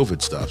all this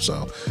COVID stuff.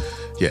 So,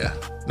 yeah,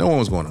 no one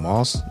was going to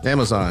malls.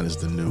 Amazon is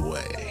the new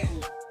way.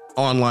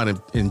 Online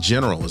in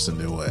general is the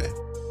new way.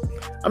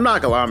 I'm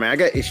not gonna lie, man. I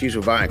got issues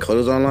with buying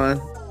clothes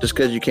online just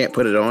because you can't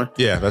put it on.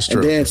 Yeah, that's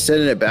true. And then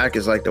sending it back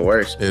is like the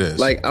worst. It is.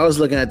 Like I was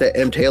looking at that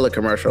M. Taylor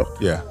commercial.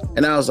 Yeah.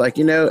 And I was like,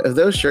 you know, if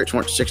those shirts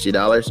weren't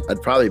 $60,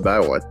 I'd probably buy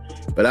one.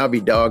 But I'll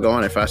be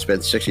doggone if I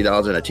spend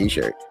 $60 on a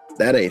t-shirt.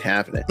 That ain't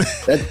happening.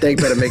 That thing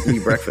better make me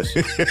breakfast.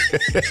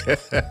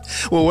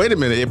 Well, wait a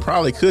minute. It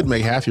probably could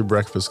make half your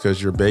breakfast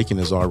because your bacon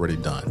is already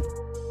done.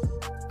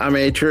 I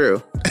mean,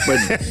 true. But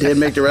did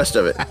make the rest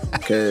of it.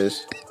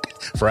 Because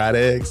fried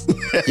eggs.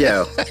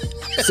 Yeah.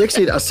 A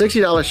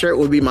 $60 shirt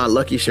would be my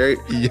lucky shirt,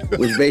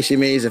 which basically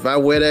means if I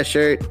wear that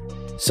shirt,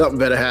 something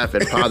better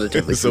happen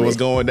positively. So what's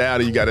going down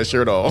and you got a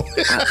shirt on?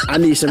 I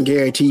need some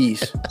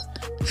guarantees.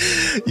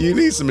 You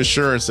need some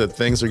assurance that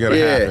things are going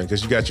to happen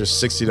because you got your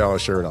 $60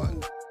 shirt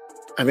on.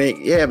 I mean,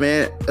 yeah,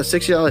 man, a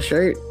 $60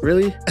 shirt,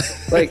 really?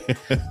 Like,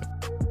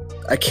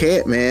 I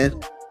can't, man.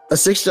 A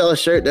 $60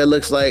 shirt that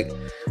looks like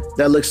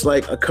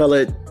a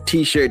colored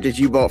T-shirt that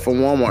you bought from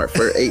Walmart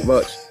for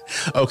 $8.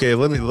 Okay,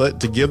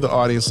 to give the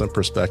audience some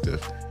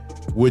perspective.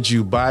 Would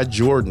you buy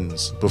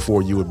Jordans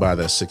before you would buy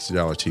that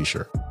 $60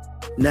 T-shirt?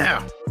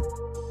 No,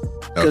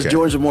 because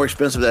Jordans are more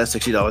expensive than that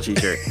 $60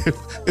 T-shirt.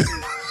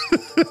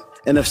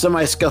 And if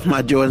somebody scuffed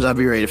my Jordans, I'd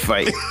be ready to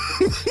fight.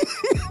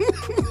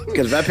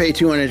 Because if I pay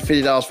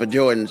 $250 for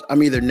Jordans,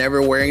 I'm either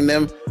never wearing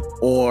them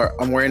or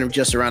I'm wearing them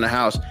just around the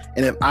house.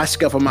 And if I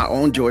scuff on my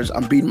own Jordans,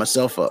 I'm beating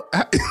myself up.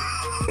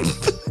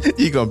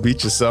 You gonna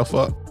beat yourself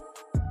up?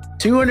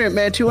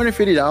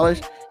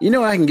 $250. You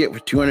know I can get for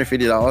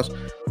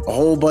 $250 a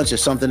whole bunch of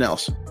something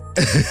else.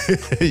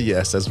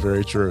 Yes, that's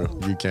very true.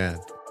 You can.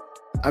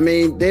 I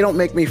mean, they don't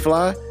make me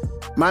fly.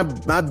 My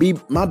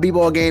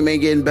b-ball game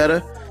ain't getting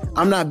better.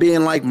 I'm not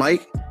being like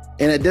Mike.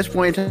 And at this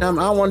point in time,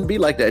 I don't want to be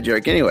like that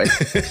jerk anyway.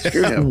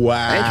 Screw him. Wow.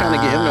 I ain't trying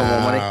to get him no more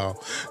money.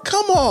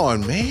 Come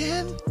on,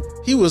 man.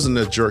 He wasn't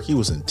a jerk. He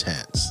was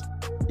intense.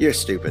 You're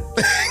stupid.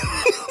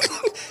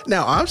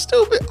 Now, I'm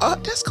stupid.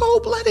 That's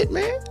cold-blooded,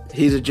 man.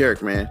 He's a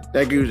jerk, man.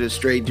 That dude's a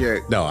straight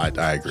jerk. No, I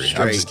agree. Straight.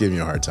 I'm just giving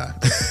you a hard time.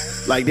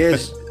 Like,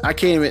 I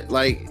can't even,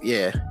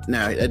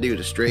 no, that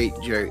dude's a straight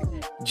jerk.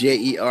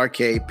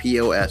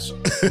 JERKPOS.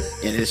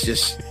 And it's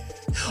just...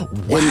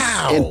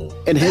 Wow.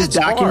 And his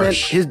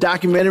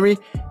documentary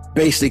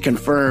basically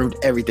confirmed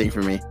everything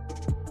for me.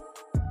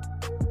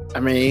 I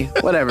mean,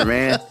 whatever,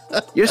 man.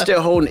 You're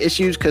still holding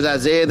issues because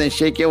Isaiah didn't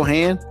shake your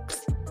hand?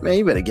 Man,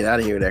 you better get out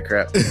of here with that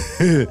crap.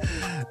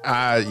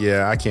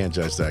 I can't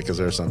judge that because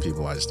there are some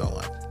people I just don't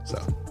like. So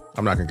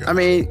I'm not going to go. I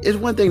mean, it's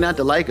one thing not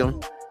to like him,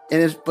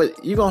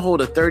 but you going to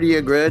hold a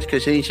 30-year grudge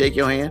because he didn't shake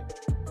your hand?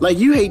 Like,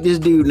 you hate this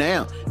dude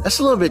now. That's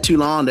a little bit too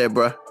long there,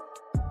 bro.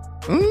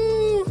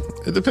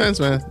 It depends,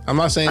 man. I'm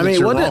not saying that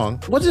you're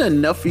wrong. Wasn't it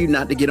enough for you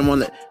not to get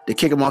him to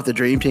kick him off the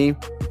dream team?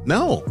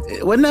 No.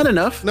 Wasn't that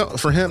enough? No,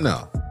 for him,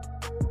 no.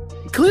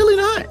 Clearly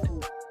not.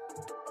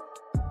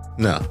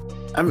 No.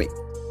 I mean,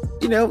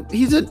 you know,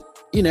 he's a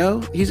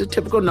he's a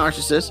typical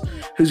narcissist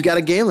who's got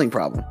a gambling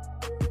problem.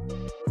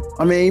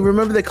 I mean,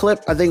 remember the clip?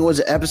 I think it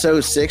was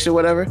episode 6 or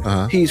whatever.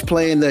 Uh-huh. He's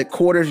playing the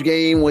quarters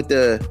game with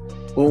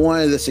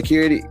one of the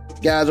security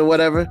guys or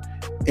whatever,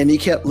 and he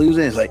kept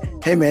losing. It's like,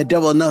 hey man,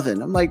 double or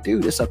nothing. I'm like,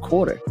 dude, it's a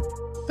quarter.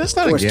 That's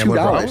not a gambling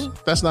problem.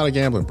 That's not a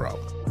gambling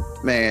problem,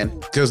 man.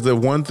 Because the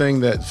one thing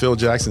that Phil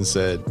Jackson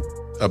said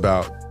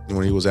about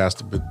when he was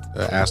asked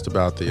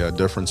about the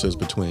differences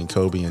between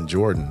Kobe and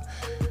Jordan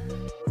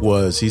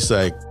was, he's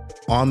like,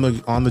 on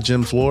the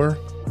gym floor,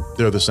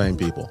 they're the same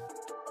people.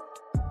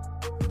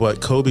 But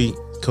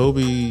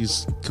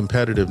Kobe's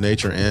competitive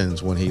nature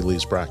ends when he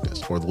leaves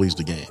practice or leaves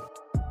the game.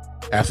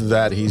 After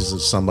that,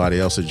 he's somebody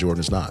else that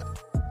Jordan's not.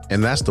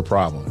 And that's the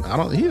problem.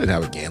 He didn't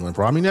have a gambling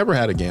problem. He never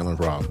had a gambling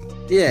problem.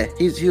 Yeah,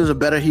 he was a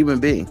better human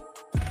being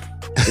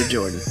than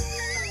Jordan.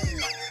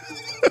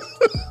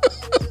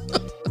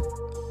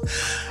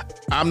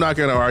 I'm not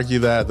going to argue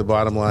that. The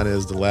bottom line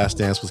is The Last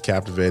Dance was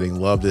captivating.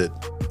 Loved it.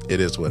 It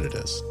is what it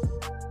is.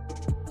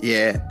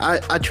 Yeah,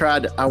 I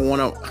tried.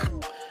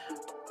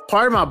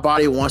 Part of my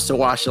body wants to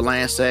watch the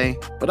Lance thing,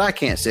 but I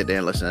can't sit there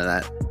and listen to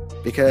that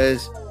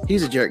because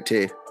he's a jerk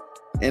too.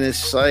 And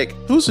it's like,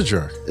 who's a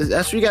jerk?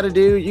 That's what you got to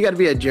do. You got to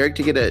be a jerk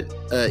to get a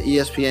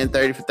ESPN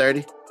 30 for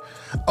 30.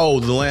 Oh,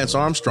 the Lance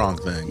Armstrong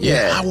thing.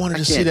 Yeah, I wanted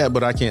to see that,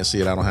 but I can't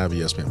see it. I don't have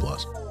ESPN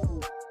Plus.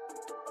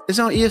 It's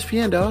on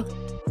ESPN, dog.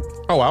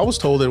 Oh, I was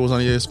told that it was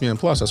on ESPN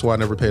Plus. That's why I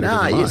never paid it.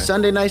 Nah, it's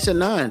Sunday nights at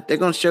 9. They're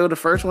gonna show the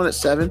first one at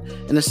 7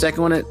 and the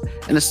second one at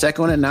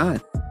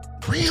 9.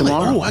 Really?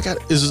 Tomorrow. Oh,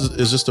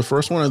 is this the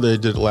first one or they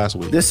did it last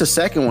week? This is the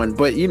second one,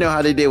 but you know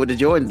how they did with the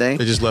Jordan thing.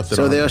 They just left it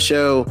so on. They'll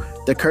show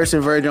the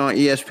cursing version on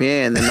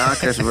ESPN, the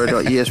non-cursing version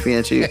on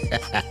ESPN too.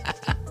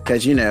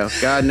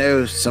 Because God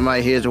knows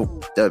somebody hears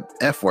the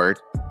F word.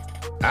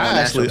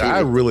 I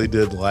really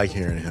did like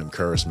hearing him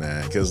curse,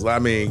 man. Because I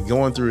mean,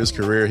 going through his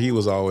career, he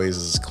was always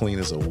as clean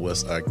as a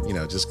whistle.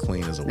 Just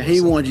clean as a whistle.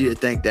 He wanted you to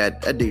think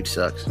that dude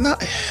sucks. No,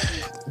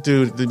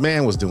 dude, the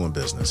man was doing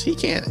business. He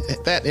can't.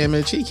 That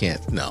image, he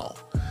can't. No.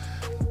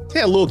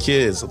 Yeah, little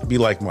kids be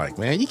like Mike,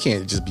 man. You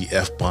can't just be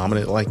F-bombing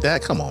it like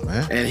that. Come on,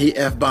 man. And he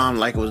F-bombed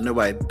like it was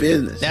nobody's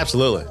business.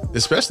 Absolutely.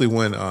 Especially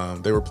when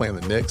they were playing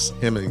the Knicks.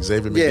 Him and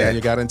Xavier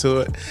McDaniel got into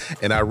it.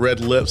 And I read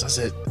lips.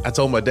 I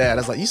told my dad,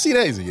 I was like, you see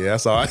that? He's like, yeah, I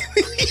saw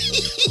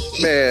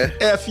it. Man.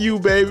 F you,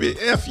 baby.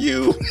 F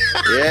you.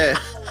 Yeah.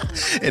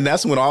 And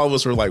that's when all of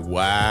us were like,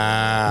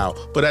 wow.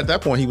 But at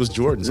that point, he was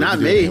Jordan. So not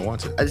me.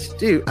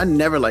 I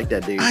never liked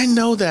that dude. I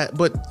know that.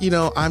 But,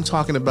 I'm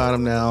talking about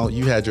him now.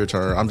 You had your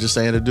turn. I'm just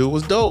saying the dude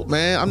was dope,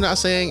 man. I'm not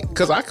saying,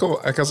 because I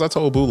told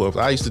Bulo,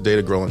 I used to date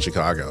a girl in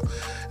Chicago.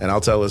 And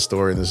I'll tell this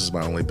story, and this is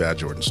my only bad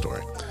Jordan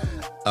story.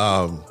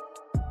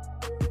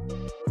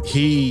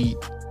 He,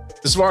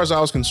 as far as I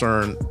was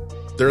concerned,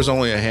 there's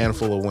only a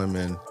handful of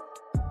women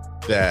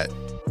that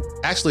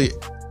actually...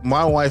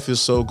 My wife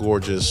is so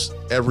gorgeous,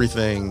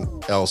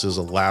 everything else is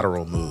a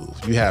lateral move.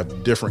 You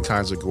have different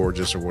kinds of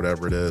gorgeous or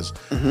whatever it is,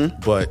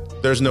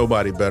 but there's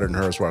nobody better than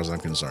her as far as I'm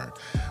concerned.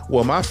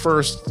 Well, my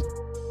first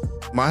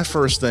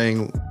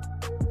thing,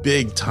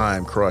 big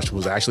time crush,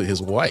 was actually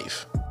his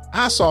wife.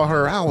 I saw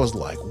her, I was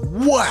like,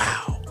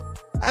 wow.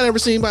 I never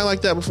seen anybody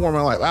like that before in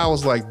my life. I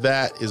was like,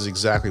 that is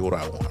exactly what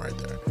I want right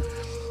there.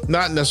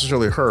 Not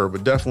necessarily her,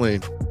 but definitely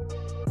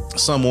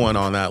someone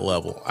on that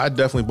level. I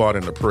definitely bought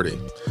into pretty.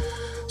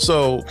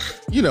 So,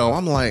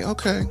 I'm like,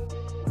 okay.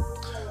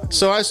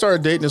 So I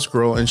started dating this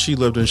girl, and she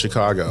lived in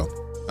Chicago.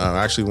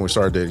 Actually, when we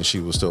started dating, she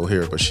was still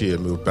here, but she had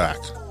moved back.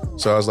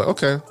 So I was like,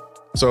 okay.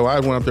 So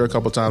I went up there a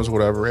couple of times,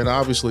 whatever. And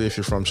obviously, if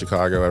you're from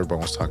Chicago, everybody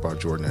wants to talk about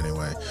Jordan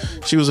anyway.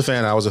 She was a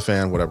fan. I was a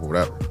fan,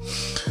 whatever.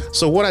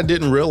 So what I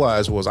didn't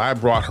realize was I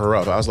brought her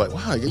up. I was like,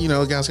 wow,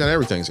 the guy's got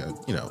everything. He's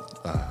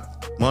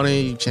got,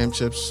 money,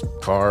 championships,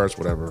 cars,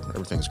 whatever.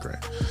 Everything's great.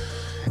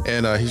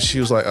 And she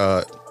was like,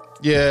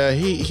 yeah,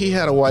 he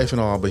had a wife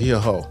and all, but he a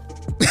hoe.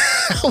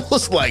 I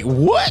was like,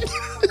 what?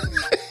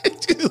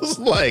 It was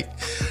like...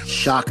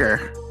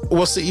 Shocker.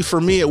 Well, see, for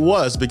me it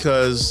was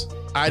because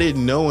I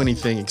didn't know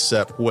anything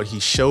except what he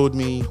showed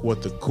me,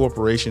 what the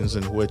corporations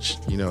in which,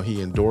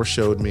 he endorsed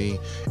showed me,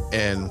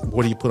 and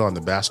what he put on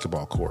the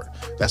basketball court.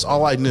 That's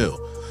all I knew.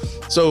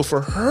 So for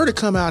her to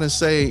come out and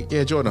say,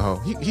 yeah, Jordan a hoe,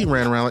 he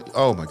ran around like,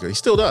 oh my God, he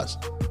still does.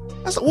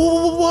 I was like,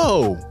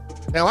 whoa.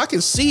 Now, I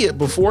can see it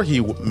before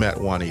he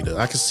met Juanita.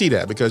 I can see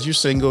that because you're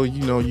single,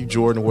 you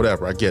Jordan,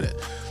 whatever. I get it.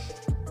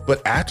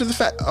 But after the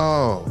fact,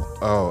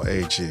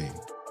 AG,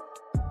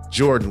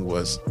 Jordan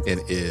was and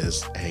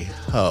is a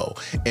hoe.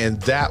 And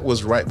that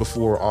was right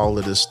before all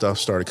of this stuff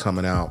started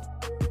coming out.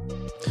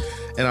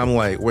 And I'm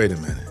like, wait a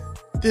minute.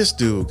 This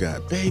dude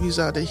got babies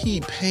out there.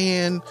 He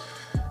paying...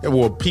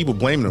 Well, people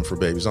blaming him for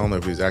babies. I don't know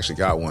if he's actually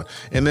got one.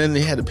 And then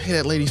they had to pay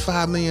that lady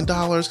 $5 million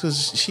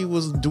because she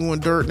was doing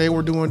dirt and they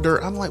were doing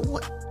dirt. I'm like,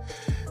 what?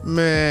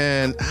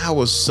 Man, I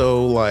was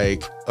so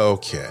like,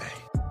 okay.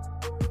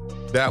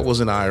 That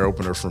was an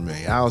eye-opener for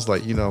me. I was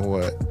like, you know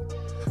what?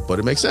 But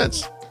it makes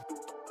sense.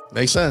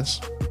 Makes sense.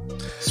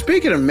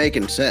 Speaking of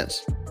making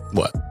sense.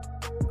 What?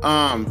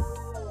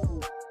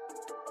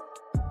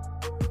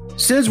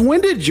 Since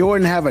when did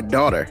Jordan have a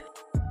daughter?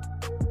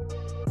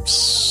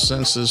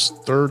 represents his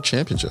third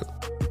championship.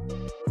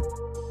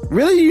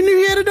 Really? You knew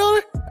he had a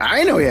daughter? I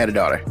didn't know he had a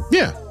daughter.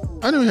 Yeah,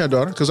 I knew he had a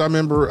daughter because I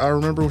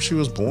remember when she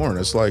was born.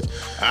 It's like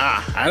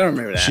I don't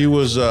remember that. She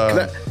was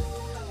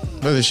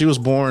she was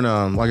born.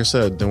 Like I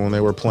said, then when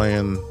they were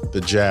playing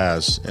the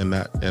Jazz in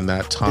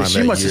that time.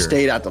 She must have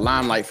stayed out the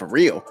limelight for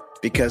real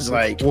because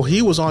well,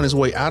 he was on his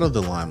way out of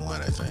the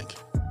limelight, I think.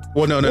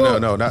 Well,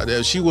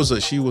 no. She was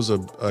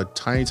a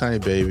tiny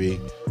baby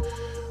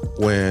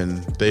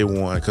when they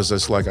won because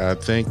it's like I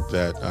think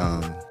that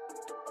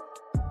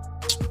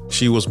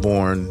she was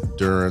born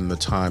during the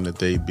time that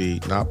they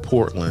beat not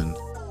Portland,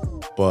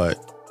 but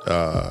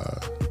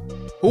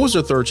who was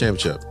their third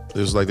championship? It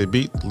was like they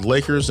beat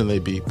Lakers and they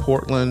beat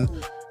Portland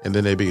and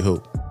then they beat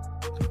who?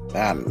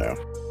 I don't know.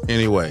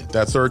 Anyway,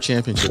 that third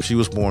championship, she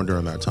was born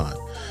during that time.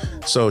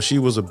 So she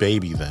was a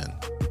baby then.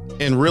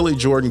 And really,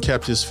 Jordan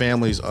kept his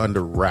families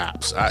under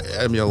wraps.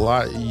 I mean, a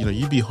lot,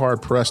 you'd be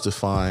hard pressed to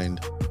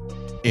find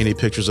any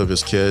pictures of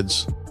his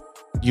kids.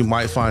 You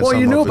might find some.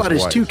 Well, you know of about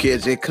his wife. two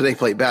kids because they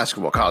played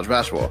college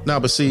basketball. No,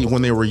 but see,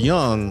 when they were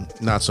young,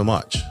 not so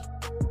much.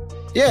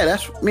 Yeah,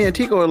 that's me and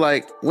Tico were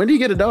like, when do you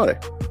get a daughter?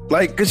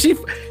 Like, because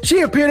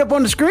she appeared up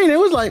on the screen. It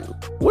was like,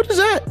 what is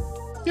that?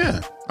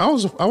 Yeah, I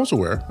was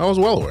aware. I was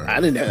well aware. I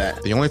didn't know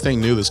that. The only thing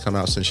new that's come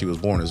out since she was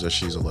born is that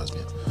she's a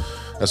lesbian.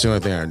 That's the only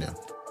thing I knew.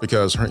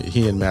 Because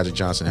he and Magic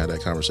Johnson had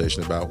that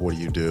conversation about what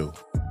do you do.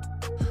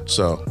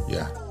 So,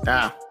 yeah.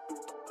 Ah.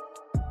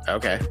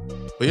 Okay.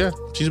 But yeah,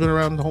 she's been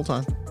around the whole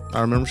time. I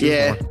remember she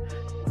was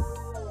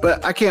born.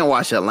 But I can't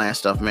watch that Lance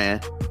stuff,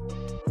 man.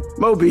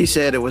 Mo B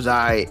said it was all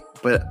right.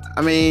 But,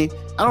 I mean,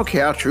 I don't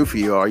care how truthful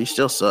you are. You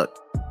still suck.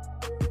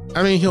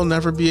 I mean, he'll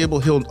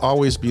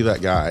always be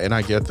that guy. And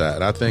I get that.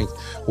 And I think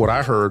what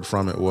I heard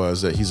from it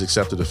was that he's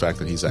accepted the fact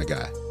that he's that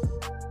guy.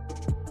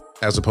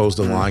 As opposed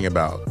to lying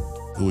about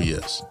who he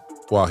is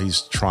while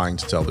he's trying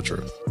to tell the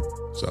truth.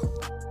 So,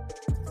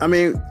 I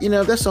mean,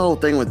 that's the whole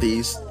thing with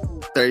these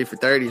 30 for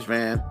 30s,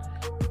 man.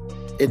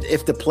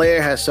 If the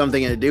player has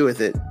something to do with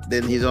it,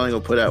 then he's only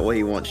going to put out what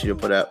he wants you to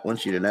put out,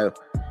 wants you to know.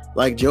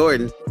 Like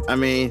Jordan, I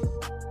mean,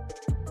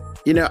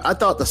 I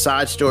thought the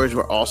side stories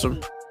were awesome.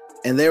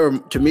 And they were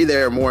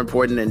more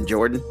important than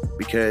Jordan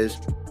because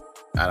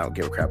I don't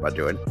give a crap about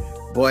Jordan.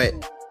 But,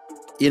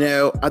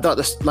 I thought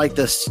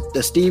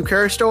the Steve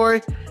Kerr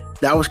story,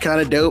 that was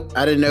kind of dope.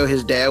 I didn't know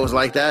his dad was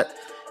like that.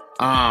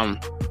 A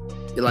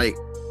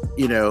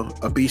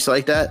beast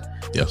like that.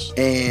 Yes.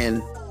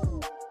 And,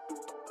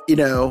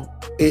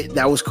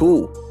 that was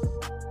cool.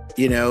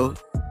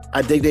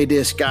 I think they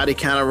did Scotty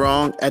kind of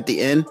wrong at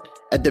the end.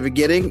 At the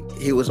beginning,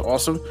 he was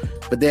awesome.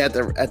 But then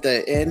at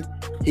the end,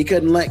 he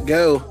couldn't let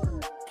go.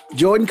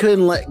 Jordan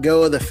couldn't let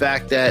go of the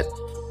fact that,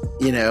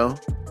 he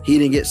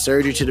didn't get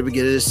surgery to the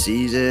beginning of the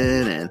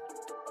season and,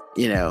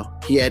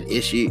 he had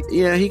issues.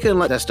 He couldn't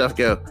let that stuff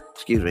go.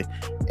 Excuse me.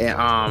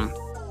 And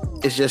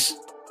it's just.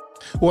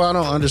 Well, I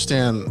don't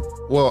understand.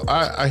 Well,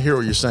 I hear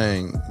what you're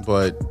saying,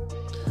 but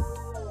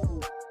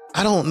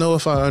I don't know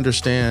if I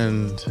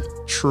understand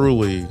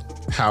truly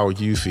how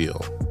you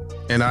feel.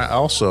 And I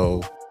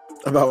also.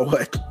 About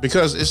what?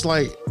 Because it's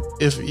like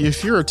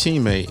if you're a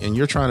teammate and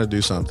you're trying to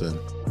do something,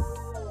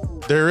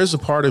 there is a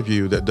part of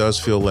you that does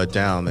feel let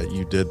down that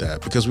you did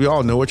that because we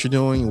all know what you're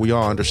doing. We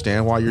all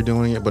understand why you're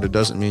doing it, but it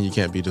doesn't mean you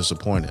can't be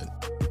disappointed.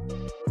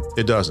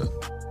 It doesn't.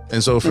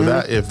 And so for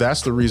that, if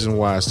that's the reason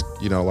why,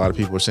 a lot of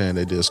people are saying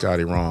they did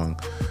Scotty wrong,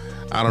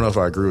 I don't know if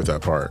I agree with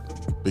that part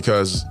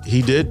because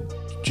he did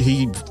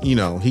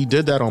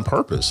that on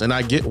purpose and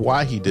I get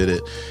why he did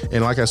it.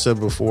 And like I said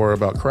before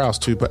about Krause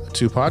two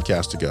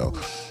podcasts ago,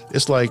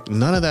 it's like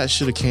none of that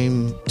should have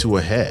came to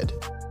a head.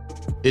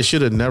 It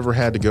should have never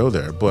had to go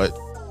there, but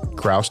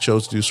Krause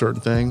chose to do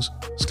certain things.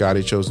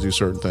 Scotty chose to do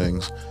certain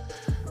things.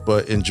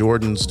 But in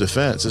Jordan's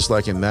defense, it's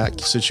like in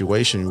that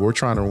situation, we're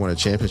trying to win a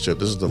championship.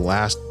 This is the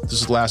last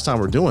time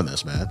we're doing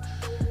this, man.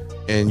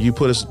 And you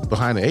put us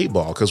behind the 8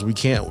 ball because we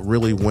can't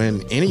really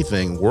win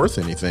anything worth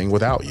anything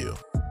without you.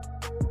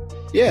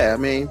 Yeah, I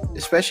mean,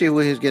 especially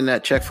when he's getting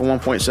that check for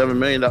 $1.7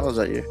 million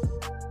that year.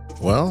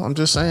 Well, I'm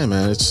just saying,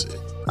 man.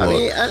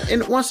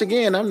 And once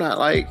again, I'm not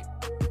like.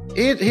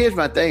 Here's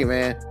my thing,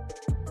 man.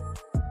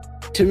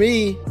 To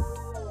me,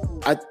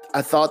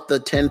 I thought the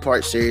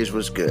 10-part series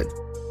was good.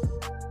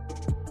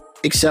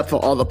 Except for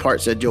all the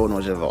parts that Jordan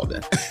was involved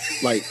in.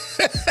 Like,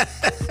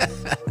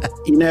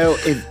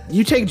 if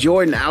you take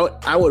Jordan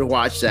out, I would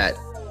watch that.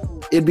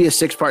 It'd be a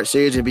 6-part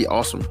series. It'd be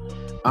awesome.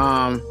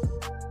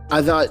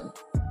 I thought,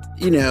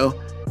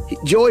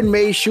 Jordan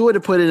made sure to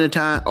put in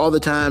all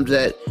the times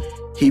that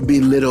he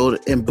belittled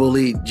and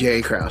bullied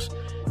Jerry Krause.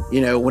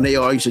 When they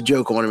all used to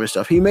joke on him and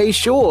stuff. He made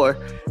sure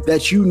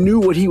that you knew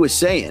what he was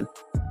saying.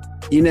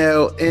 And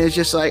it's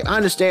just like, I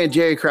understand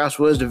Jerry Krause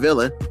was the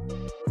villain,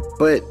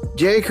 but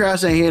Jerry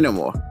Krause ain't here no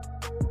more.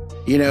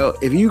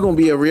 If you're going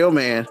to be a real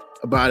man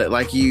about it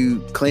like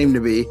you claim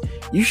to be,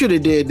 you should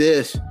have did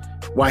this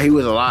while he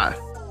was alive.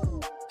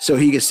 So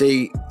he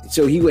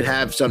would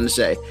have something to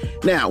say.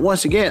 Now,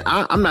 once again,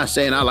 I'm not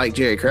saying I like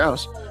Jerry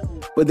Krause,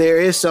 but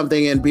there is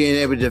something in being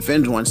able to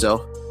defend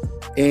oneself.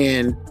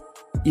 And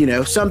You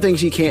know, some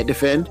things he can't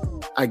defend.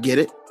 I get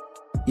it.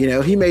 You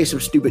know, he made some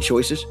stupid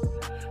choices.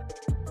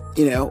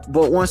 You know,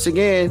 but once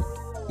again,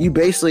 you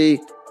basically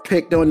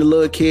picked on the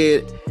little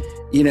kid,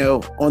 you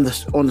know, on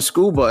the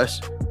school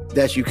bus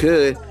that you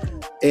could,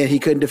 and he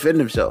couldn't defend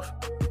himself.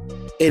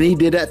 And he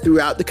did that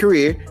throughout the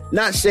career.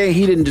 Not saying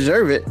he didn't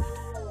deserve it,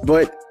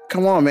 but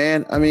come on,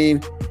 man. I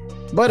mean,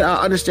 but I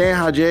understand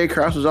how Jerry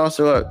Krause was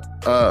also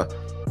a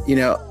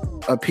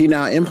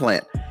penile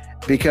implant,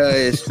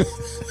 because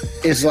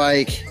it's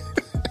like,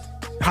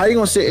 how you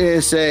gonna sit there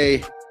and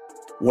say,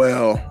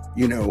 well,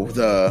 you know,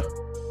 the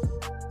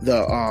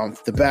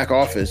back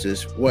office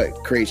is what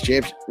creates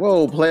champions.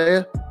 Whoa,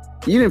 player,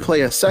 you didn't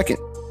play a second.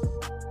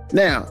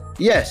 Now,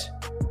 yes,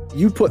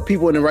 you put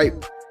people in the right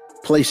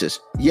places.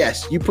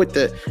 Yes, you played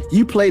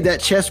that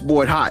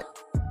chessboard hot,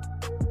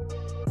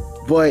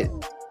 but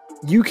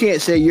you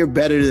can't say you're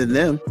better than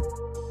them.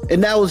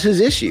 And that was his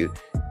issue.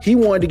 He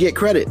wanted to get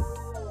credit,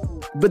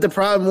 but the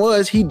problem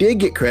was he did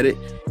get credit.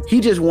 He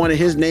just wanted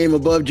his name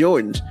above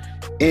Jordan's,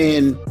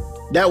 and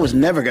that was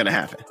never going to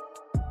happen.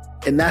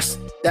 And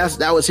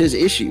that was his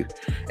issue.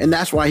 And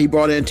that's why he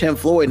brought in Tim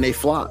Floyd and they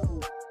flopped.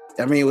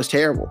 I mean, it was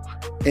terrible.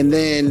 And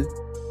then,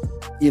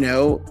 you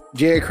know,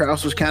 Jerry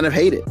Krause was kind of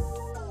hated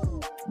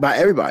by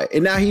everybody.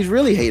 And now he's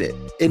really hated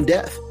in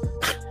death,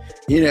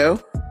 you know.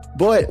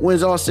 But when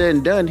it's all said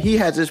and done, he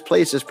has his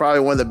place as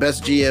probably one of the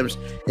best GMs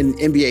in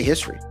NBA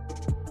history.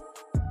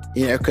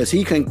 You know, because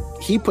he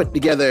put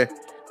together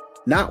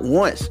not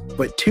once,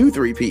 but 2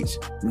 3-peats.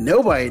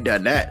 Nobody had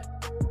done that.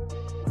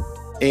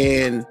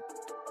 And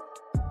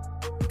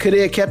could he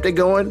have kept it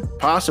going?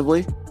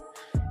 Possibly.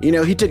 You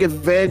know, he took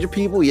advantage of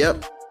people.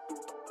 Yep.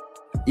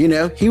 You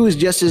know, he was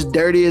just as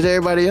dirty as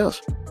everybody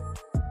else.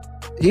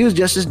 He was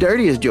just as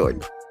dirty as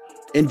Jordan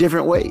in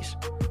different ways.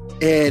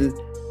 And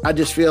I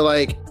just feel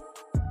like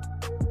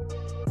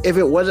if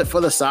it wasn't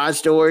for the side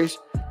stories,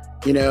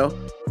 you know,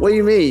 what do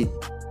you mean?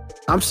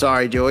 I'm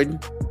sorry, Jordan.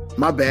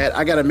 My bad.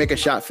 I got to make a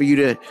shot for you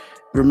to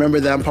remember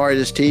that I'm part of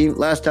this team.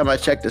 Last time I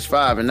checked, it's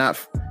 5 and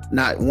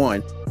not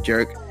 1,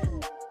 jerk.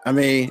 I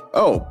mean,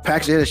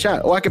 Paxson hit a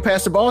shot. I could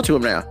pass the ball to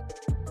him now.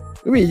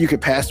 I mean, you could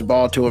pass the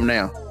ball to him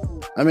now.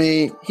 I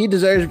mean, he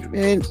deserves,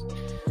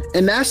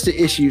 and that's the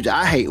issues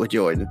I hate with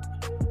Jordan.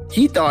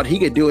 He thought he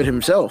could do it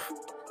himself,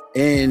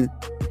 and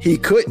he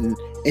couldn't,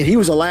 and he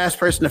was the last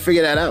person to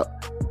figure that out.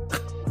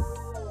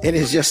 And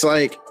it's just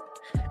like,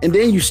 and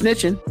then you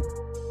snitching.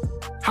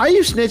 How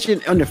you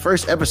snitching on the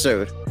first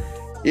episode?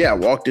 Yeah, I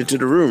walked into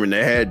the room and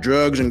they had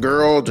drugs and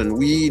girls and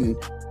weed. And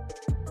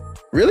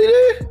really,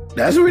 dude?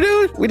 That's what we're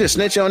doing? We just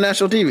snitch on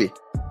national TV.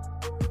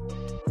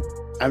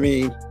 I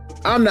mean,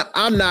 I'm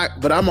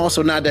not, but I'm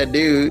also not that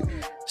dude.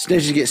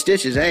 Snitches get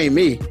stitches. That ain't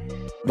me.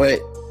 But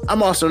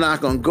I'm also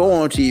not going to go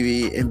on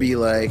TV and be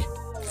like,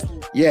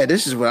 yeah,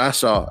 this is what I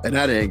saw and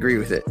I didn't agree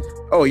with it.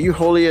 Oh, you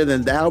holier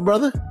than thou,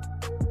 brother?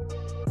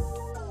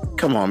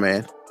 Come on,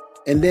 man.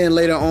 And then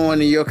later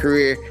on in your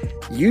career,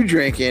 you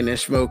drinking and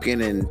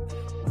smoking and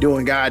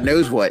doing God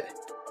knows what.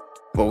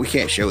 But we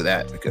can't show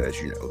that because,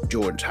 you know,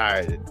 Jordan's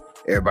higher than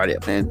everybody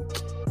up. Man,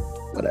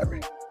 whatever.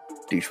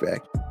 Douchebag.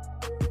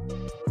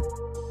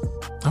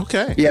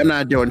 Okay. Yeah, I'm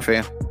not a Jordan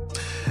fan.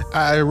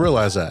 I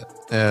realize that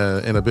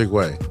in a big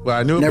way. Well,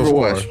 I knew it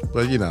before,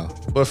 but you know,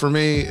 but for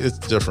me, it's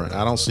different.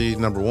 I don't see,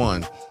 number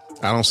one,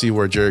 I don't see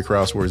where Jerry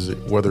Krause was,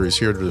 whether he's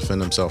here to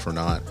defend himself or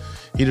not.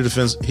 He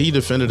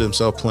defended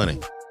himself plenty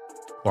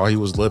while he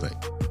was living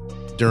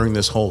during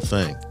this whole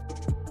thing.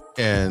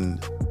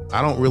 And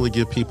I don't really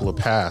give people a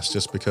pass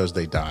just because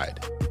they died.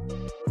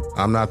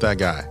 I'm not that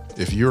guy.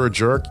 If you're a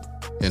jerk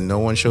and no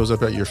one shows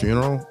up at your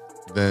funeral,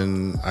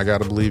 then I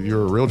got to believe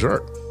you're a real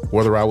jerk,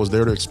 whether I was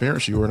there to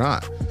experience you or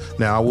not.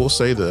 Now, I will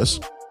say this.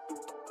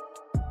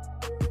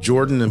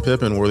 Jordan and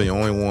Pippen were the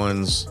only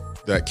ones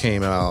that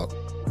came out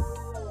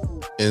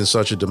in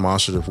such a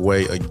demonstrative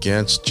way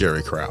against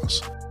Jerry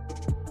Krause.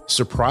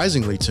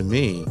 Surprisingly to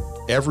me,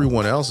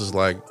 everyone else is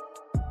like,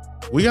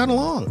 we got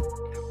along.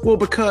 Well,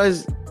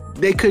 because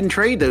they couldn't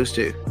trade those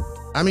two.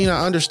 I mean,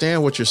 I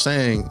understand what you're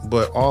saying,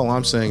 but all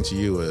I'm saying to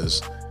you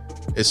is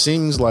it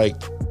seems like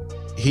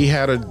he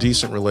had a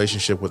decent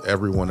relationship with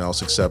everyone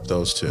else except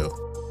those two.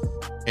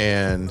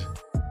 And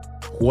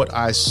what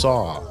I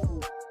saw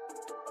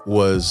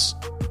was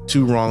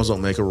two wrongs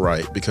don't make a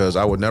right, because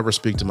I would never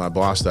speak to my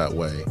boss that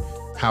way.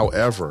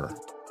 However,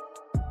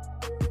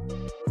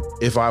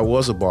 if I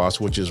was a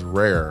boss, which is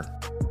rare,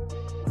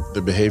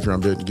 the behavior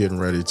I'm getting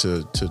ready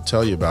to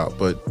tell you about,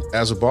 but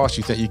as a boss,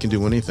 you think you can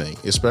do anything,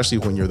 especially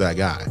when you're that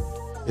guy,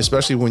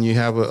 especially when you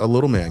have a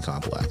little man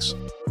complex,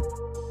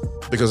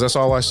 because that's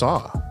all I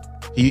saw.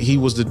 He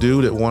was the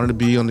dude that wanted to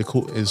be on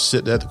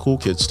sit at the cool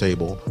kids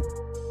table,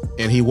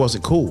 and he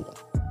wasn't cool,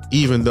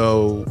 even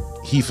though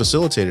he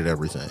facilitated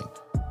everything.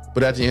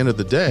 But at the end of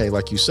the day,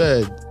 like you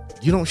said,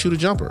 you don't shoot a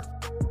jumper,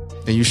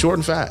 and you're short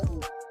and fat,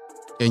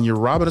 and you're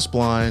robbing us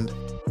blind,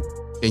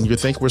 and you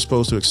think we're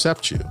supposed to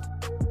accept you.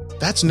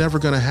 That's never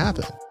going to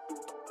happen.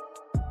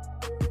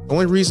 The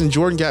only reason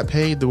Jordan got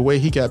paid the way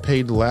he got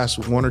paid the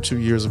last 1 or 2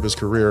 years of his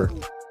career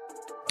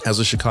as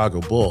a Chicago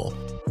Bull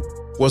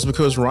was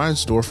because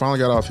Reinsdorf finally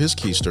got off his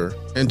keister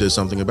and did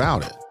something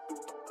about it.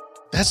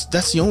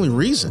 That's the only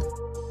reason.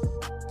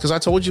 Because I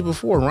told you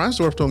before,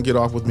 Reinsdorf don't get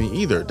off with me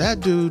either. That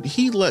dude,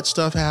 he let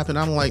stuff happen.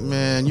 I'm like,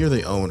 man, you're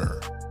the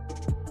owner.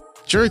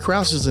 Jerry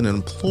Krause is an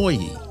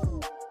employee.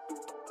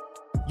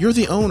 You're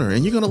the owner,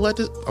 and you're going to let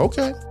this...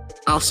 Okay.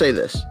 I'll say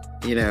this.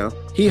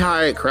 He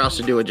hired Krause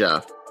to do a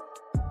job.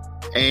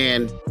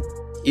 And,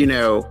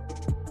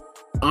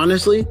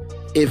 honestly,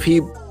 if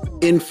he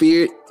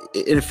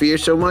interfered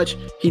so much,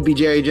 he'd be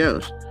Jerry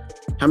Jones.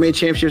 How many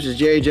championships does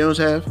Jerry Jones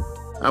have?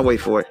 I'll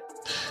wait for it.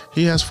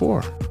 He has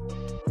 4.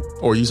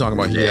 Or are you talking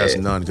about he has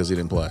none because he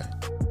didn't play?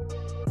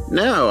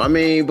 No,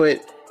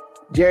 but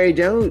Jerry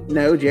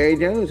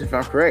Jones, if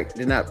I'm correct,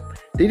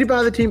 did he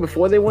buy the team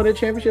before they won the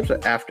championships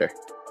or after?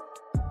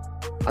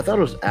 I thought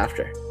it was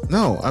after.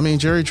 No,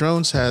 Jerry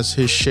Jones has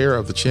his share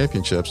of the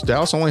championships.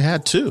 Dallas only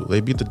had 2. They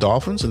beat the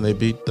Dolphins and they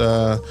beat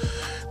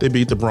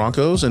the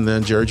Broncos, and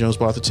then Jerry Jones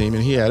bought the team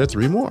and he added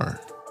 3 more.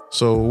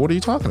 So what are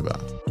you talking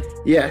about?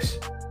 Yes.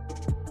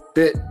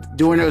 But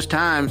during those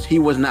times, he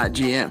was not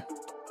GM.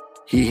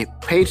 He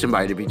paid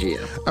somebody to be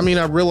GM.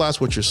 I realize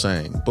what you're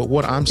saying, but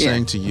what I'm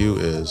saying to you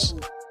is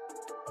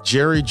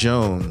Jerry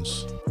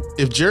Jones,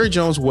 if Jerry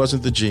Jones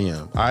wasn't the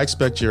GM, I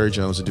expect Jerry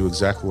Jones to do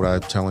exactly what I'm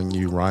telling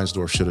you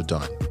Reinsdorf should have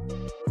done.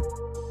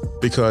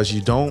 Because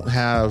you don't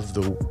have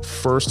the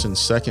first and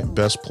second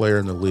best player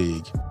in the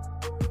league,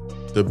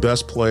 the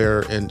best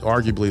player and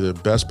arguably the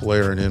best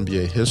player in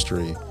NBA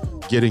history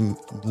getting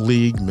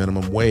league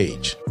minimum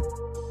wage.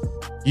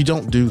 You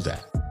don't do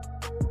that.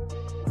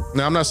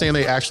 Now, I'm not saying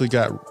they actually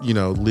got,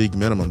 league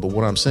minimum, but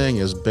what I'm saying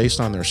is based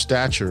on their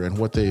stature and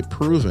what they've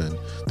proven,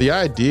 the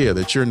idea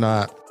that you're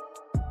not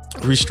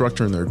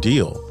restructuring their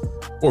deal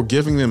or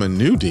giving them a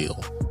new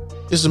deal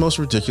is the most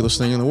ridiculous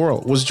thing in the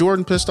world. Was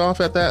Jordan pissed off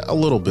at that? A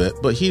little bit,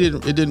 but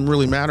it didn't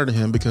really matter to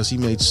him because he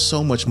made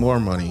so much more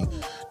money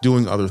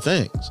doing other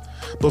things.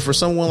 But for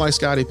someone like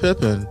Scottie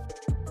Pippen,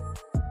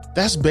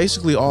 that's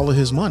basically all of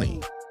his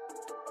money.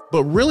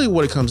 But really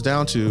what it comes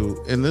down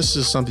to, and this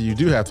is something you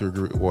do have to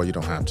agree, well, you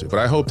don't have to, but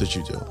I hope that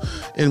you do.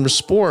 In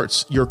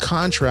sports, your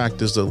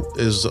contract is a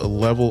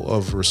level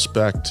of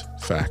respect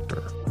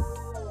factor.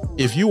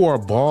 If you are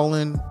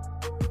balling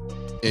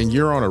and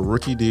you're on a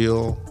rookie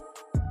deal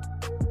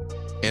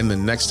and the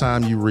next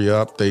time you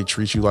re-up, they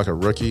treat you like a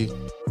rookie,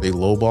 they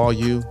lowball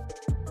you,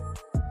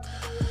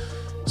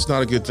 it's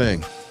not a good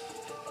thing.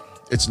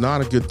 It's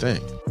not a good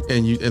thing.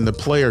 And the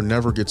player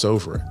never gets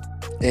over it.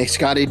 And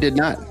Scottie did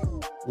not.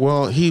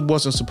 Well, he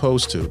wasn't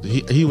supposed to.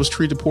 He was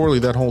treated poorly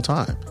that whole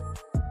time.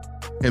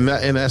 And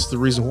that's the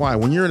reason why.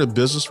 When you're in a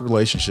business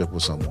relationship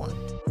with someone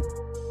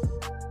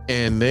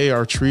and they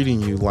are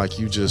treating you like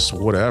you just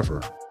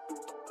whatever,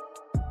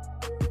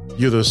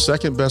 you're the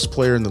second best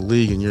player in the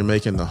league and you're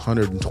making the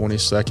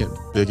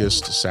 122nd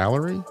biggest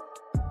salary?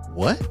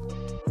 What?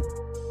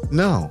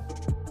 No.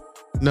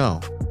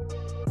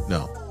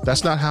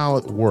 That's not how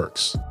it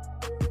works.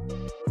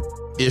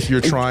 If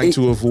you're trying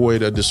to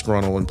avoid a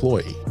disgruntled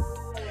employee.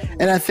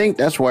 And I think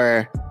that's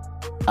where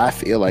I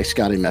feel like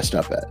Scottie messed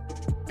up at,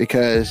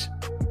 because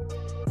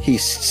he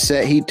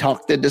said he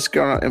talked to this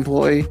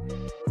employee,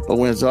 but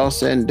when it's all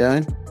said and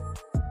done,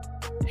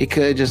 he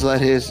could just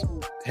let he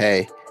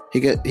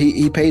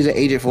pays an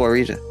agent for a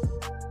reason.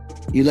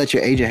 You let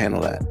your agent handle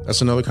that.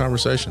 That's another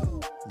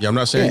conversation. Yeah, I'm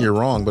not saying you're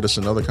wrong, but it's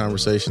another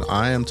conversation.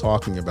 I am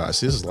talking about,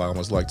 see, this is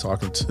almost like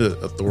talking to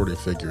authority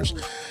figures.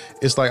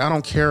 It's like, I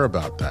don't care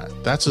about that.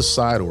 That's a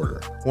side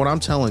order. What I'm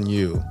telling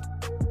you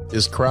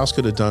is Krause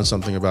could have done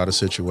something about a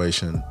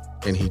situation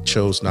and he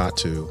chose not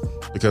to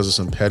because of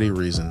some petty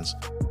reasons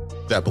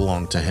that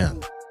belong to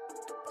him.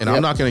 And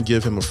I'm not going to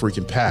give him a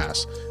freaking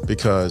pass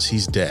because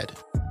he's dead.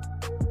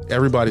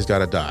 Everybody's got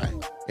to die.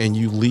 And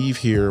you leave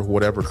here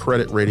whatever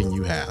credit rating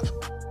you have.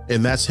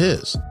 And that's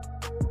his.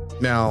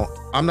 Now,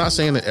 I'm not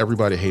saying that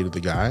everybody hated the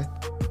guy,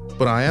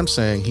 but I am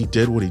saying he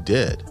did what he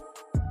did.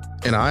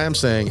 And I am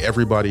saying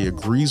everybody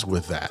agrees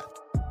with that.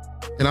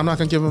 And I'm not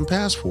going to give him a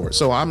pass for it.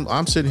 So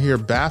I'm sitting here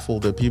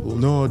baffled that people,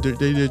 no,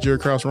 they did Jerry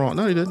Krause wrong.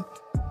 No, they didn't.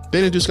 They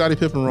didn't do Scottie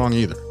Pippen wrong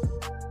either.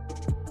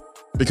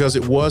 Because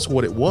it was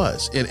what it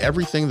was. And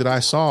everything that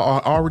I saw,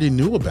 I already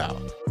knew about.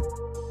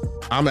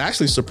 I'm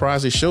actually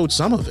surprised they showed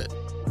some of it.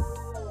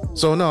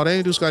 So no, they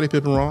didn't do Scottie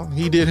Pippen wrong.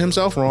 He did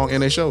himself wrong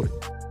and they showed it.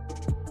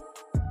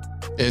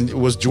 And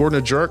was Jordan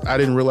a jerk? I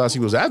didn't realize he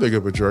was that big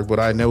of a jerk, but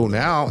I know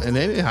now, and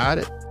they didn't hide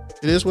it.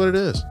 It is what it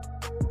is.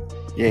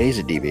 Yeah, he's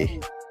a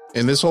DB.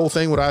 And this whole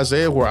thing with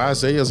Isaiah, where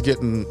Isaiah's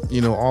getting,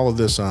 all of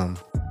this.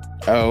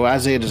 Oh,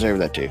 Isaiah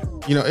deserved that too.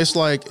 It's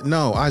like,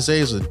 no,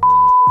 Isaiah's and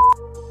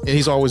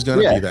he's always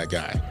going to be that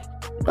guy.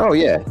 Oh,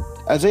 yeah.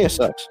 Isaiah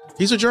sucks.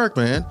 He's a jerk,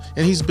 man.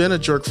 And he's been a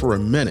jerk for a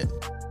minute.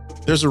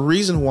 There's a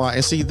reason why.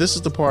 And see, this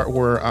is the part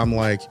where I'm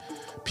like,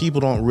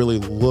 people don't really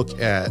look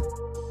at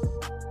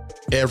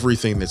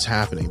everything that's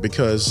happening,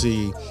 because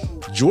see,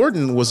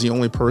 Jordan was the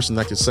only person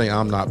that could say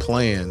I'm not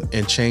playing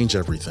and change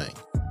everything.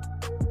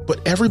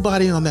 But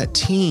everybody on that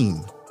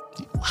team,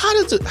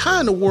 how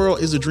in the world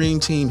is the dream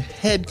team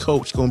head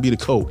coach going to be the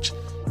coach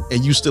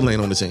and you still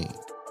ain't on the team?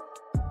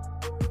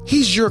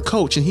 He's your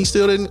coach and he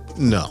still didn't.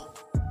 No,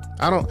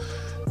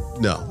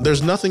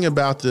 there's nothing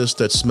about this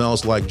that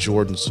smells like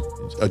Jordan's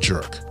a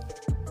jerk.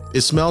 It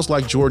smells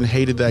like Jordan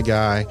hated that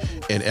guy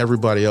and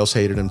everybody else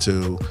hated him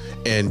too.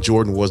 And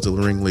Jordan was the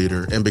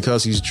ringleader. And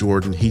because he's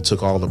Jordan, he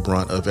took all the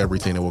brunt of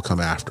everything that will come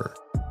after.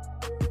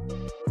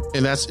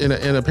 And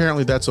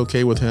apparently that's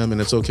okay with him. And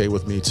it's okay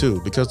with me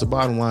too, because the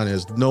bottom line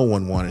is no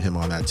one wanted him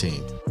on that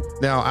team.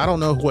 Now, I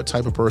don't know what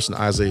type of person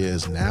Isaiah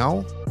is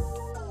now,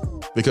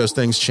 because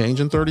things change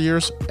in 30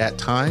 years at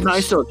times. No,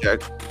 he's still a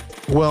jerk.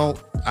 Well,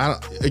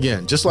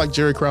 again, just like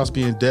Jerry Krause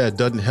being dead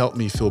doesn't help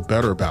me feel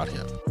better about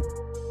him.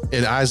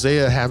 And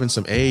Isaiah having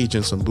some age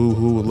and some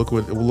boo-hoo, and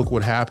look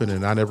what happened,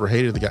 and I never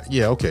hated the guy.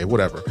 Yeah, okay,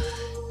 whatever.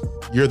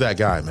 You're that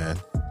guy, man.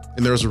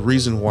 And there's a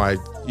reason why,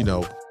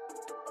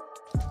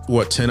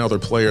 10 other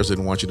players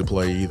didn't want you to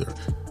play either.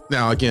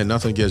 Now, again,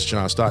 nothing against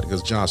John Stockton,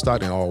 because John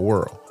Stockton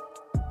all-world.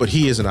 But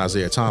he isn't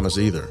Isaiah Thomas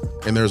either.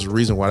 And there's a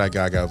reason why that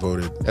guy got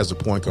voted as a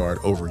point guard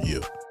over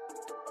you.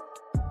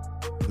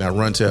 Now,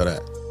 run tell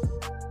that.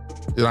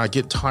 And I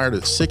get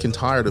sick and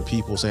tired of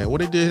people saying, well,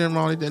 they did him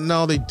wrong.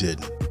 No, they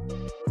didn't.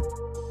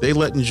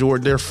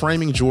 They're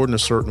framing Jordan a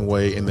certain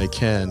way, and they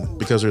can,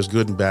 because there's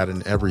good and bad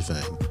in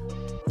everything.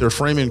 They're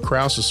framing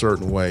Krause a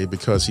certain way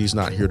because he's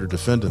not here to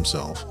defend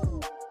himself.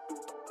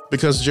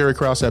 Because Jerry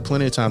Krause had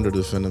plenty of time to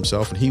defend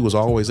himself, and he was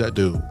always that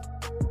dude.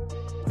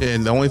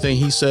 And the only thing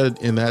he said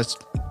in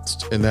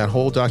that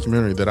whole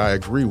documentary that I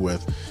agree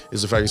with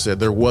is the fact he said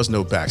there was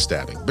no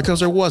backstabbing, because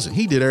there wasn't.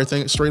 He did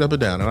everything straight up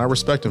and down, and I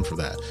respect him for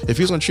that. If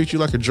he was going to treat you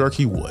like a jerk,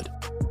 he would.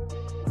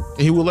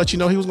 And he would let you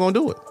know he was going to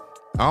do it.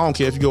 I don't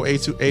care if you go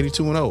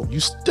 82-0, you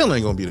still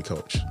ain't going to be the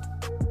coach.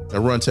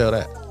 And run tell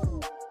that.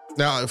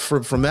 Now,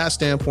 from that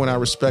standpoint, I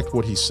respect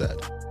what he said.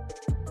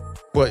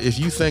 But if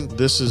you think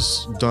this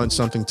has done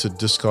something to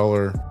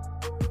discolor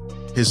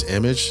his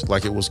image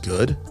like it was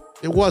good,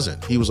 it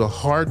wasn't. He was a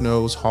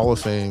hard-nosed Hall of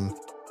Fame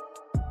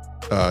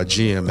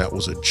GM that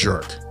was a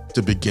jerk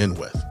to begin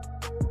with.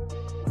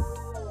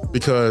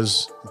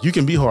 Because you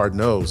can be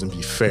hard-nosed and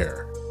be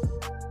fair.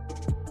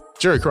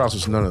 Jerry Krause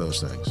was none of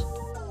those things.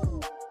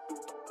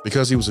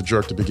 Because he was a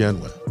jerk to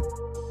begin with.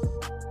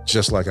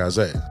 Just like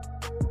Isaiah.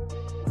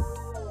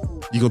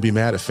 You gonna be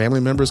mad at family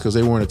members because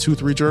they were in a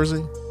 2-3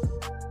 jersey?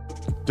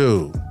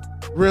 Dude,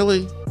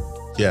 really?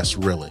 Yes,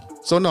 really.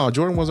 So no,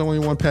 Jordan wasn't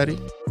only one petty.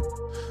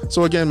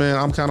 So again, man,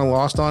 I'm kind of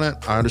lost on it.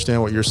 I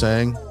understand what you're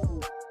saying.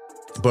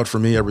 But for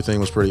me,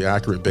 everything was pretty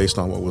accurate based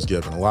on what was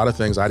given. A lot of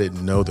things I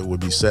didn't know that would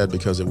be said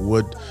because it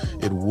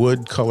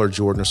would color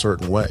Jordan a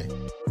certain way.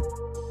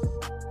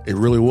 It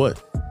really would.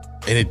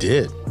 And it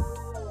did.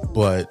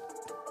 But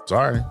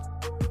sorry,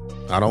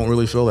 I don't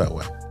really feel that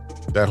way.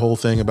 That whole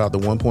thing about the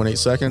 1.8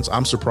 seconds,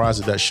 I'm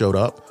surprised that showed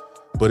up,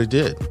 but it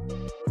did.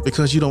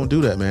 Because you don't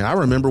do that, man. I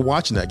remember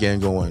watching that game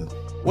going,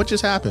 what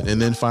just happened?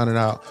 And then finding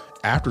out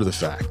after the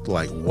fact,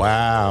 like,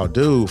 wow,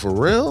 dude, for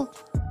real?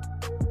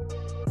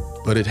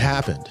 But it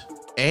happened.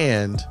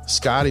 And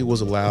Scottie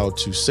was allowed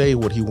to say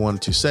what he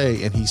wanted to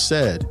say. And he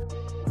said,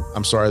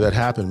 I'm sorry that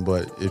happened,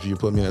 but if you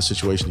put me in that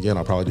situation again,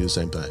 I'll probably do the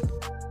same thing.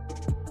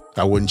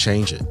 I wouldn't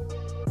change it.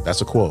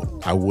 That's a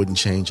quote. I wouldn't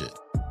change it.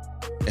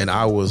 And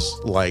I was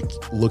like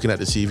looking at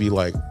the TV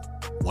like,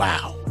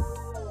 wow.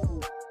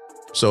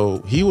 So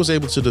he was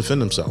able to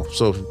defend himself.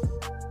 So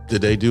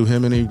did they do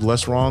him any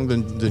less wrong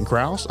than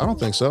Krause? I don't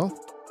think so.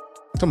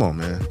 Come on,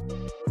 man.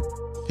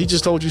 He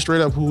just told you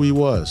straight up who he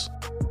was.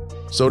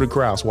 So did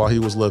Krause while he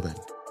was living.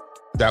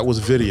 That was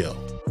video.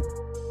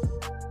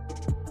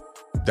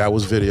 That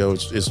was video.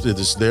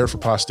 It's there for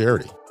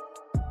posterity.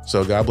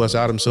 So God bless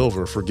Adam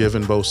Silver for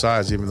giving both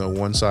sides, even though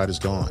one side is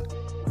gone.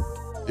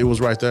 It was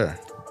right there.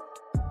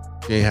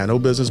 He ain't had no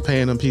business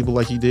paying them people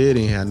like he did.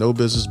 He ain't had no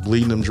business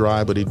bleeding them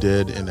dry, but he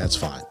did, and that's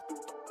fine.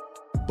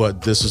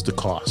 But this is the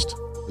cost,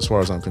 as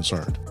far as I'm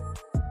concerned.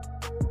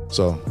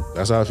 So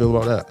that's how I feel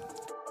about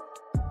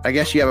that. I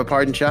guess you have a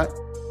pardon shot?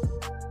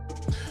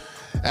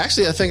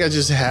 Actually, I think I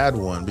just had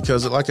one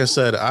because, like I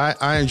said,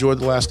 I enjoyed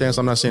The Last Dance.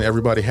 I'm not saying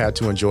everybody had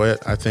to enjoy it.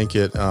 I think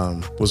it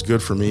was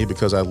good for me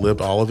because I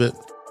lived all of it.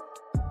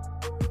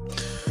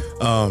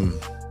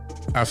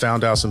 I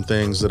found out some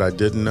things that I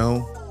didn't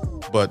know,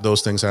 but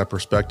those things have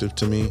perspective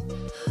to me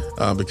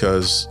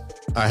because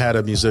I had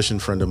a musician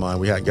friend of mine.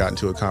 We had gotten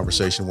to a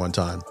conversation one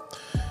time,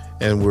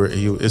 and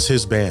it's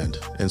his band.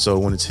 And so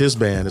when it's his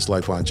band, it's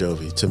like Bon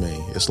Jovi to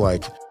me. It's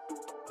like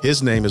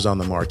his name is on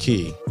the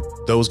marquee.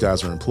 Those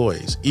guys are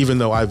employees, even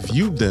though I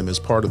viewed them as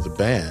part of the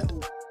band.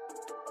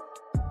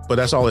 But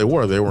that's all they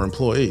were. They were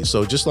employees.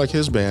 So just like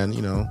his band,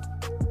 you know,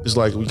 it's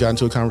like we got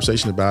into a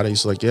conversation about it.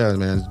 He's like, yeah,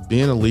 man,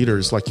 being a leader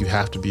is like you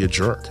have to be a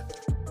jerk.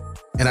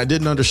 And I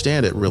didn't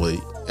understand it really.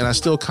 And I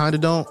still kind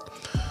of don't.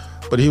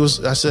 But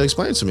I said,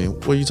 explain it to me.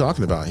 What are you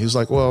talking about? He was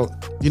like, well,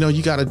 you know,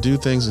 you got to do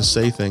things and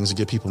say things to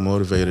get people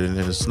motivated. And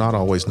it's not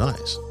always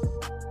nice.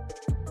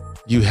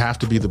 You have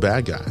to be the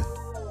bad guy.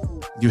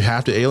 You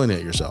have to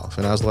alienate yourself.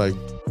 And I was like,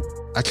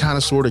 I kind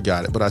of sort of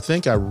got it, but I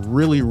think I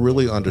really,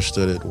 really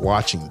understood it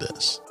watching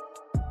this.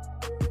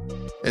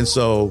 And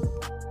so,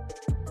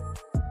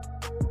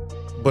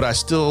 but I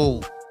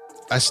still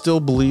I still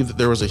believe that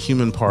there was a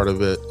human part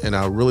of it, and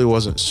I really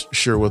wasn't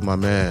sure with my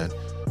man.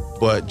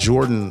 But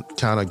Jordan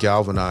kind of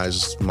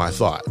galvanized my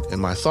thought. And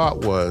my thought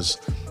was,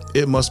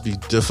 it must be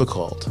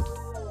difficult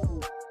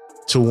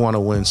to want to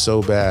win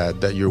so bad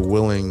that you're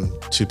willing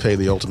to pay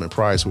the ultimate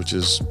price, which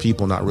is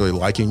people not really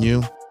liking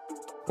you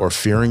or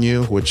fearing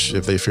you, which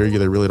if they fear you,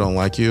 they really don't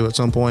like you at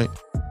some point.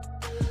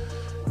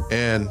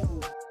 And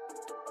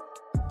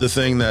the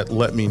thing that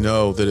let me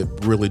know that it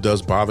really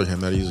does bother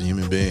him that he's a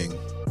human being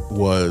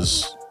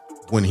was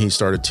when he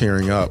started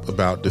tearing up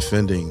about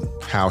defending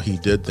how he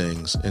did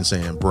things and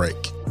saying break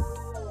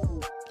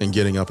and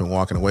getting up and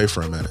walking away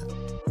for a minute.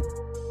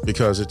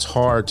 Because it's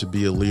hard to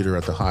be a leader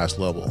at the highest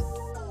level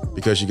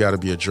because you got to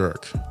be a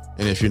jerk.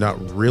 And if you're not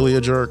really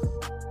a jerk,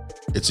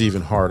 it's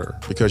even harder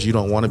because you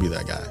don't want to be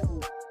that guy.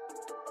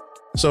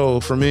 So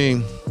for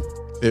me,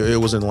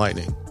 it was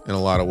enlightening in a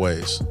lot of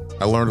ways.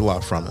 I learned a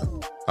lot from it.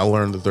 I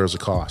learned that there's a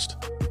cost.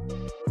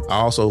 I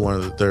also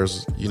learned that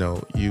there's,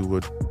 you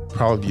would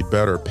probably be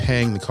better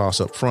paying the cost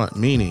up front,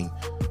 meaning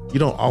you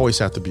don't always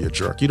have to be a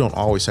jerk. You don't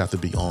always have to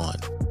be on.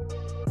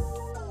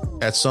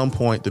 At some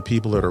point, the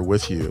people that are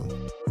with you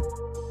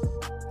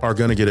are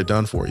going to get it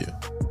done for you.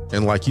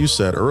 And like you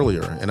said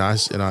earlier, and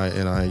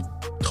I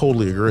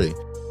totally agree.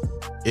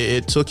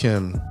 It took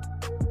him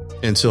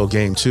until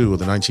game 2 of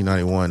the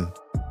 1991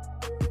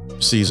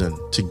 season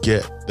to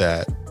get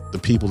that the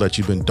people that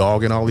you've been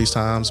dogging all these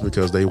times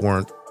because they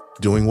weren't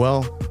doing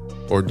well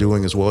or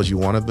doing as well as you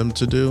wanted them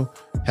to do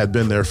had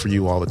been there for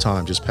you all the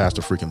time, just pass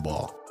the freaking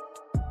ball.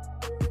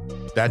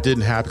 That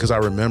didn't happen because I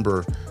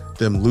remember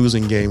them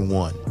losing game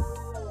 1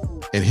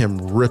 and him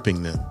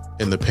ripping them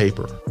in the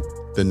paper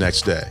the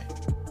next day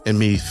and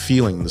me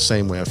feeling the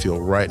same way I feel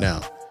right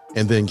now.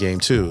 And then game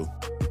 2,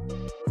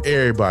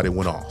 everybody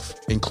went off,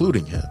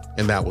 including him.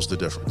 And that was the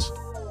difference.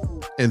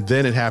 And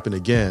then it happened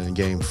again in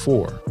game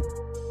 4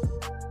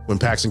 when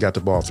Paxson got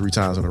the ball 3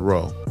 times in a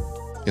row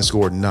and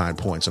scored 9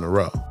 points in a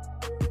row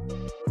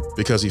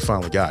because he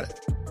finally got it.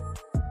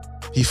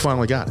 He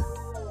finally got it.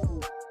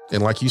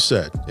 And like you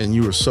said, and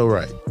you were so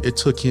right, it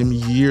took him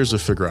years to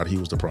figure out he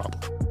was the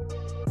problem.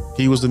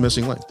 He was the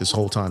missing link this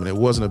whole time. And it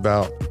wasn't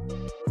about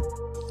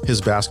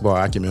his basketball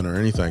acumen or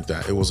anything like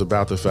that. It was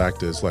about the fact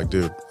that it's like,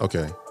 dude,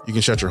 okay, you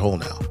can shut your hole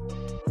now.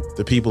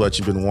 The people that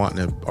you've been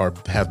wanting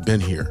have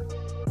been here.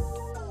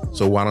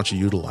 So why don't you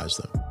utilize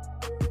them?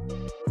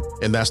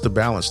 And that's the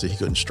balance that he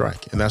couldn't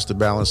strike. And that's the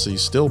balance that he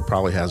still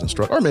probably hasn't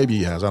struck. Or maybe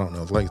he has, I don't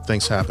know. Like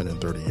things happen in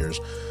 30 years.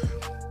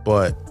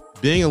 But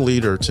being a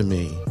leader to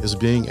me is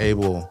being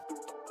able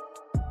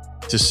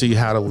to see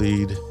how to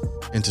lead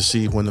and to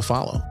see when to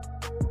follow.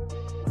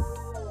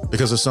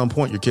 Because at some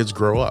point, your kids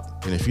grow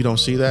up. And if you don't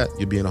see that,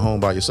 you'll be in a home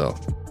by yourself.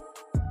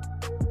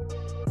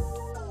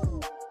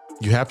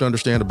 You have to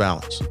understand the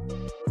balance.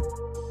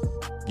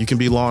 You can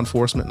be law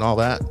enforcement and all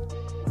that,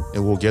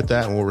 and we'll get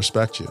that and we'll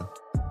respect you.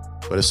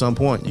 But at some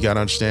point, you got to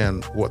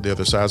understand what the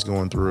other side's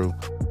going through,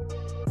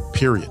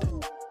 period.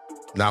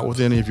 Not with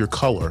any of your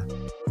color,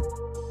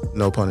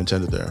 no pun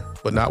intended there,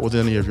 but not with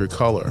any of your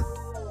color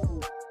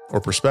or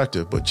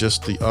perspective, but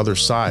just the other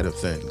side of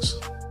things.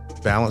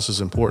 Balance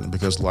is important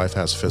because life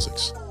has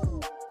physics.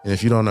 And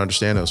if you don't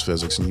understand those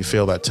physics and you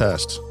fail that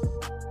test,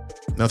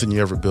 nothing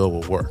you ever build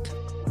will work.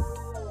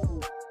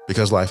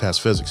 Because life has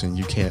physics and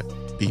you can't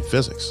beat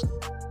physics.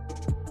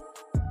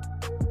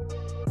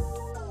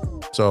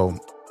 So,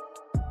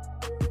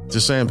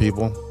 just saying,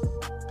 people,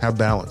 have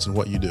balance in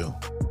what you do.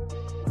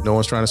 No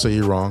one's trying to say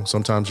you're wrong.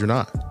 Sometimes you're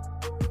not.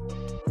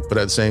 But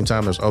at the same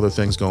time, there's other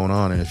things going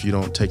on. And if you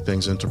don't take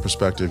things into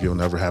perspective, you'll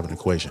never have an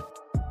equation.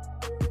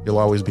 You'll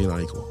always be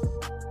unequal.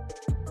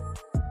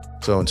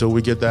 So until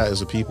we get that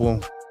as a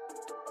people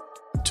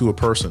to a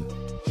person,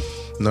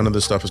 none of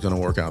this stuff is going to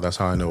work out. That's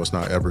how I know it's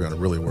not ever going to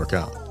really work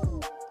out.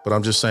 But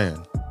I'm just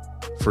saying,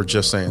 for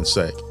just saying's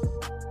sake,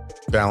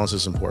 balance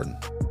is important.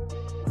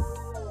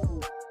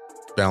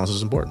 Balance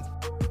is important.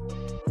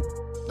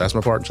 That's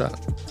my parting shot.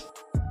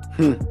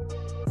 I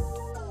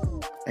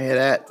hear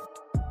that.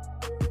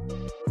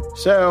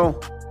 So,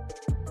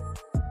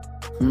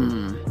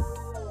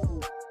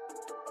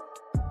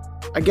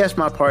 I guess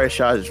my parting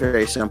shot is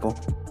very simple.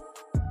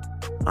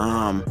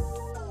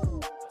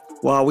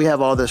 While we have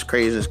all this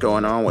craziness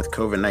going on with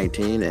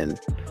COVID-19 and,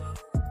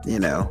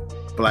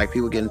 black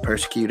people getting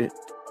persecuted,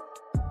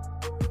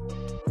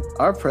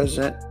 our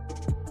president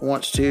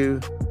wants to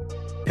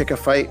pick a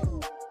fight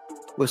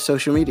with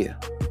social media.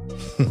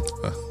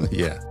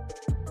 Yeah.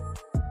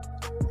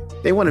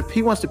 He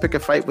wants to pick a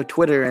fight with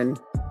Twitter and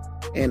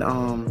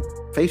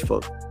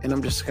Facebook. And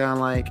I'm just kind of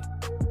like,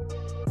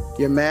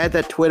 you're mad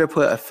that Twitter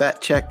put a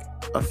fact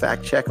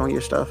check on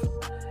your stuff,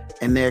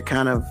 and they're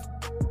kind of,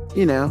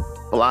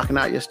 blocking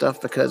out your stuff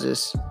because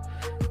it's,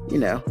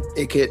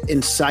 it could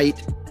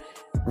incite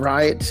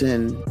riots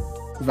and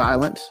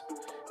violence.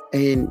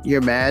 And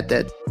you're mad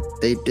that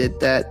they did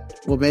that.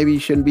 Well, maybe you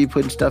shouldn't be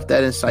putting stuff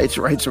that incites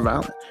riots or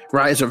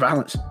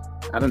violence.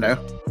 I don't know.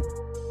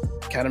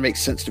 Kind of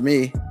makes sense to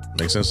me.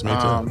 Makes sense to me too.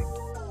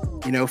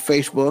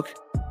 Facebook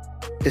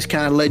is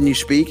kind of letting you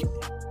speak,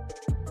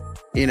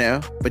 but you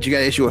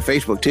got an issue with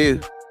Facebook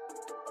too.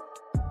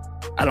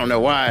 I don't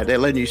know why they're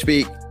letting you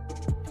speak,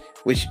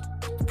 which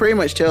pretty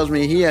much tells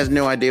me he has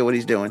no idea what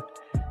he's doing.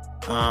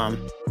 I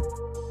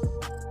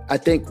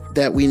think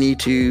that he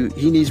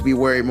needs to be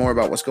worried more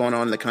about what's going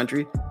on in the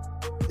country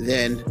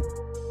than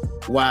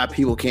why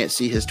people can't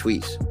see his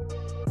tweets.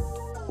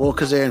 Well,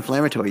 because they're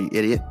inflammatory, you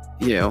idiot.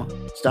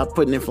 Stop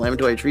putting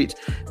inflammatory tweets.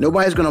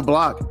 Nobody's going to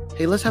block,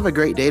 hey, let's have a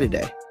great day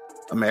today,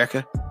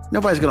 America.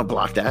 Nobody's going to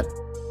block that.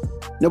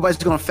 Nobody's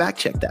going to fact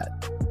check that,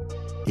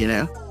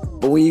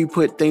 But when you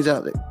put things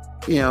out there,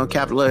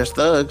 capitalist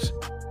thugs,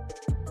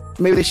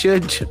 maybe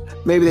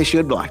they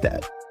should block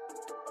that.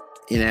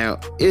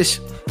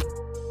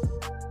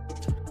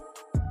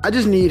 I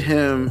just need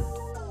him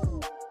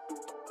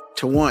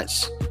to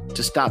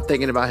stop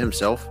thinking about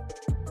himself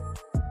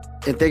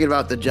and thinking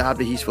about the job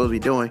that he's supposed to be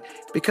doing.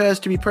 Because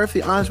to be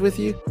perfectly honest with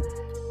you,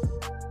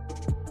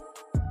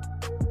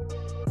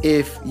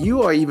 if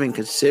you are even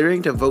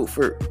considering to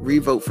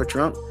re-vote for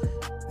Trump,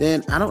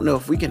 then I don't know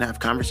if we can have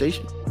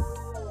conversation.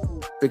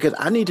 Because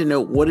I need to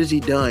know, what has he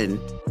done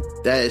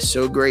that is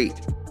so great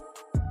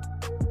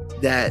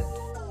that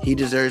he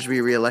deserves to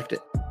be reelected?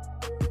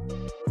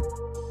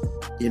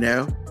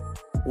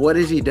 What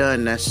has he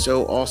done that's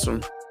so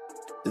awesome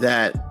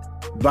that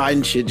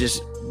Biden should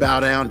just bow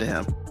down to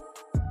him,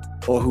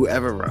 or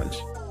whoever runs?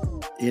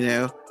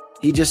 I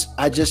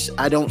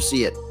don't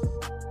see it.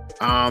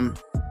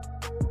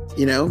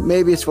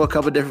 Maybe it's for a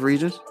couple of different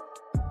reasons.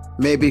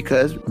 Maybe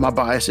because my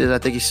bias is I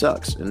think he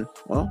sucks. And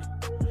well,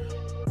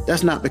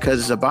 that's not because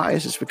it's a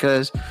bias. It's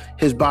because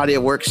his body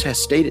of work has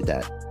stated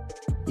that.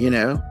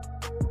 You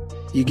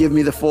give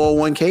me the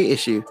 401k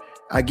issue,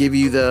 I give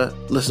you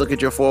let's look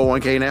at your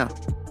 401k now.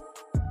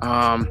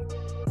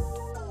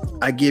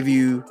 I give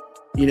you,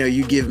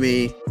 you give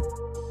me,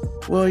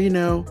 well,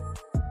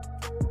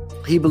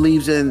 he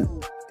believes in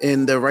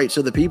the rights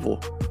of the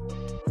people.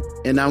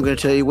 And now I'm going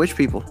to tell you which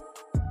people.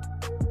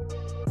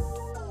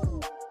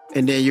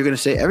 And then you're going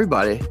to say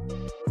everybody.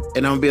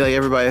 And I'm going to be like,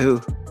 everybody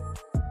who?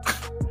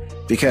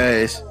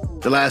 Because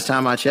the last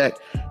time I checked,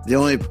 the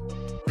only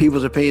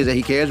people's opinions that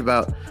he cares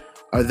about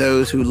are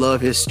those who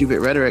love his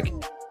stupid rhetoric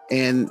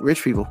and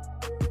rich people.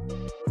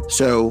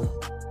 So,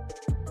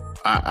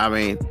 I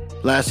mean,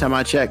 last time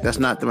I checked, that's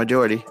not the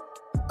majority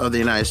of the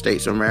United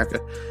States of America.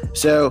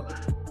 So,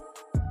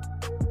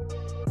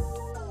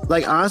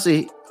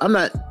 honestly, I'm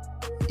not,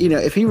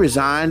 if he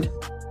resigned,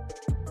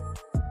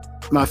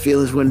 my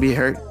feelings wouldn't be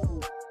hurt.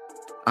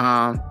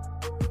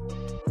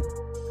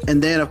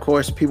 And then, of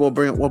course, people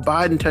bring, well,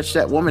 Biden touched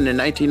that woman in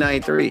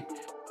 1993.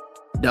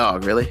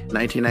 Dog, really?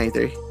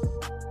 1993?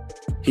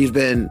 He's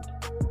been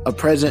a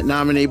president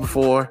nominee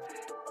before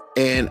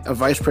and a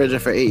vice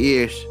president for 8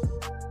 years.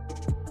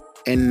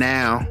 And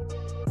now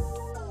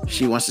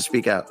she wants to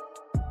speak out.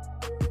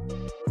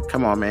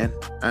 Come on, man.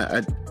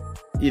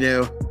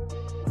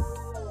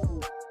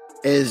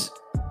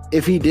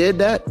 If he did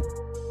that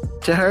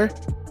to her,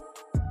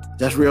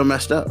 that's real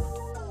messed up.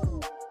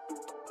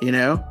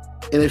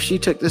 And if she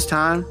took this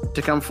time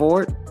to come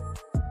forward,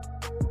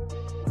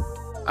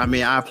 I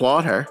mean, I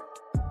applaud her.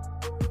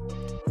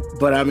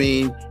 But I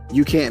mean,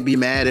 you can't be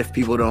mad if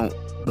people don't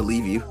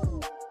believe you.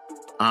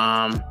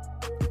 And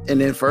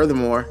then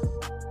furthermore,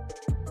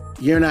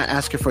 you're not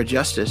asking for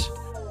justice.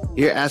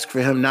 You're asking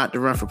for him not to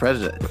run for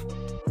president.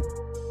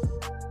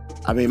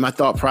 I mean, my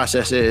thought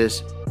process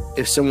is,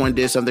 if someone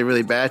did something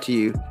really bad to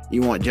you,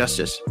 you want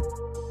justice.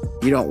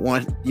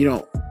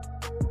 No,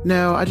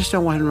 I just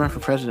don't want him to run for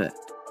president.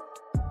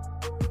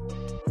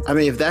 I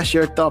mean, if that's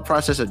your thought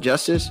process of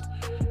justice,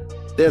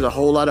 there's a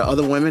whole lot of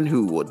other women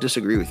who will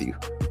disagree with you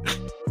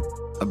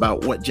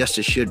about what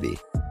justice should be.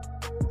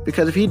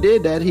 Because if he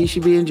did that, he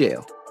should be in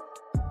jail.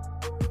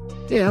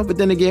 But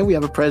then again, we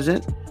have a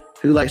president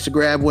who likes to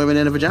grab women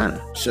in the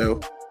vagina. So,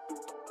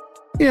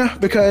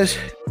 because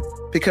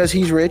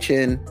he's rich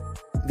and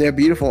they're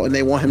beautiful and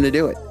they want him to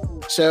do it.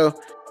 So,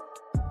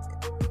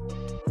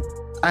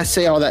 I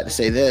say all that to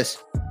say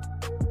this.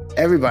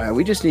 Everybody,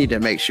 we just need to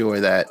make sure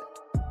that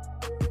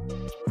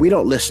we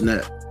don't listen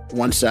to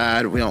one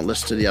side. We don't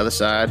listen to the other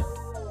side.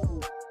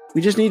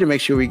 We just need to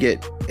make sure we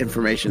get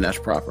information that's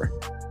proper.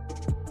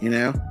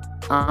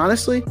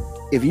 Honestly,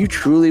 if you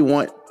truly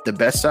want the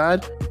best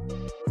side,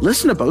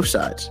 listen to both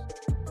sides.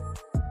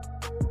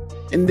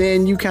 And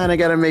then you kind of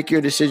got to make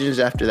your decisions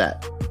after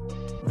that.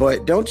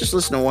 But don't just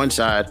listen to one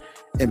side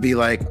and be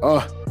like,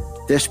 oh,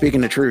 they're speaking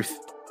the truth.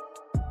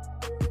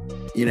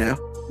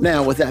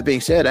 Now, with that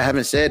being said, I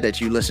haven't said that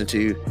you listen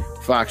to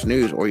Fox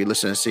News or you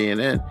listen to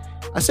CNN.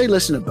 I say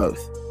listen to both.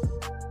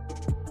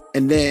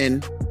 And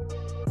then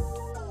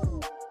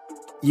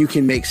you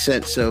can make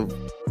sense of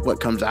what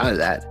comes out of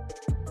that.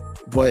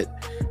 But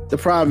the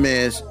problem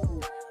is,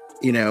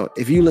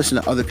 if you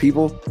listen to other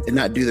people and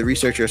not do the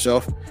research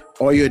yourself,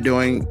 all you're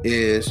doing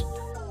is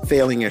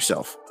failing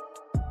yourself.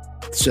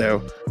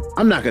 So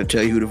I'm not going to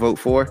tell you who to vote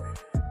for.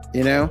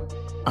 I'm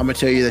going to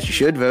tell you that you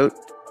should vote.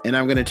 And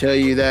I'm going to tell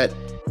you that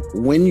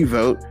when you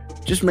vote,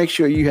 just make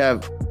sure you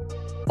have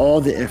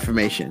all the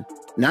information,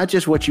 not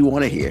just what you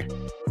want to hear,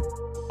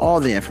 all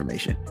the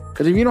information.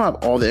 Because if you don't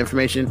have all the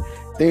information,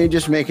 then you're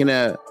just making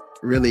a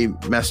really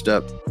messed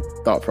up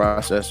thought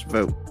process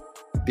vote,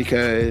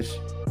 because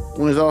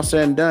when it's all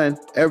said and done,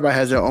 everybody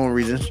has their own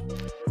reasons,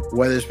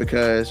 whether it's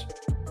because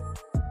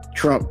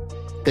Trump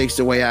thinks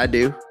the way I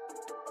do,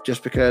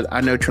 just because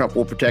I know Trump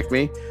will protect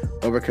me,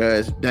 or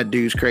because that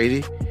dude's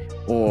crazy,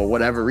 or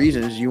whatever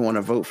reasons you want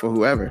to vote for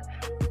whoever.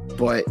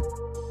 But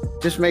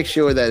just make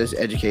sure that it's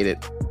educated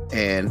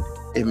and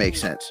it makes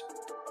sense.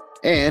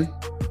 And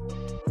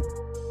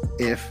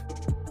if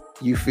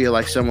you feel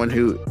like someone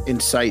who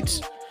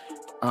incites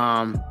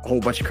a whole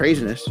bunch of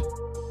craziness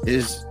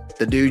is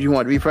the dude you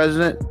want to be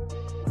president,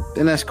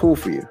 then that's cool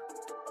for you.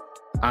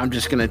 I'm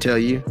just going to tell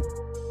you,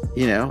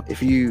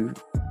 if you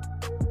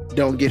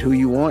don't get who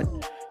you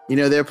want,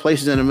 there are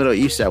places in the Middle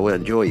East that will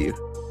enjoy you,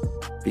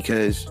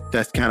 because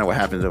that's kind of what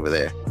happens over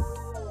there.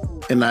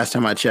 And last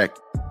time I checked,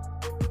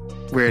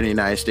 we're in the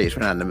United States,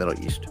 we're not in the Middle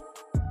East.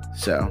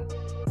 So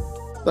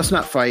let's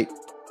not fight.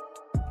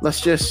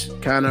 Let's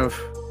just kind of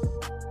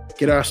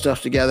get our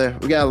stuff together.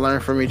 We got to learn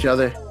from each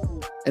other.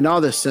 And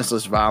all this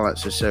senseless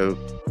violence is so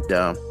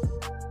dumb.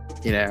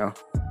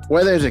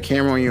 Whether there's a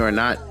camera on you or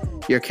not,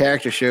 your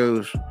character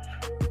shows,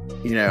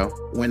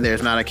 when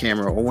there's not a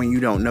camera, or when you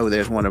don't know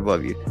there's one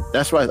above you.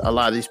 That's why a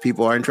lot of these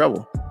people are in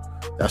trouble.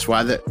 That's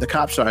why the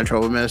cops are in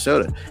trouble in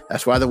Minnesota.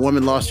 That's why the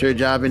woman lost her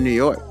job in New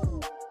York.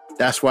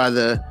 That's why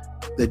the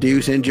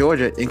dudes in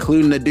Georgia,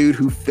 including the dude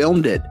who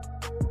filmed it,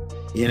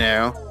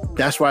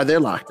 that's why they're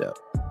locked up,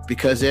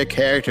 because their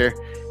character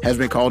has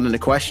been called into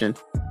question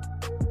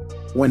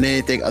when they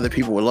didn't think other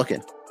people were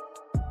looking.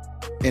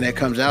 And it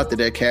comes out that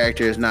their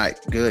character is not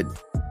good.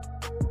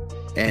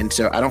 And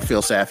so I don't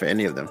feel sad for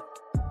any of them.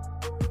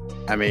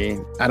 I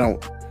mean, I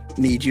don't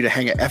need you to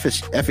hang an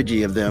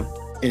effigy of them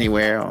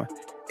anywhere on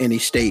any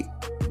state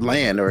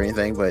land or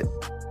anything, but,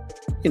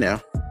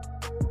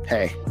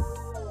 hey.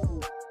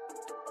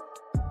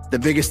 The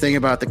biggest thing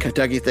about the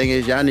Kentucky thing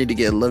is y'all need to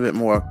get a little bit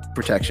more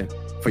protection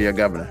for your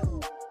governor.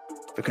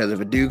 Because if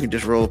a dude can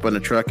just roll up on the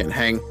truck and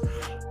hang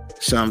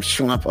some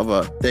schlump of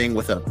a thing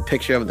with a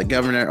picture of the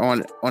governor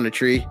on the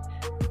tree,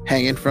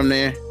 hanging from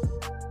there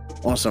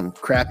on some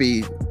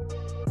crappy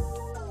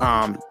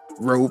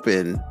rope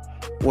and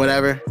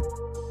whatever,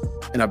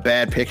 and a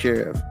bad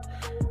picture of,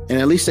 and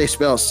at least they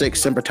spelled Sic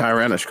Semper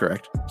Tyrannis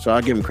correct, so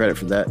I'll give them credit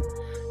for that.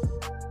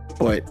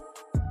 But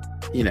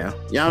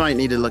y'all might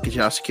need to look at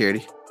y'all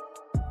security,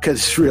 because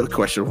it's really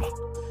questionable.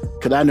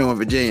 Because I know in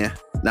Virginia,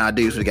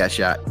 dudes who got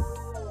shot.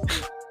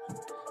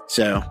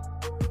 So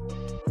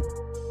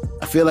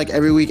I feel like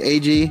every week,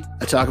 AG,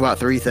 I talk about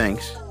three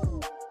things.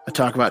 I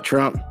talk about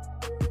Trump.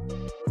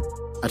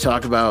 I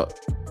talk about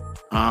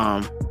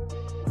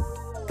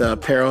the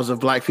perils of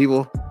black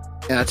people.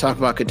 And I talk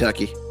about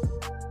Kentucky.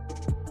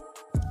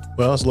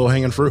 Well, it's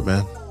low-hanging fruit,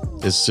 man.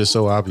 It's just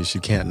so obvious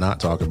you can't not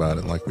talk about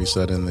it, like we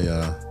said in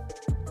the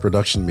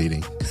production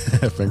meeting.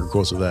 Finger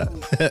quotes of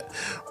that.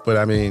 But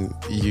I mean,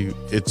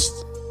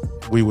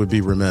 we would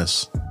be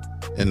remiss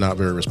and not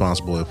very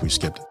responsible if we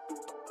skipped it.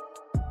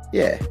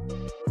 Yeah.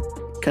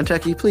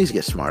 Kentucky, please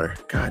get smarter.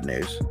 God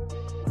knows.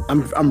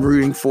 I'm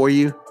rooting for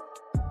you.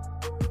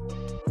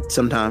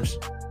 Sometimes.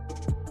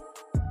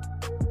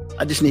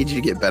 I just need you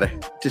to get better.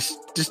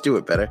 Just do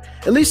it better.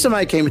 At least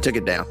somebody came and took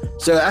it down.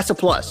 So that's a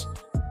plus.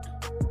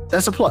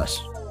 That's a plus.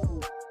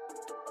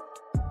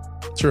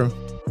 True.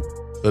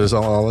 But it's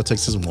all it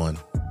takes is one.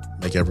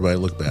 Make everybody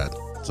look bad.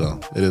 So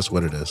it is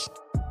what it is.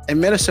 And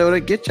Minnesota,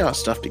 get y'all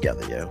stuff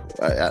together, yo.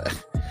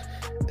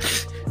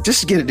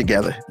 Just get it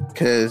together.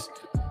 Because,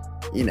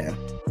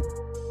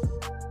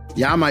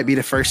 y'all might be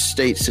the first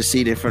state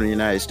seceded from the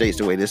United States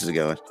the way this is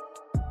going.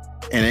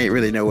 And ain't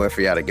really nowhere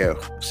for y'all to go.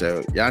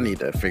 So y'all need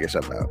to figure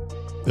something out.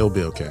 It'll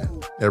be okay.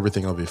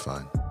 Everything will be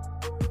fine.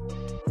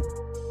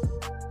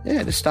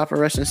 Yeah, just stop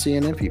arresting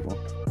CNN people.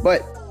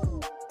 But,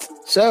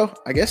 so,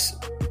 I guess,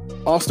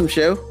 awesome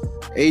show.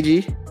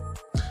 AG.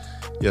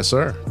 Yes,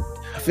 sir.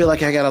 I feel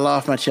like I got a lot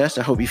off my chest.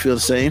 I hope you feel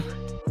the same.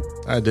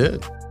 I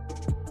did.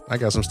 I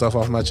got some stuff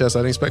off my chest I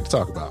didn't expect to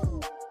talk about.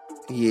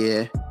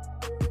 Yeah.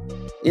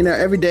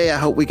 Every day I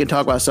hope we can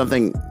talk about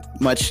something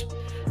much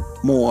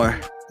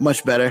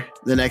better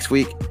the next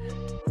week.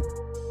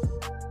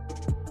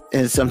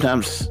 And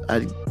sometimes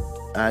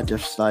I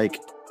just like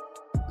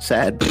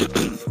sad.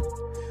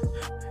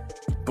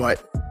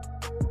 But,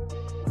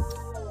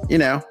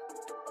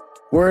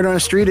 word on the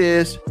street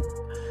is,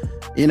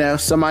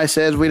 somebody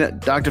says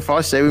Dr.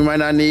 Fauci said we might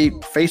not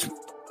need face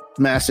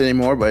masks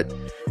anymore, but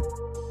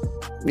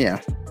yeah,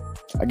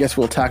 I guess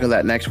we'll tackle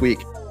that next week.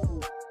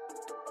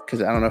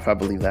 Because I don't know if I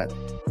believe that.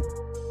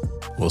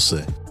 We'll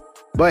see.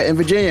 But in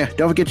Virginia,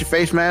 don't forget your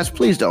face mask.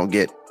 Please don't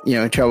get,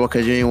 in trouble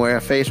because you didn't wear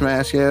a face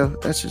mask, yo.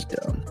 That's just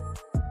dumb.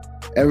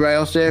 Everybody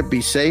else there, be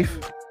safe.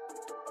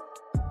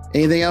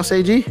 Anything else,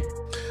 AG?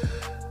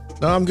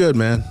 No, I'm good,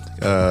 man.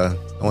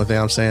 Only thing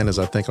I'm saying is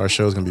I think our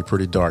show's going to be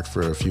pretty dark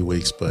for a few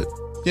weeks, but,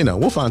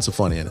 we'll find some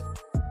funny in it.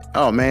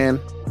 Oh, man.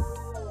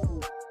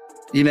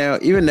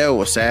 Even though it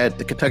was sad,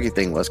 the Kentucky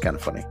thing was kind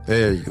of funny. Yeah,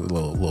 a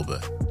little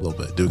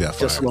bit. Dude got fired.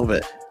 Just a little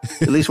bit.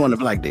 At least one of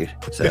the black dude.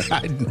 So.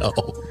 I know.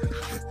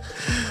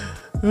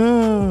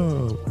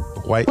 Oh,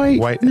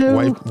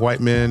 White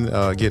men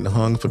getting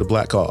hung for the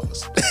black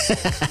cause.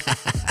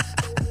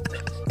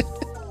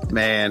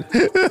 Man,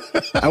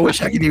 I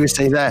wish I could even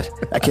say that.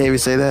 I can't even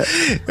say that.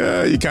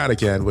 You kind of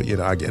can, but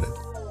I get it.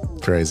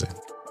 Crazy.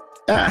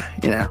 Well,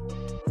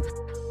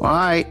 all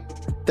right.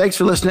 Thanks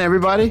for listening,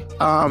 everybody.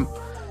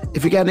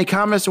 If you got any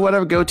comments or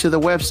whatever, go to the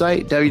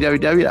website,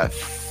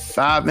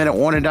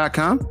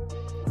 www.5minutewarning.com,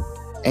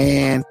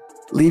 and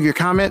leave your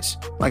comments.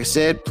 Like I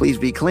said, please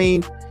be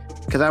clean,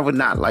 because I would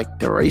not like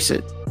to erase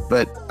it,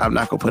 but I'm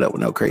not going to put up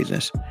with no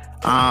craziness.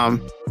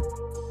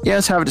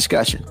 Let's have a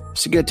discussion.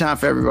 It's a good time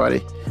for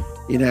everybody.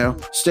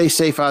 Stay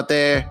safe out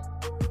there.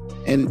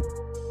 And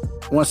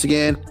once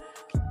again,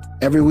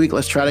 every week,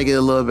 let's try to get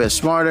a little bit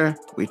smarter.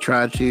 Let's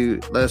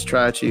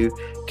try to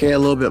care a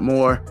little bit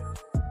more,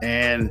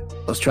 and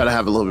let's try to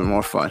have a little bit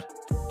more fun.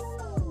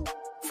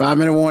 5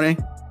 Minute Warning.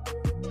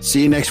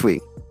 See you next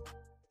week.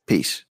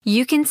 Peace.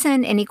 You can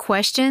send any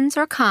questions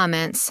or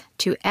comments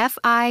to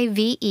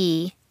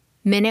FIVE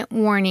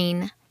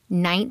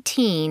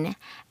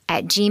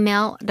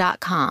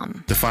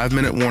minutewarning19@gmail.com. The 5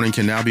 Minute Warning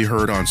can now be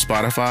heard on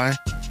Spotify,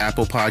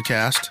 Apple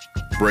Podcast,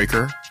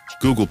 Breaker,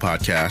 Google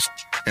Podcast,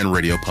 and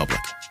Radio Public.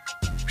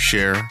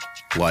 Share,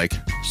 like,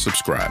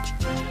 subscribe.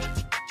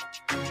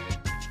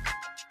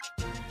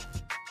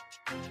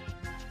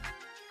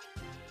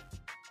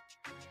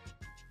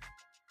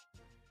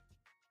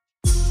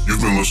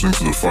 You've been listening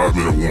to the 5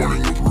 Minute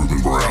Warning with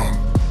Ruben Brown.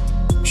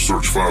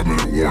 Search 5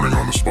 Minute Warning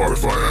on the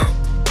Spotify app.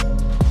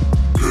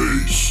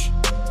 Peace.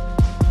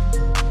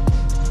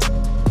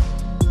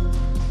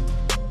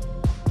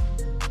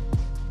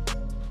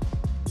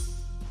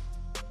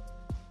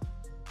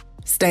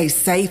 Stay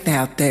safe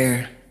out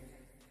there.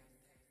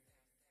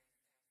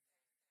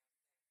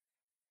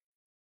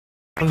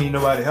 I don't need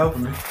nobody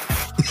helping me.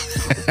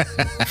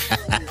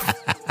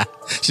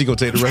 She gonna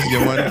take the rest of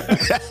your money.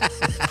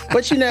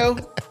 But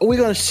we're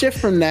gonna shift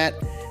from that,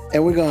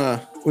 and we're gonna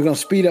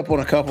speed up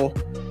on a couple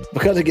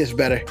because it gets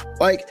better.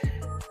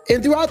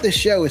 And throughout the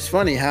show, it's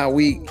funny how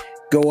we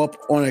go up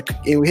and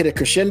we hit a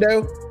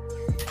crescendo,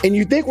 and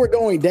you think we're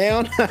going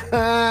down.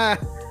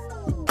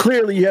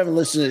 Clearly, you haven't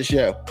listened to the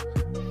show.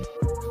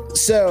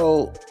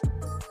 So,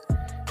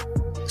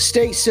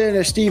 State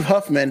Senator Steve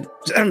Huffman,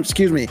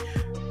 excuse me.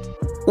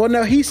 Well,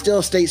 no, he's still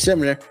a state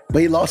senator,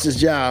 but he lost his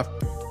job.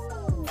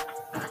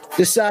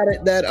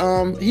 Decided that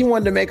he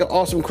wanted to make an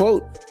awesome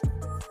quote.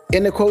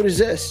 And the quote is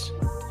this: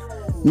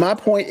 my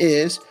point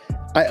is,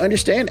 I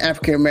understand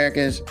African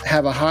Americans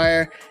have a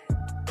higher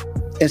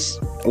incidence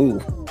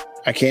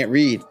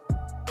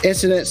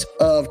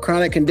of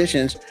chronic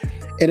conditions,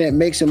 and it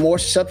makes them more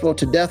susceptible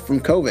to death from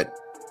COVID.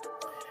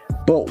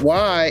 But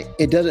why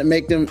it doesn't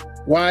make them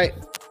more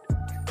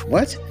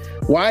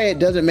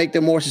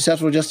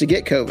susceptible just to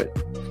get COVID?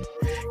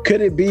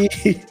 Could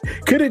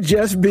it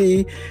just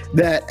be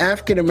that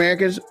African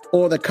Americans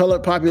or the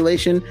colored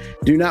population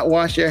do not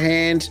wash their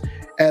hands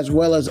as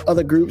well as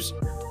other groups,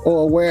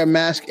 or wear a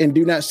mask and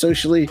do not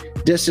socially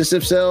distance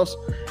themselves?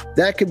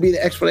 That could be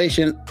the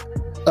explanation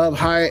of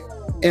higher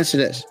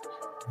incidence.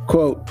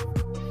 Quote.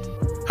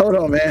 Hold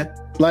on, man.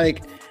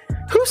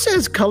 Who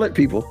says colored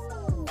people?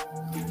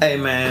 Hey,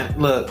 man,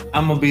 look,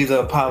 I'm going to be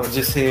the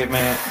apologist here,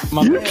 man.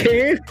 My man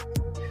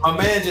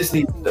just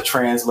needs a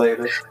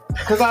translator.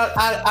 Because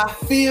I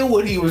feel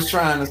what he was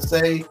trying to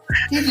say.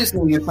 He just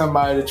needed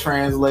somebody to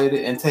translate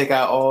it and take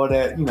out all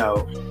that,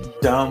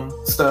 dumb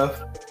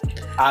stuff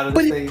out of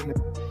the statement.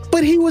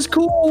 But he was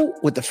cool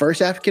with the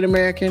first African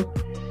American.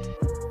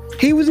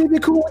 He was even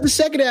cool with the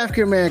second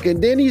African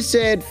American. Then he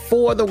said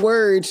for the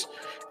words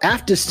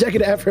after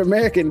second African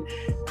American,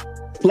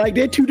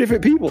 they're two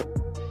different people.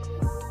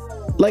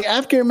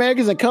 African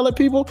Americans and colored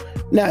people.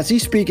 Now, is he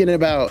speaking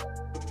about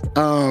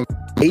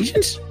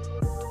Asians?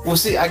 Well,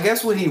 see, I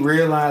guess what he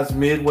realized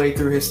midway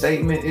through his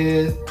statement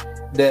is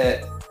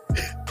that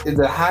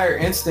the higher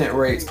incident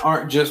rates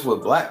aren't just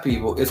with Black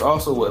people. It's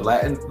also with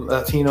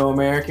Latino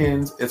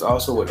Americans. It's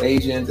also with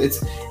Asians.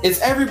 It's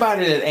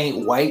everybody that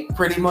ain't white,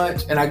 pretty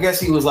much. And I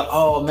guess he was like,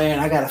 oh, man,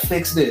 I got to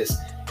fix this.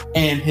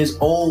 And his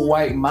old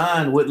white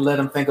mind wouldn't let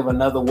him think of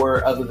another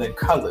word other than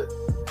colored.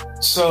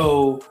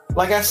 So,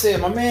 like I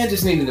said, my man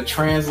just needed a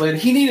translator.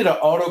 He needed an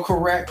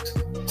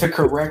autocorrect to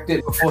correct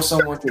it before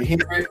someone could hear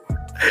it.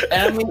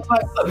 And I mean,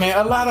 look,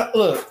 man,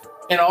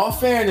 in all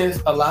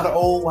fairness, a lot of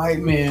old white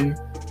men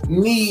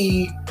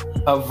need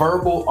a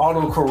verbal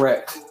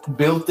autocorrect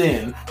built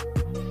in.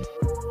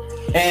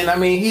 And I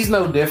mean, he's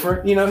no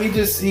different.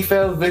 He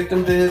fell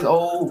victim to his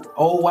old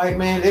white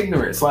man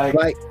ignorance. So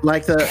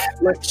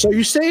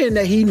you're saying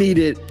that he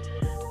needed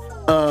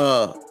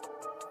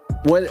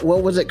what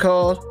was it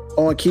called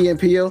on Key and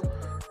Peele?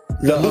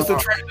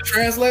 The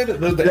translator,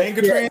 the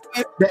anger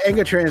translator. The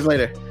anger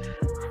translator.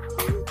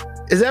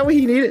 Is that what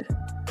he needed?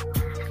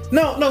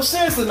 No,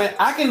 seriously, man.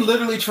 I can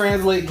literally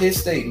translate his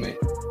statement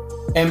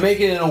and make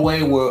it in a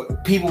way where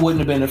people wouldn't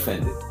have been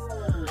offended.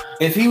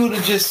 If he would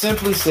have just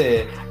simply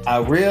said, I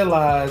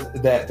realize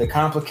that the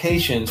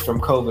complications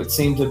from COVID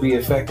seem to be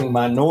affecting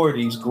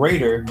minorities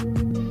greater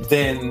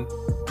than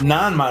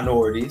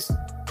non-minorities.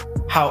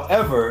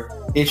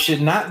 However, it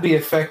should not be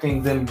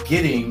affecting them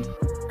getting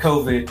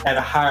COVID at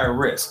a higher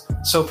risk.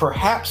 So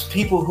perhaps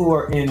people who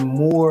are in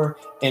more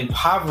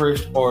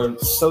impoverished or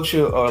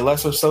social or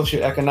lesser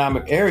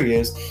socioeconomic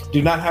areas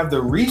do not have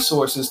the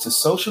resources to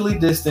socially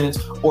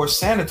distance or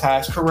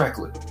sanitize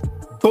correctly.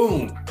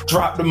 Boom,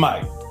 drop the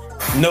mic.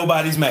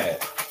 Nobody's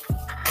mad.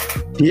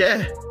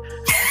 Yeah.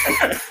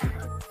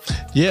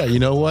 Yeah, you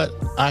know what?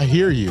 I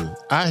hear you.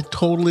 I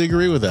totally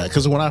agree with that.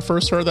 Because when I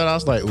first heard that, I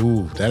was like,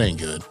 ooh, that ain't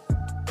good.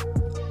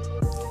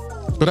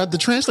 But the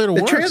translator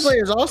works. The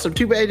translator is awesome.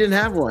 Too bad he didn't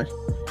have one.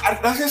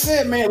 Like I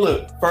said, man,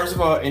 look, first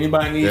of all,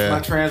 anybody needs my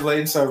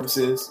translating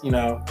services,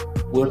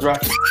 we'll drop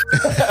it.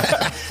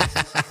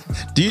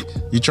 Do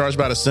you charge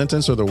by the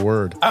sentence or the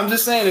word? I'm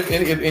just saying, if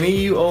any of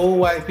you old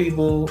white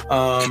people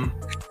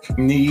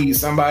need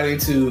somebody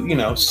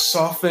to,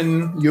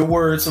 soften your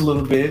words a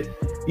little bit,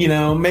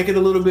 make it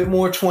a little bit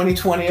more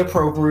 2020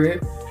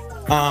 appropriate,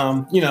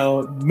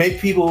 make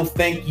people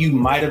think you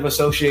might have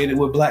associated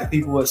with black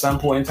people at some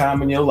point in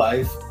time in your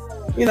life,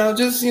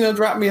 just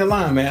drop me a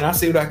line, man. I'll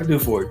see what I can do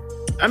for you.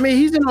 I mean,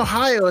 he's in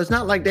Ohio. It's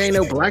not like there ain't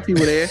no black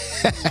people there.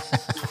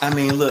 I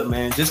mean, look,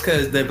 man, just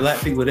because there are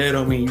black people there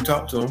don't mean you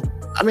talk to them.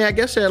 I mean, I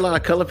guess there are a lot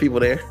of color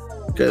people there.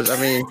 Because, I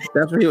mean,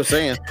 that's what he was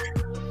saying.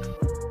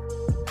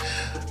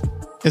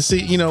 And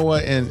see, you know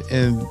what? And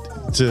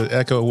to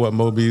echo what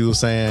Moby was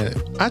saying,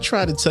 I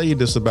try to tell you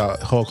this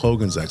about Hulk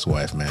Hogan's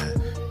ex-wife, man.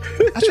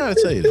 I try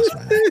to tell you this,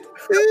 man.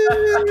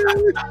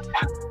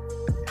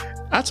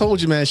 I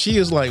told you, man, she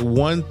is like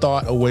one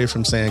thought away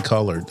from saying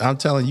colored. I'm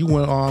telling you,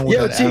 went on with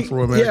that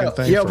Afro-American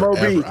thing forever.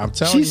 Moby, I'm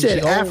telling you, she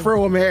said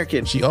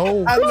Afro-American. She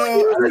old. I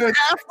know.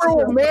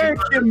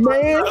 Afro-American,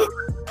 man.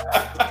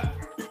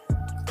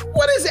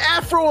 What is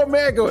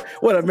Afro-American?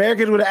 What,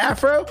 Americans with an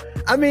Afro?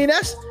 I mean,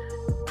 that's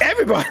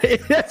everybody.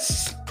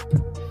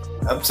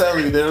 I'm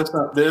telling you,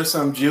 there's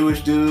some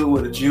Jewish dude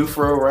with a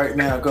Jew-fro right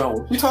now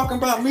going, you talking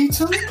about me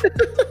too?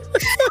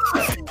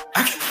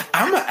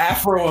 I'm an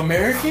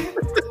Afro-American.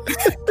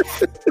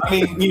 I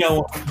mean,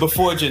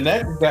 before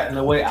genetics got in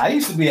the way, I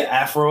used to be an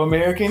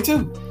Afro-American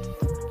too.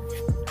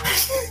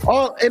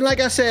 And like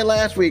I said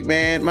last week,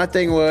 man, my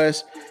thing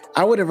was,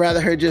 I would have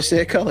rather her just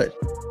said colored.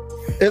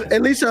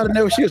 At least I would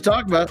know what she was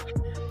talking about.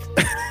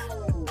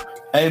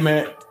 Hey,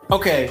 man.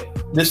 Okay,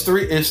 there's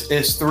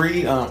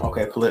three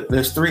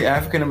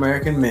African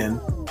American men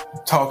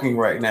talking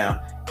right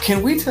now.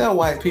 Can we tell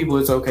white people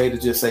it's okay to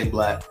just say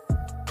black?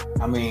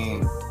 I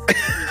mean,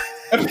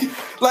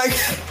 like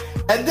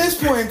at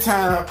this point in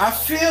time, I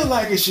feel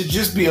like it should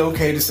just be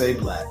okay to say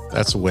black.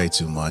 That's way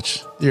too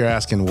much. You're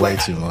asking way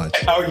too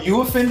much. Are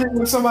you offended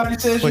when somebody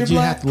says you're black? But you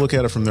have to look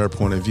at it from their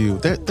point of view.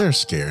 They're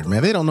scared,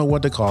 man. They don't know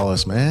what to call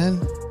us,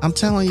 man. I'm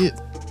telling you.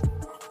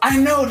 I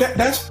know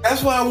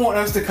that's why I want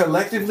us to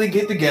collectively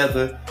get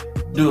together,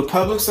 do a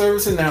public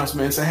service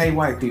announcement and say, hey,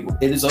 white people,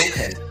 it is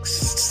okay.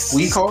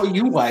 We call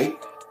you white,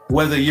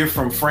 whether you're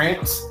from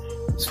France,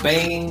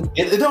 Spain,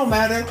 it don't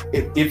matter.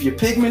 If your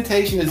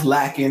pigmentation is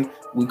lacking,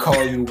 we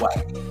call you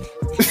white.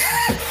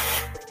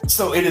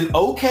 So it is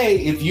okay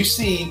if you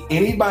see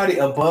anybody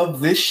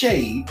above this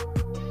shade,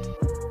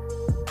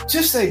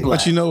 just say black.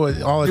 But you know what?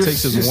 All it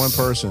takes is one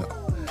person.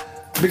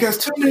 Because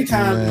too many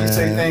times you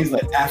say things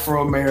like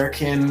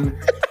Afro-American,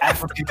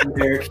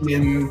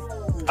 African-American,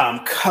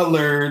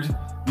 colored,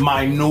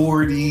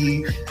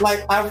 minority.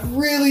 Like, I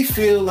really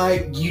feel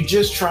like you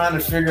just trying to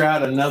figure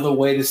out another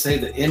way to say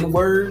the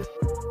N-word.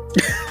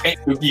 And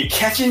you're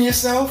catching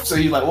yourself. So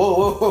you're like,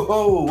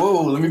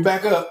 whoa, let me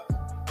back up.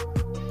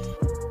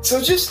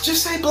 So just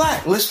say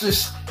black. Let's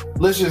just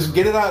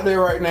get it out there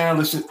right now.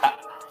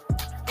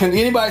 Can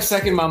anybody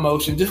second my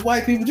motion? Just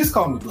white people, just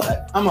call me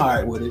black. I'm all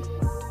right with it.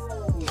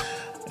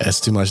 That's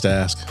too much to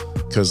ask.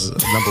 Because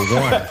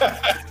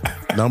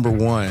number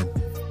one,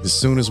 as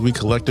soon as we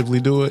collectively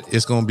do it,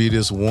 it's going to be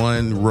this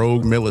one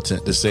rogue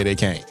militant to say they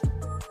can't.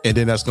 And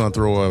then that's going to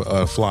throw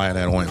a fly in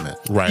that ointment.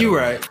 Right. You're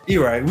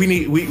right.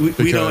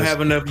 We don't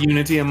have enough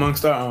unity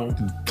amongst our own.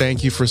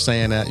 Thank you for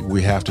saying that.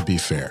 We have to be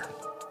fair.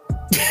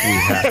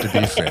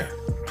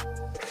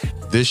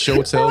 This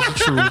show tells the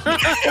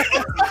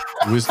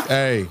truth.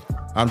 Hey,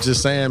 I'm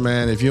just saying,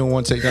 man, if you don't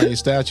want to take down your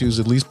statues,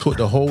 at least put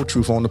the whole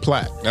truth on the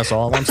plaque. That's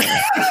all I'm saying.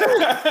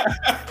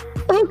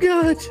 Oh,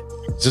 God.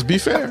 Just be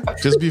fair.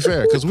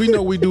 Because we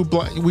know we do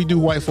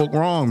white folk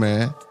wrong,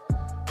 man.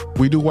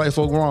 We do white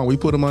folk wrong. We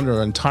put them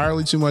under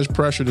entirely too much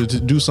pressure to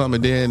do something,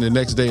 and then the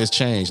next day it's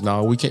changed.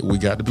 No, we can't. We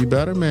got to be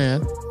better,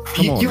 man.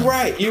 Come on.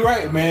 You're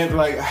right, man.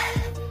 Like,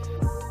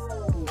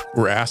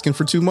 we're asking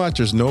for too much.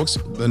 There's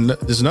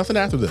nothing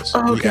after this.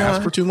 Oh, we God.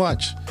 ask for too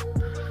much.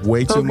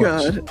 Way too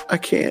much. God. I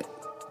can't.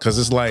 Because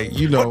it's like,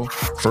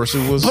 first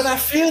it was. But I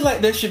feel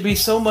like there should be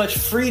so much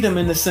freedom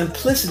in the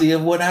simplicity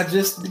of what I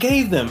just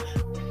gave them.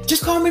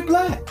 Just call me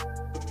black.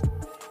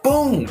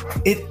 Boom.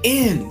 It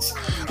ends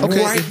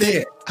right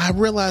there. I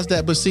realize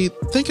that, but see,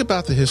 think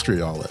about the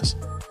history of all this.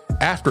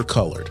 After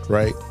colored,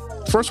 right?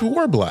 First we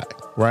were black,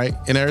 right?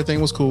 And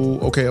everything was cool.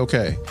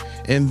 Okay.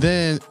 And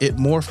then it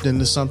morphed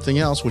into something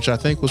else, which I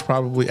think was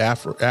probably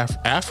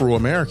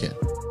Afro-American.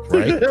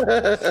 right?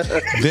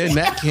 Then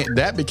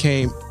that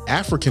became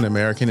African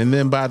American, and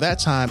then by that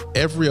time,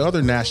 every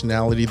other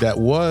nationality that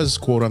was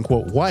quote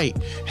unquote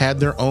white had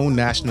their own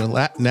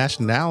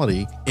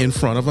nationality in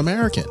front of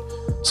American.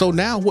 So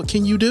now, what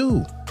can you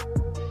do?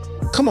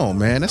 Come on,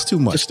 man, that's too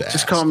much to ask.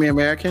 Just call me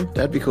American.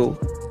 That'd be cool.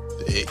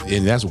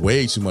 And that's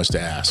way too much to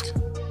ask,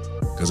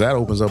 because that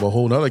opens up a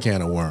whole nother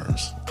can of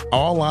worms.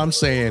 All I'm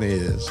saying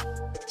is,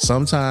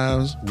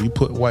 sometimes we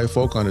put white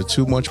folk under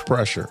too much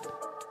pressure,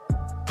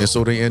 and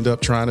so they end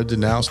up trying to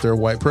denounce their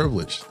white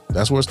privilege.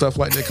 That's where stuff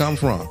like that come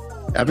from.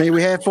 I mean,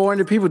 we had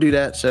 400 people do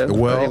that. So,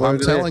 well, I'm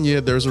telling you,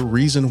 there's a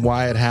reason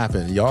why it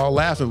happened. Y'all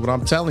laughing, but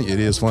I'm telling you,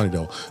 it is funny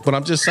though. But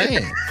I'm just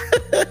saying,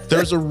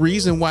 there's a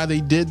reason why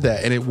they did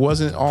that, and it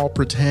wasn't all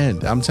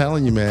pretend. I'm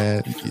telling you,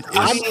 man.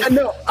 I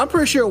know. I'm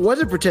pretty sure it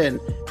wasn't pretend.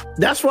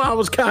 That's why I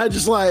was kind of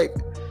just like,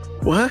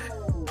 what?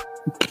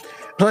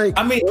 Like,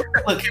 I mean,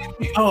 look.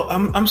 Oh,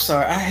 I'm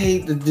sorry. I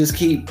hate to just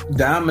keep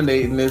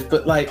dominating this,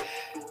 but like,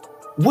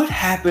 what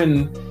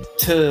happened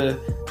to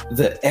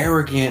the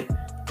arrogant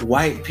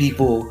white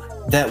people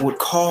that would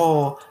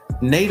call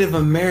Native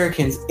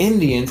Americans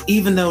Indians,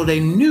 even though they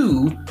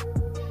knew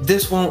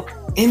this won't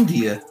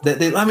India?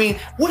 I mean,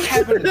 what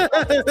happened to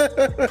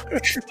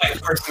that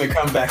white person to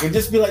come back and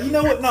just be like, you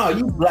know what? No,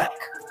 you black.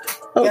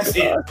 That's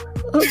it.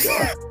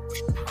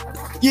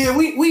 Yeah,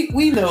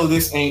 we know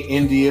this ain't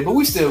India, but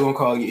we still gonna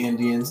call you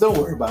Indians. Don't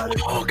worry about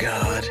it. Oh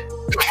God.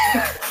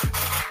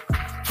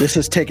 This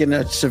is taking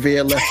a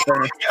severe left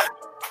turn.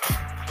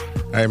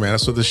 Hey man,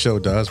 that's what the show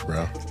does,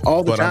 bro.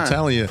 All the time. But I'm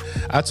telling you,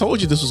 I told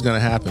you this was going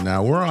to happen.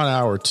 Now we're on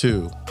hour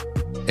 2,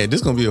 and this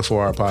is going to be a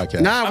 4-hour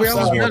podcast. Nah, we're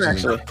almost done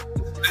actually.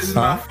 This is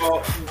my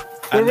fault.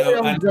 We're really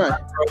almost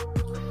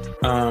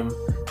done.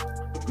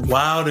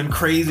 Wild and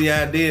crazy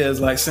ideas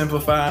like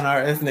simplifying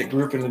our ethnic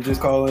group and just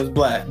call us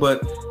black,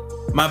 but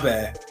my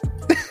bad.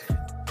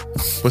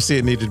 But see,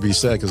 it needed to be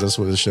said because that's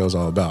what this show's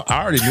all about.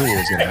 I already knew it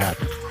was going to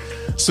happen.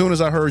 As soon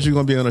as I heard you were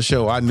going to be on the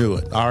show, I knew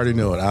it. I already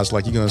knew it. I was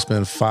like, you're going to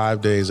spend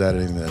 5 days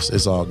editing this.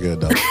 It's all good,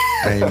 though.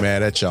 I ain't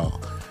mad at y'all.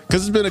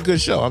 Because it's been a good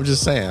show. I'm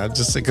just saying.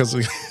 Because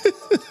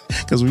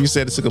when you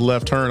said it took a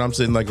left turn, I'm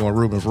sitting like going,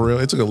 Ruben, for real?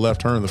 It took a left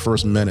turn in the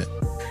first minute.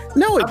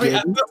 No, it I mean,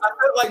 didn't. I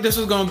felt like this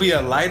was going to be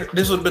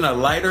this would have been a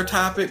lighter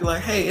topic.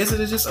 Like, hey, isn't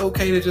it just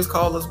okay to just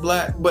call us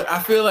black? But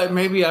I feel like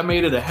maybe I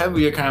made it a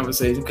heavier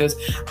conversation because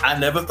I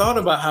never thought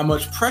about how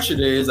much pressure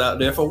there is out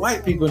there for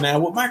white people now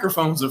with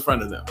microphones in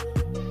front of them.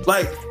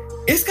 Like,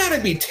 it's got to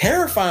be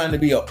terrifying to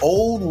be an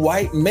old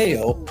white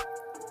male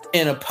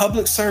in a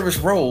public service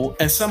role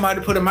and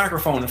somebody put a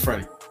microphone in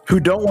front of you.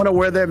 Who don't want to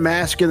wear their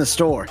mask in the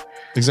store.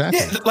 Exactly.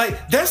 Yeah,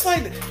 like that's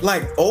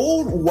like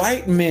old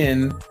white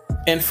men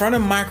in front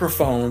of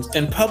microphones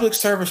in public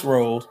service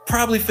roles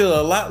probably feel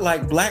a lot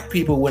like black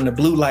people when the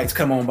blue lights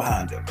come on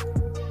behind them.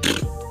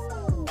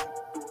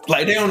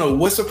 Like they don't know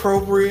what's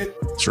appropriate.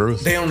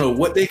 Truth. They don't know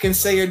what they can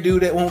say or do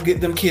that won't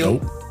get them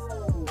killed.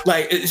 Nope.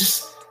 Like it's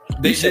just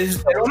they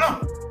don't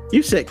know.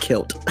 You said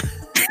kilt.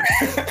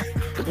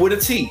 With a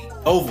T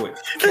over it.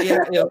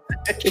 K-I-L,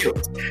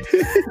 kilt.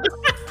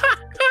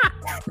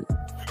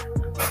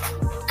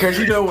 Because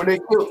you know when they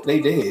kilt, they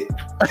dead.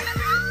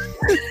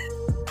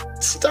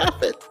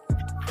 Stop it.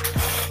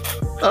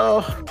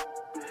 Oh.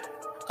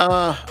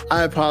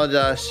 I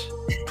apologize.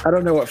 I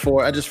don't know what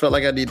for. I just felt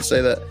like I need to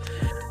say that.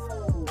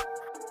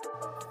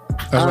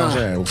 That's what I'm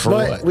saying. For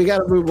but what? We got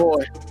to move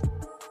on.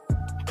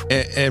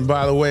 And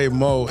by the way,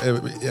 Mo,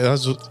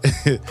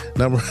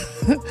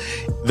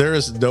 there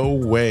is no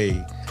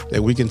way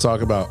that we can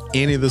talk about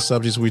any of the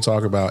subjects we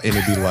talk about and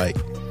it'd be like,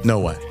 no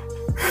way.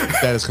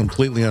 That is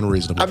completely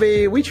unreasonable. I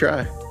mean, we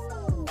try.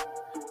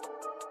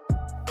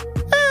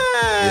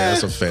 Yeah,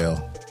 it's a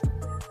fail.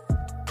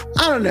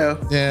 I don't know.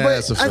 Yeah, but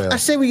that's a fail. I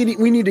say we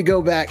need to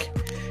go back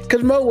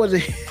because Mo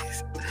wasn't.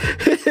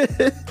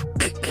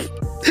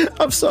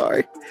 I'm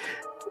sorry.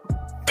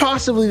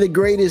 Possibly the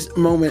greatest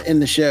moment in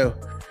the show.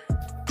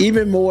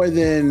 Even more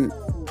than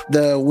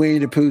the Winnie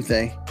the Pooh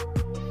thing.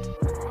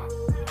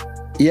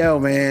 Yo,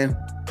 man.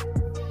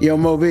 Yo,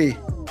 Mo B.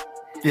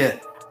 Yeah.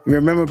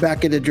 Remember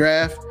back at the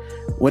draft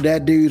when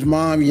that dude's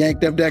mom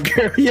yanked up that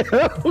girl? Yo.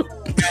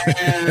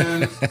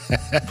 And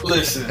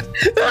listen.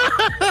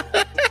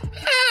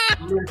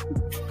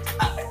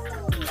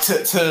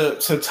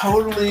 To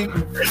totally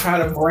try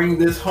to bring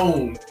this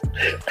home,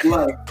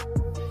 like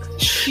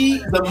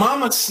the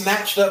mama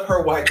snatched up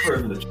her white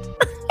privilege.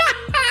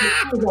 She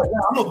was like, yeah,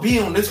 I'm gonna be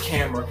on this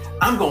camera.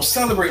 I'm gonna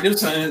celebrate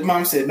this time. And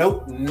mom said,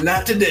 nope,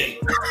 not today.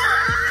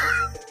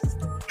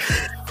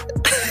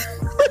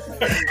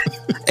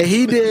 And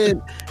he did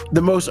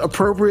the most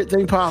appropriate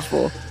thing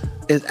possible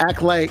is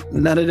act like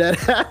none of that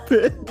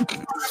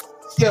happened.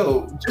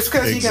 Yo, just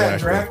because he got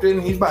drafted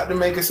and he's about to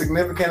make a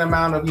significant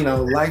amount of,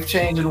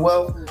 life-changing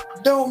wealth,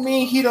 don't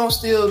mean he don't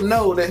still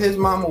know that his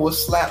mama will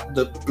slap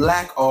the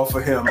black off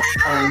of him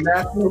on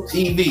national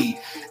TV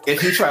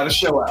if he try to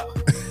show out.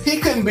 He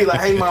couldn't be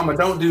like, hey, mama,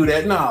 don't do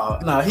that. No,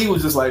 he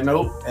was just like,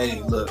 nope.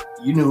 Hey, look,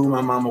 you knew who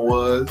my mama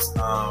was.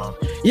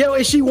 Yo,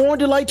 and she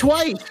warned it like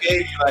twice. She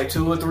gave you like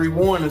 2 or 3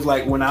 warnings.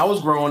 Like when I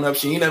was growing up,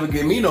 she ain't never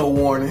give me no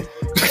warning.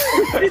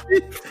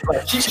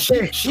 Like,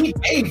 she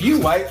gave you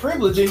white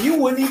privilege, and you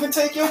wouldn't even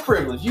take your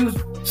privilege. You,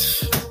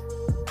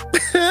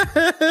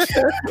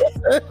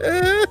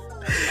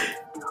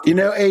 you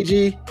know,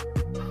 AG,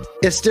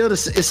 it's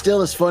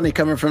still as funny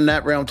coming from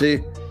that realm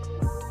too.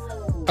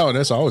 Oh,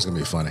 that's always gonna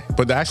be funny.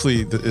 But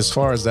actually, as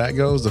far as that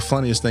goes, the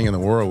funniest thing in the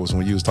world was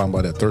when you was talking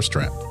about that thirst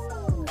trap.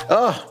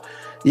 Oh,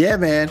 yeah,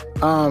 man.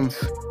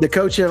 The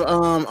coach of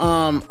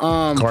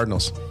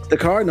Cardinals. The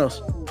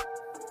Cardinals.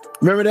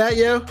 Remember that,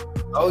 yo?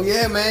 oh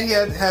yeah, man. He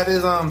had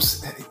his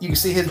you can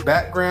see his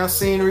background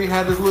scenery.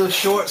 Had his little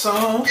shorts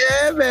on.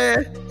 Yeah,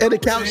 man. And the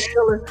couch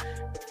chilling.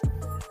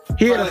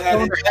 He had a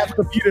phone, half a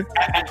computer.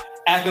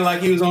 Acting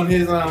like he was on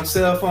his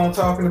cell phone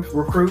talking to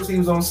recruits. He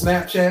was on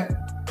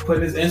Snapchat,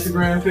 putting his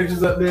Instagram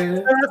pictures up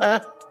there.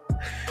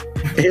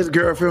 His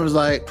girlfriend was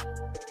like,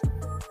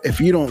 if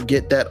you don't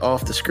get that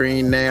off the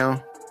screen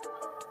now,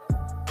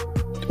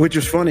 which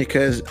was funny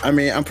because, I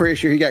mean, I'm pretty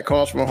sure he got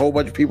calls from a whole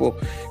bunch of people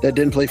that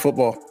didn't play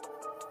football.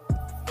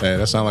 Hey,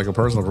 that sounds like a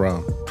personal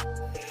problem.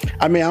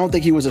 I mean, I don't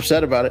think he was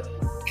upset about it.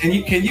 Can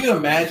you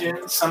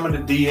imagine some of the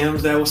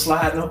DMs that were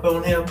sliding up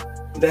on him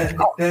that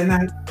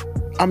night?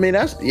 I mean,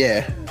 that's,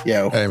 yeah,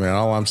 yo. Hey, man,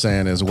 all I'm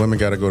saying is women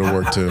got to go to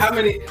work too. How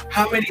many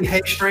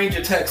hey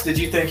stranger texts did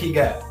you think he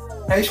got?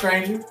 Hey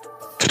stranger,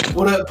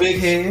 what up, big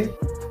head?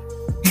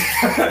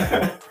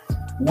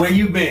 Where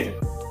you been?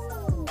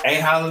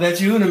 Ain't hollered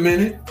at you in a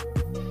minute.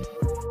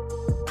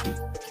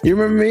 You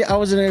remember me? I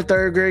was in their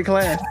third grade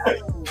class.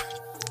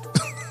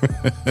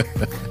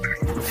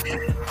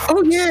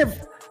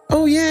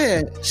 Oh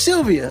yeah,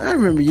 Sylvia, I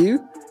remember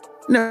you.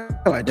 No,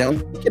 I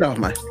don't. Get off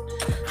my.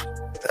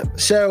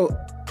 So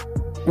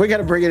we got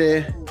to bring it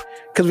in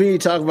because we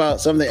need to talk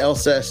about something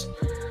else that's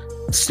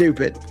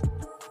stupid,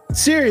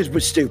 serious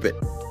but stupid.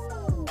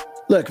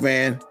 Look,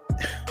 man.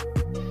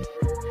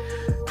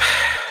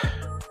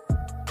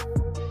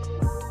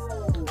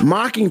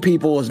 Mocking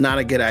people is not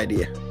a good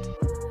idea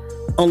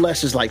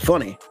unless it's like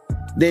funny.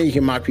 Then you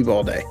can mock people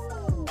all day.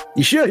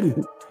 You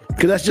shouldn't,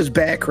 because that's just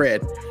bad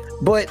cred.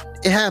 But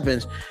it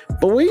happens.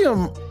 But when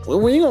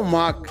you gonna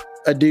mock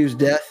a dude's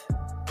death,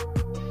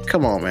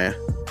 come on, man.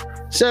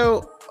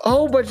 So a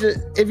whole bunch of,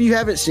 if you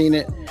haven't seen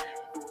it,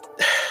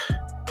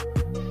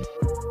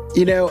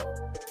 you know,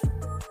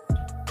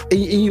 and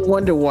you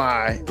wonder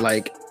why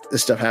like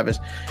this stuff happens.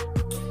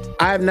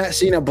 I have not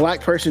seen a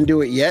black person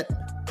do it yet.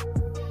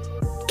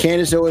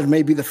 Candace Owens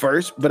may be the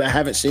first, but I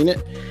haven't seen it.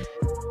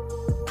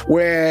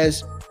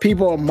 Whereas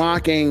people are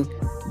mocking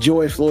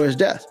George Floyd's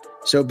death.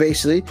 So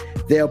basically,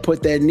 they'll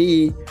put their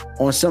knee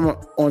on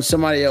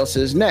somebody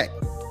else's neck,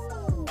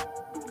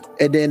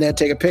 and then they'll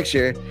take a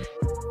picture.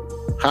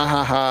 Ha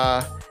ha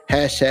ha!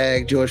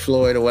 Hashtag George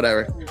Floyd or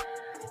whatever.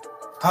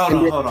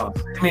 Hold on.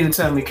 You mean to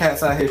tell me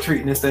cats out here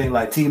treating this thing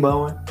like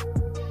T-bowing?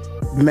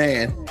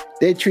 Man,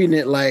 they're treating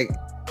it.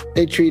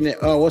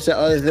 Oh, what's that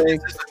other thing?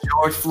 Is this a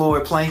George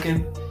Floyd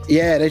planking?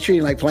 Yeah, they're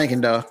treating it like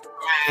planking, dog.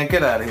 Man,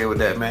 get out of here with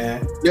that,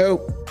 man.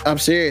 No, I'm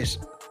serious.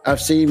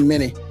 I've seen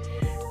many.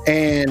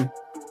 And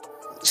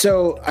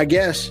so I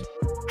guess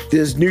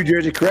this New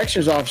Jersey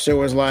corrections officer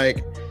was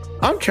like,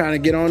 I'm trying to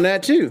get on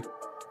that too.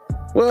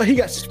 Well, he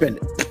got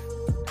suspended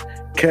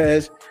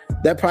because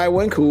that probably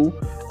wasn't cool.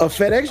 A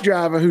FedEx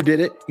driver who did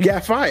it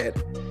got fired.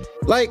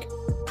 Like,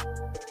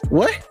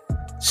 what?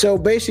 So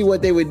basically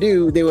what they would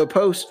do, they would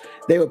pose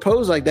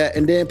like that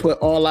and then put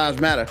all lives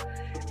matter.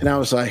 And I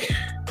was like,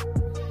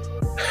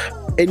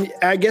 and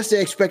I guess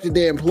they expected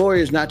their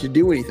employers not to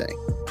do anything.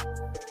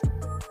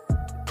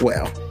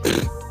 Well,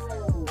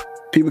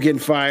 people getting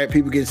fired,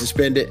 people getting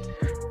suspended.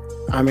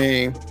 I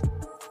mean,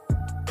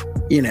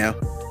 you know,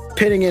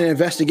 pending an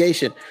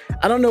investigation.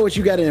 I don't know what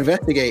you got to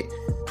investigate.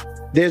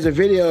 There's a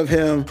video of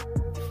him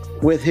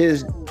with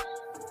his,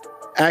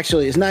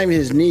 actually, it's not even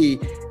his knee,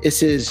 it's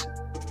his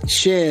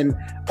shin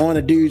on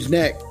a dude's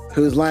neck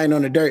who's lying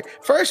on the dirt.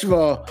 First of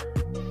all,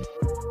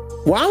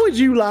 why would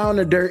you lie on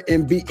the dirt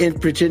and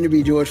pretend to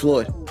be George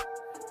Floyd?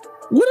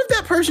 What if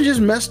that person just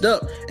messed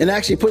up and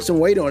actually put some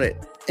weight on it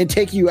and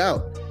take you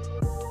out?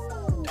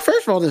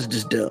 First of all, this is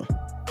just dumb.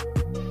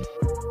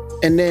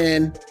 And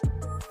then,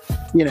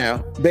 you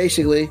know,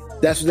 basically,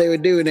 that's what they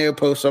would do. And they would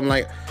post something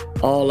like,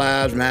 all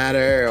lives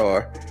matter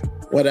or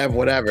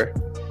whatever.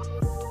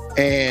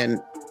 And,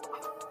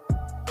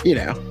 you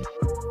know,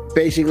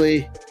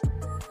 basically,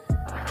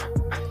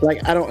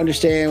 like, I don't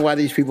understand why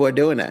these people are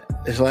doing that.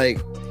 It's like,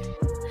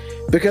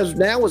 because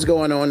now what's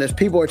going on is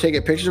people are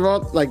taking pictures of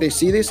all, like, they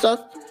see this stuff,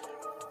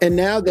 and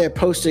now they're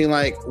posting,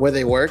 like, where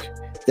they work.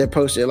 They're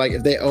posting, like,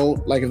 if they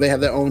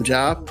have their own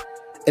job,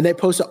 and they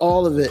posted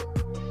all of it,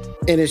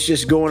 and it's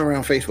just going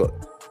around Facebook,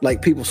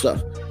 like, people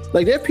stuff.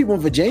 Like, there are people in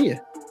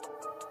Virginia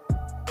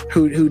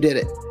who did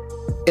it,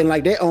 and,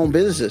 like, they own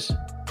businesses,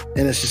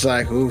 and it's just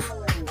like, oof.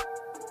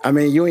 I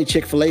mean, you ain't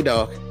Chick-fil-A,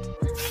 dog.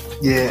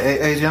 Yeah,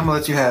 AJ, I'm gonna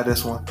let you have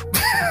this one.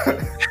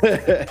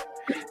 Yeah,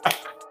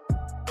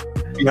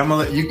 I'm gonna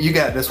let you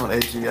got this one,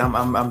 AJ.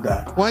 I'm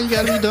done. Why you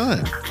gotta be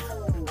done?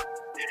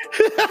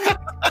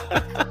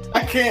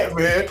 I can't,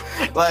 man.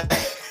 Like,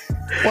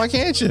 why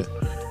can't you?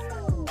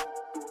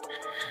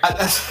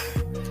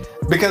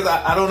 Because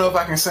I don't know if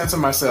I can censor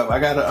myself. I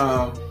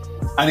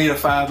need a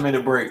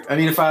 5-minute break. I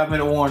need a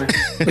 5-minute warning.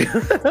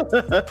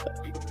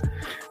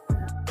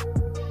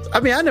 I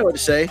mean, I know what to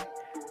say.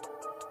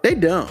 They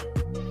dumb.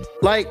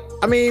 Like,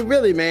 I mean,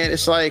 really, man,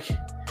 it's like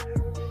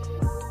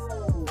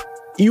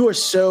you are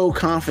so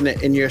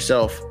confident in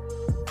yourself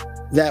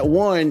that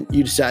one,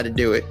 you decide to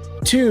do it.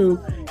 Two,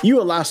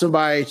 you allow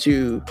somebody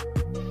to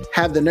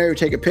have the nerve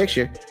to take a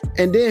picture.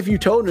 And then if you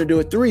told them to do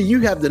it, three, you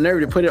have the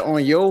nerve to put it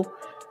on your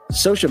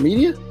social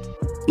media.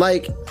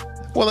 Like,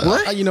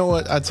 well, you know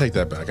what? I take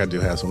that back. I do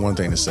have one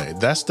thing to say.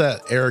 That's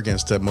that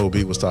arrogance that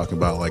Moby was talking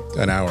about like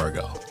an hour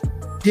ago.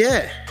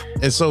 Yeah.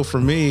 And so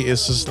for me,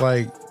 it's just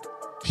like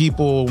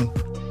people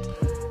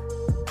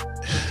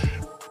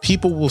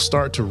will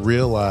start to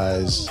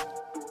realize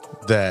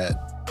that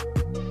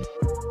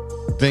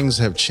things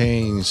have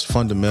changed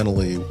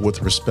fundamentally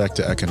with respect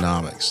to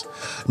economics.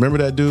 Remember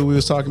that dude we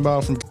was talking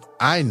about from,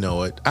 I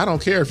know it. I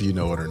don't care if you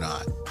know it or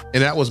not.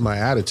 And that was my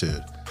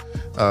attitude.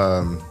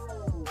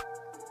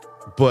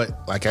 But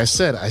like I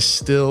said, I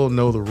still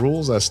know the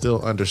rules. I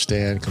still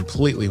understand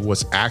completely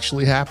what's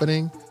actually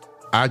happening.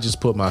 I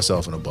just put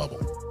myself in a bubble.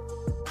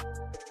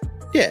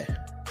 Yeah.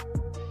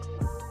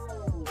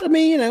 I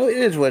mean, you know, it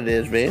is what it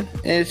is, man.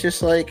 And it's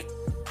just like,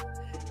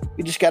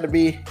 you just got to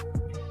be,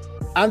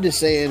 I'm just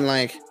saying,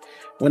 like,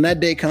 when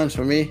that day comes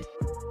for me,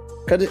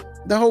 because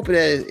the hope that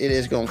it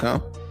is going to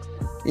come,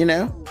 you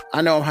know,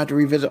 I know I'll have to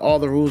revisit all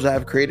the rules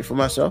I've created for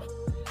myself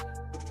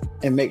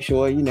and make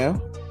sure, you know,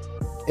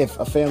 if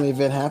a family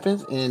event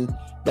happens and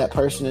that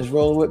person is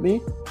rolling with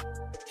me,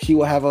 she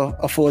will have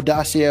a full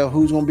dossier of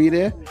who's going to be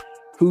there,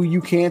 who you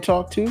can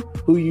talk to,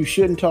 who you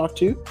shouldn't talk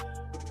to,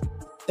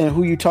 and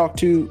who you talk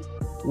to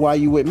while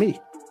you with me.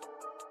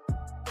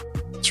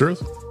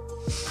 Truth.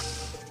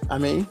 I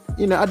mean,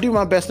 you know, I do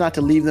my best not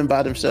to leave them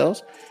by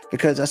themselves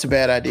because that's a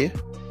bad idea.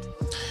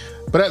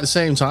 But at the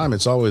same time,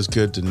 it's always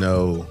good to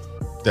know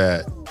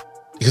that,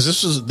 because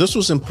this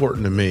was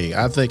important to me.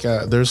 I think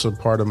there's a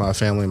part of my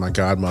family, my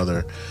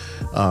godmother,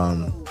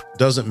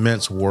 doesn't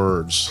mince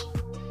words.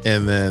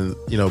 And then,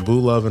 you know, Boo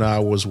Love and I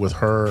was with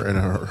her and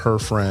her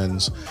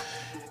friends,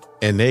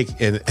 and they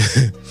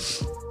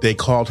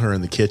called her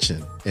in the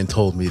kitchen and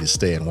told me to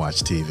stay and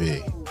watch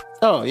TV.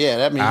 Oh yeah,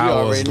 that means you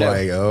already know.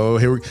 Like, oh,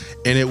 here we,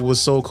 and it was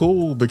so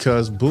cool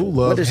because Boo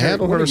Love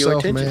handled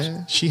herself,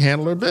 man. She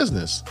handled her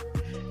business.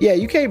 Yeah,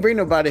 you can't bring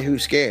nobody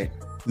who's scared.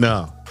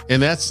 No,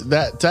 and that's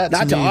not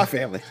to our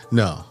family.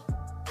 No,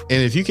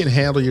 and if you can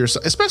handle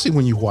yourself, especially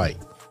when you white,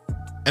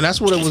 and that's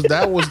what it was.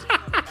 That was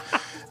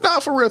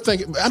not for real.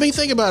 Think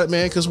about it,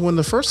 man. Because when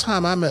the first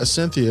time I met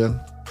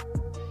Cynthia,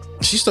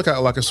 she stuck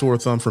out like a sore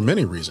thumb for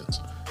many reasons,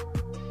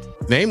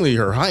 namely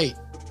her height.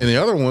 And the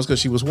other one was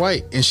because she was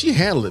white, and she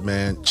handled it,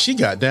 man. She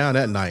got down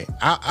that night.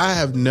 I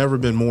have never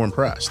been more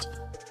impressed.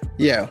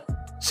 Yeah.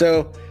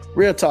 So,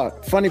 real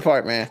talk. Funny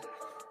part, man.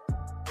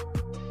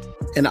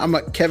 And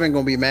Kevin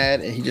gonna be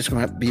mad, and he just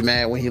gonna have to be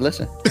mad when he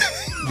listen.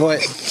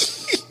 But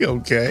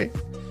okay.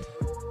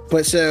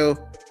 But so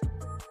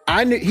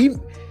I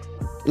knew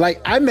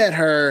I met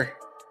her.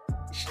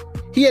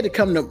 He had to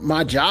come to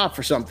my job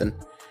for something,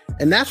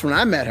 and that's when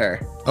I met her.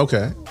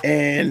 Okay.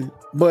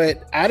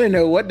 But I didn't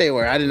know what they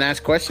were. I didn't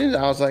ask questions.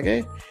 I was like,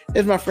 hey,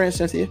 it's my friend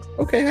Cynthia.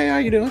 Okay, hey, how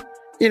you doing?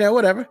 You know,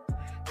 whatever.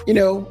 You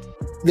know,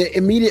 the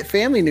immediate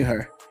family knew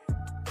her.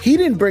 He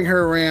didn't bring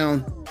her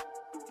around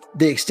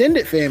the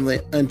extended family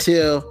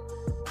until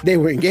they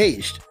were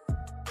engaged.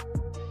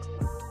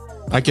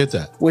 I get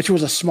that. Which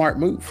was a smart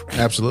move.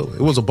 Absolutely.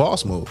 It was a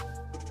boss move.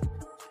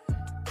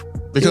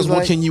 Because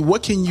what can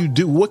you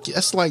do?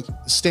 That's like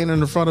standing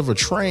in front of a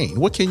train.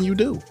 What can you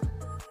do?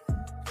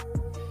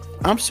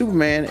 I'm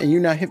Superman, and you're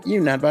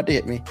not about to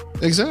hit me.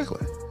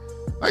 Exactly.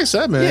 Like I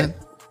said, man.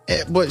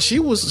 Yeah. But she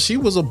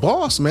was a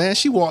boss, man.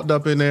 She walked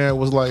up in there and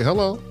was like,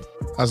 "Hello."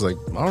 I was like,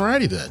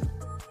 "Alrighty then."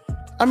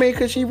 I mean,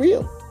 because she's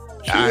real.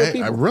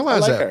 I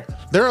realize that her.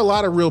 There are a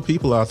lot of real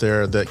people out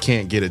there that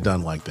can't get it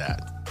done like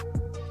that.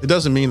 It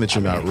doesn't mean that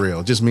you're not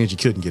real. It just means you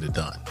couldn't get it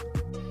done.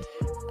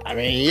 I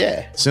mean,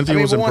 yeah. Cynthia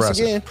was impressive. Once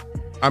again,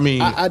 I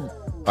mean,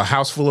 a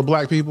house full of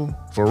black people,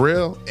 for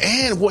real.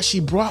 And what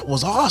she brought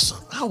was awesome.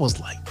 I was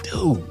like,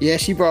 dude. Yeah,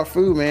 she brought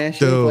food, man.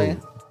 She was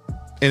playing.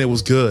 And it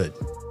was good.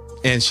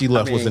 And she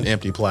left with an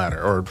empty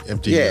platter or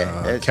empty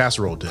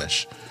casserole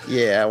dish.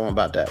 Yeah, I don't know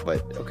about that,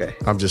 but okay.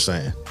 I'm just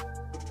saying.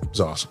 It was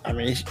awesome. I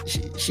mean,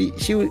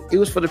 it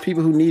was for the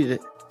people who needed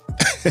it.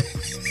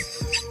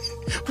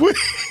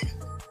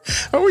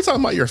 Are we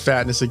talking about your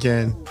fatness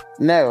again?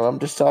 No, I'm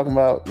just talking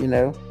about, you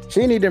know,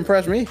 she need to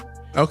impress me.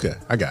 Okay,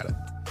 I got it.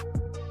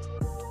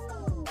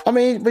 I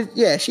mean, but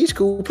yeah, she's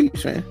cool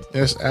peeps, man.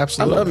 Yes,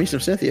 absolutely. I love me some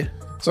Cynthia.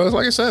 So it's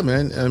like I said,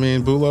 man. I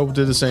mean, Boo Love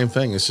did the same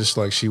thing. It's just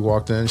like she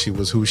walked in, she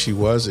was who she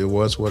was. It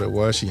was what it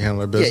was. She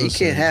handled her business.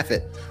 Yeah, you can't have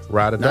it.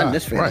 Ride or die. Not in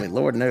this family, right.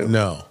 Lord no.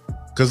 No,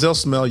 because they'll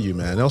smell you,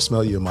 man. They'll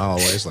smell you a mile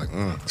away. It's like,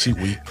 she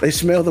weak. They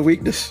smell the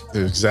weakness.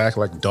 They're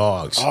exactly like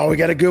dogs. Oh, we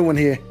got a good one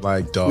here.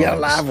 Like dogs. We got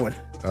a live one.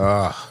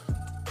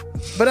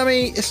 But I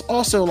mean, it's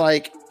also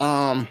like,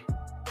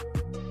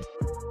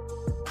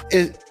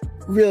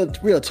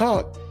 real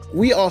talk.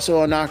 we also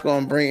are not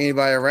going to bring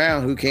anybody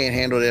around who can't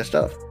handle their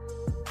stuff.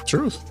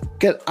 Truth.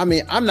 Because I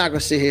mean, I'm not going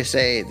to sit here and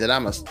say that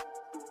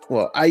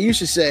I used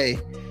to say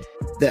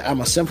that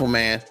I'm a simple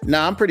man.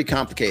 Now I'm pretty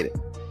complicated.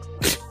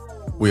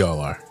 We all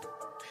are.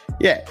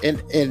 Yeah,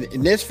 and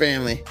in this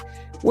family,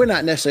 we're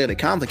not necessarily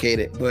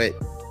complicated, but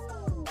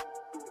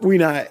we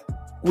not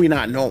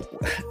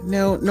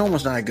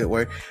normal's not a good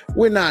word.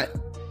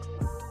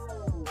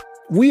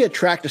 We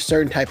attract a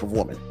certain type of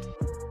woman.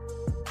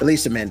 At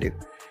least the men do.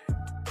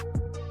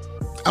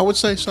 I would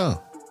say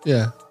so.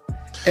 Yeah.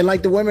 And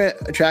like the women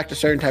attract a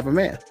certain type of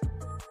man.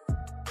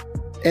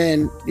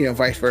 And,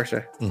 vice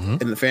versa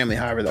in the family,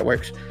 however that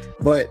works.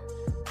 But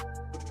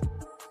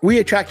we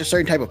attract a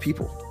certain type of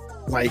people.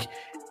 Like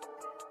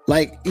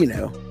when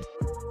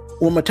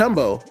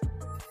Matumbo,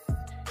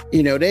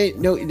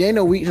 they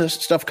know weak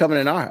stuff coming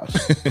in our house.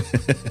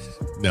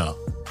 No.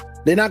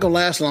 They're not going to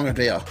last long if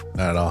they are.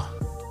 Not at all.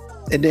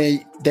 And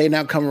then they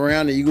now come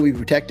around and you're going to be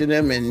protecting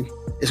them and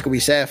it's going to be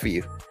sad for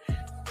you.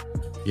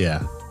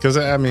 Yeah. Because,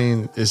 I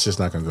mean, it's just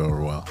not going to go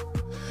over well.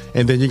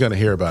 And then you're going to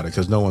hear about it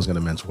because no one's going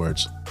to mince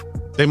words.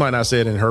 They might not say it in her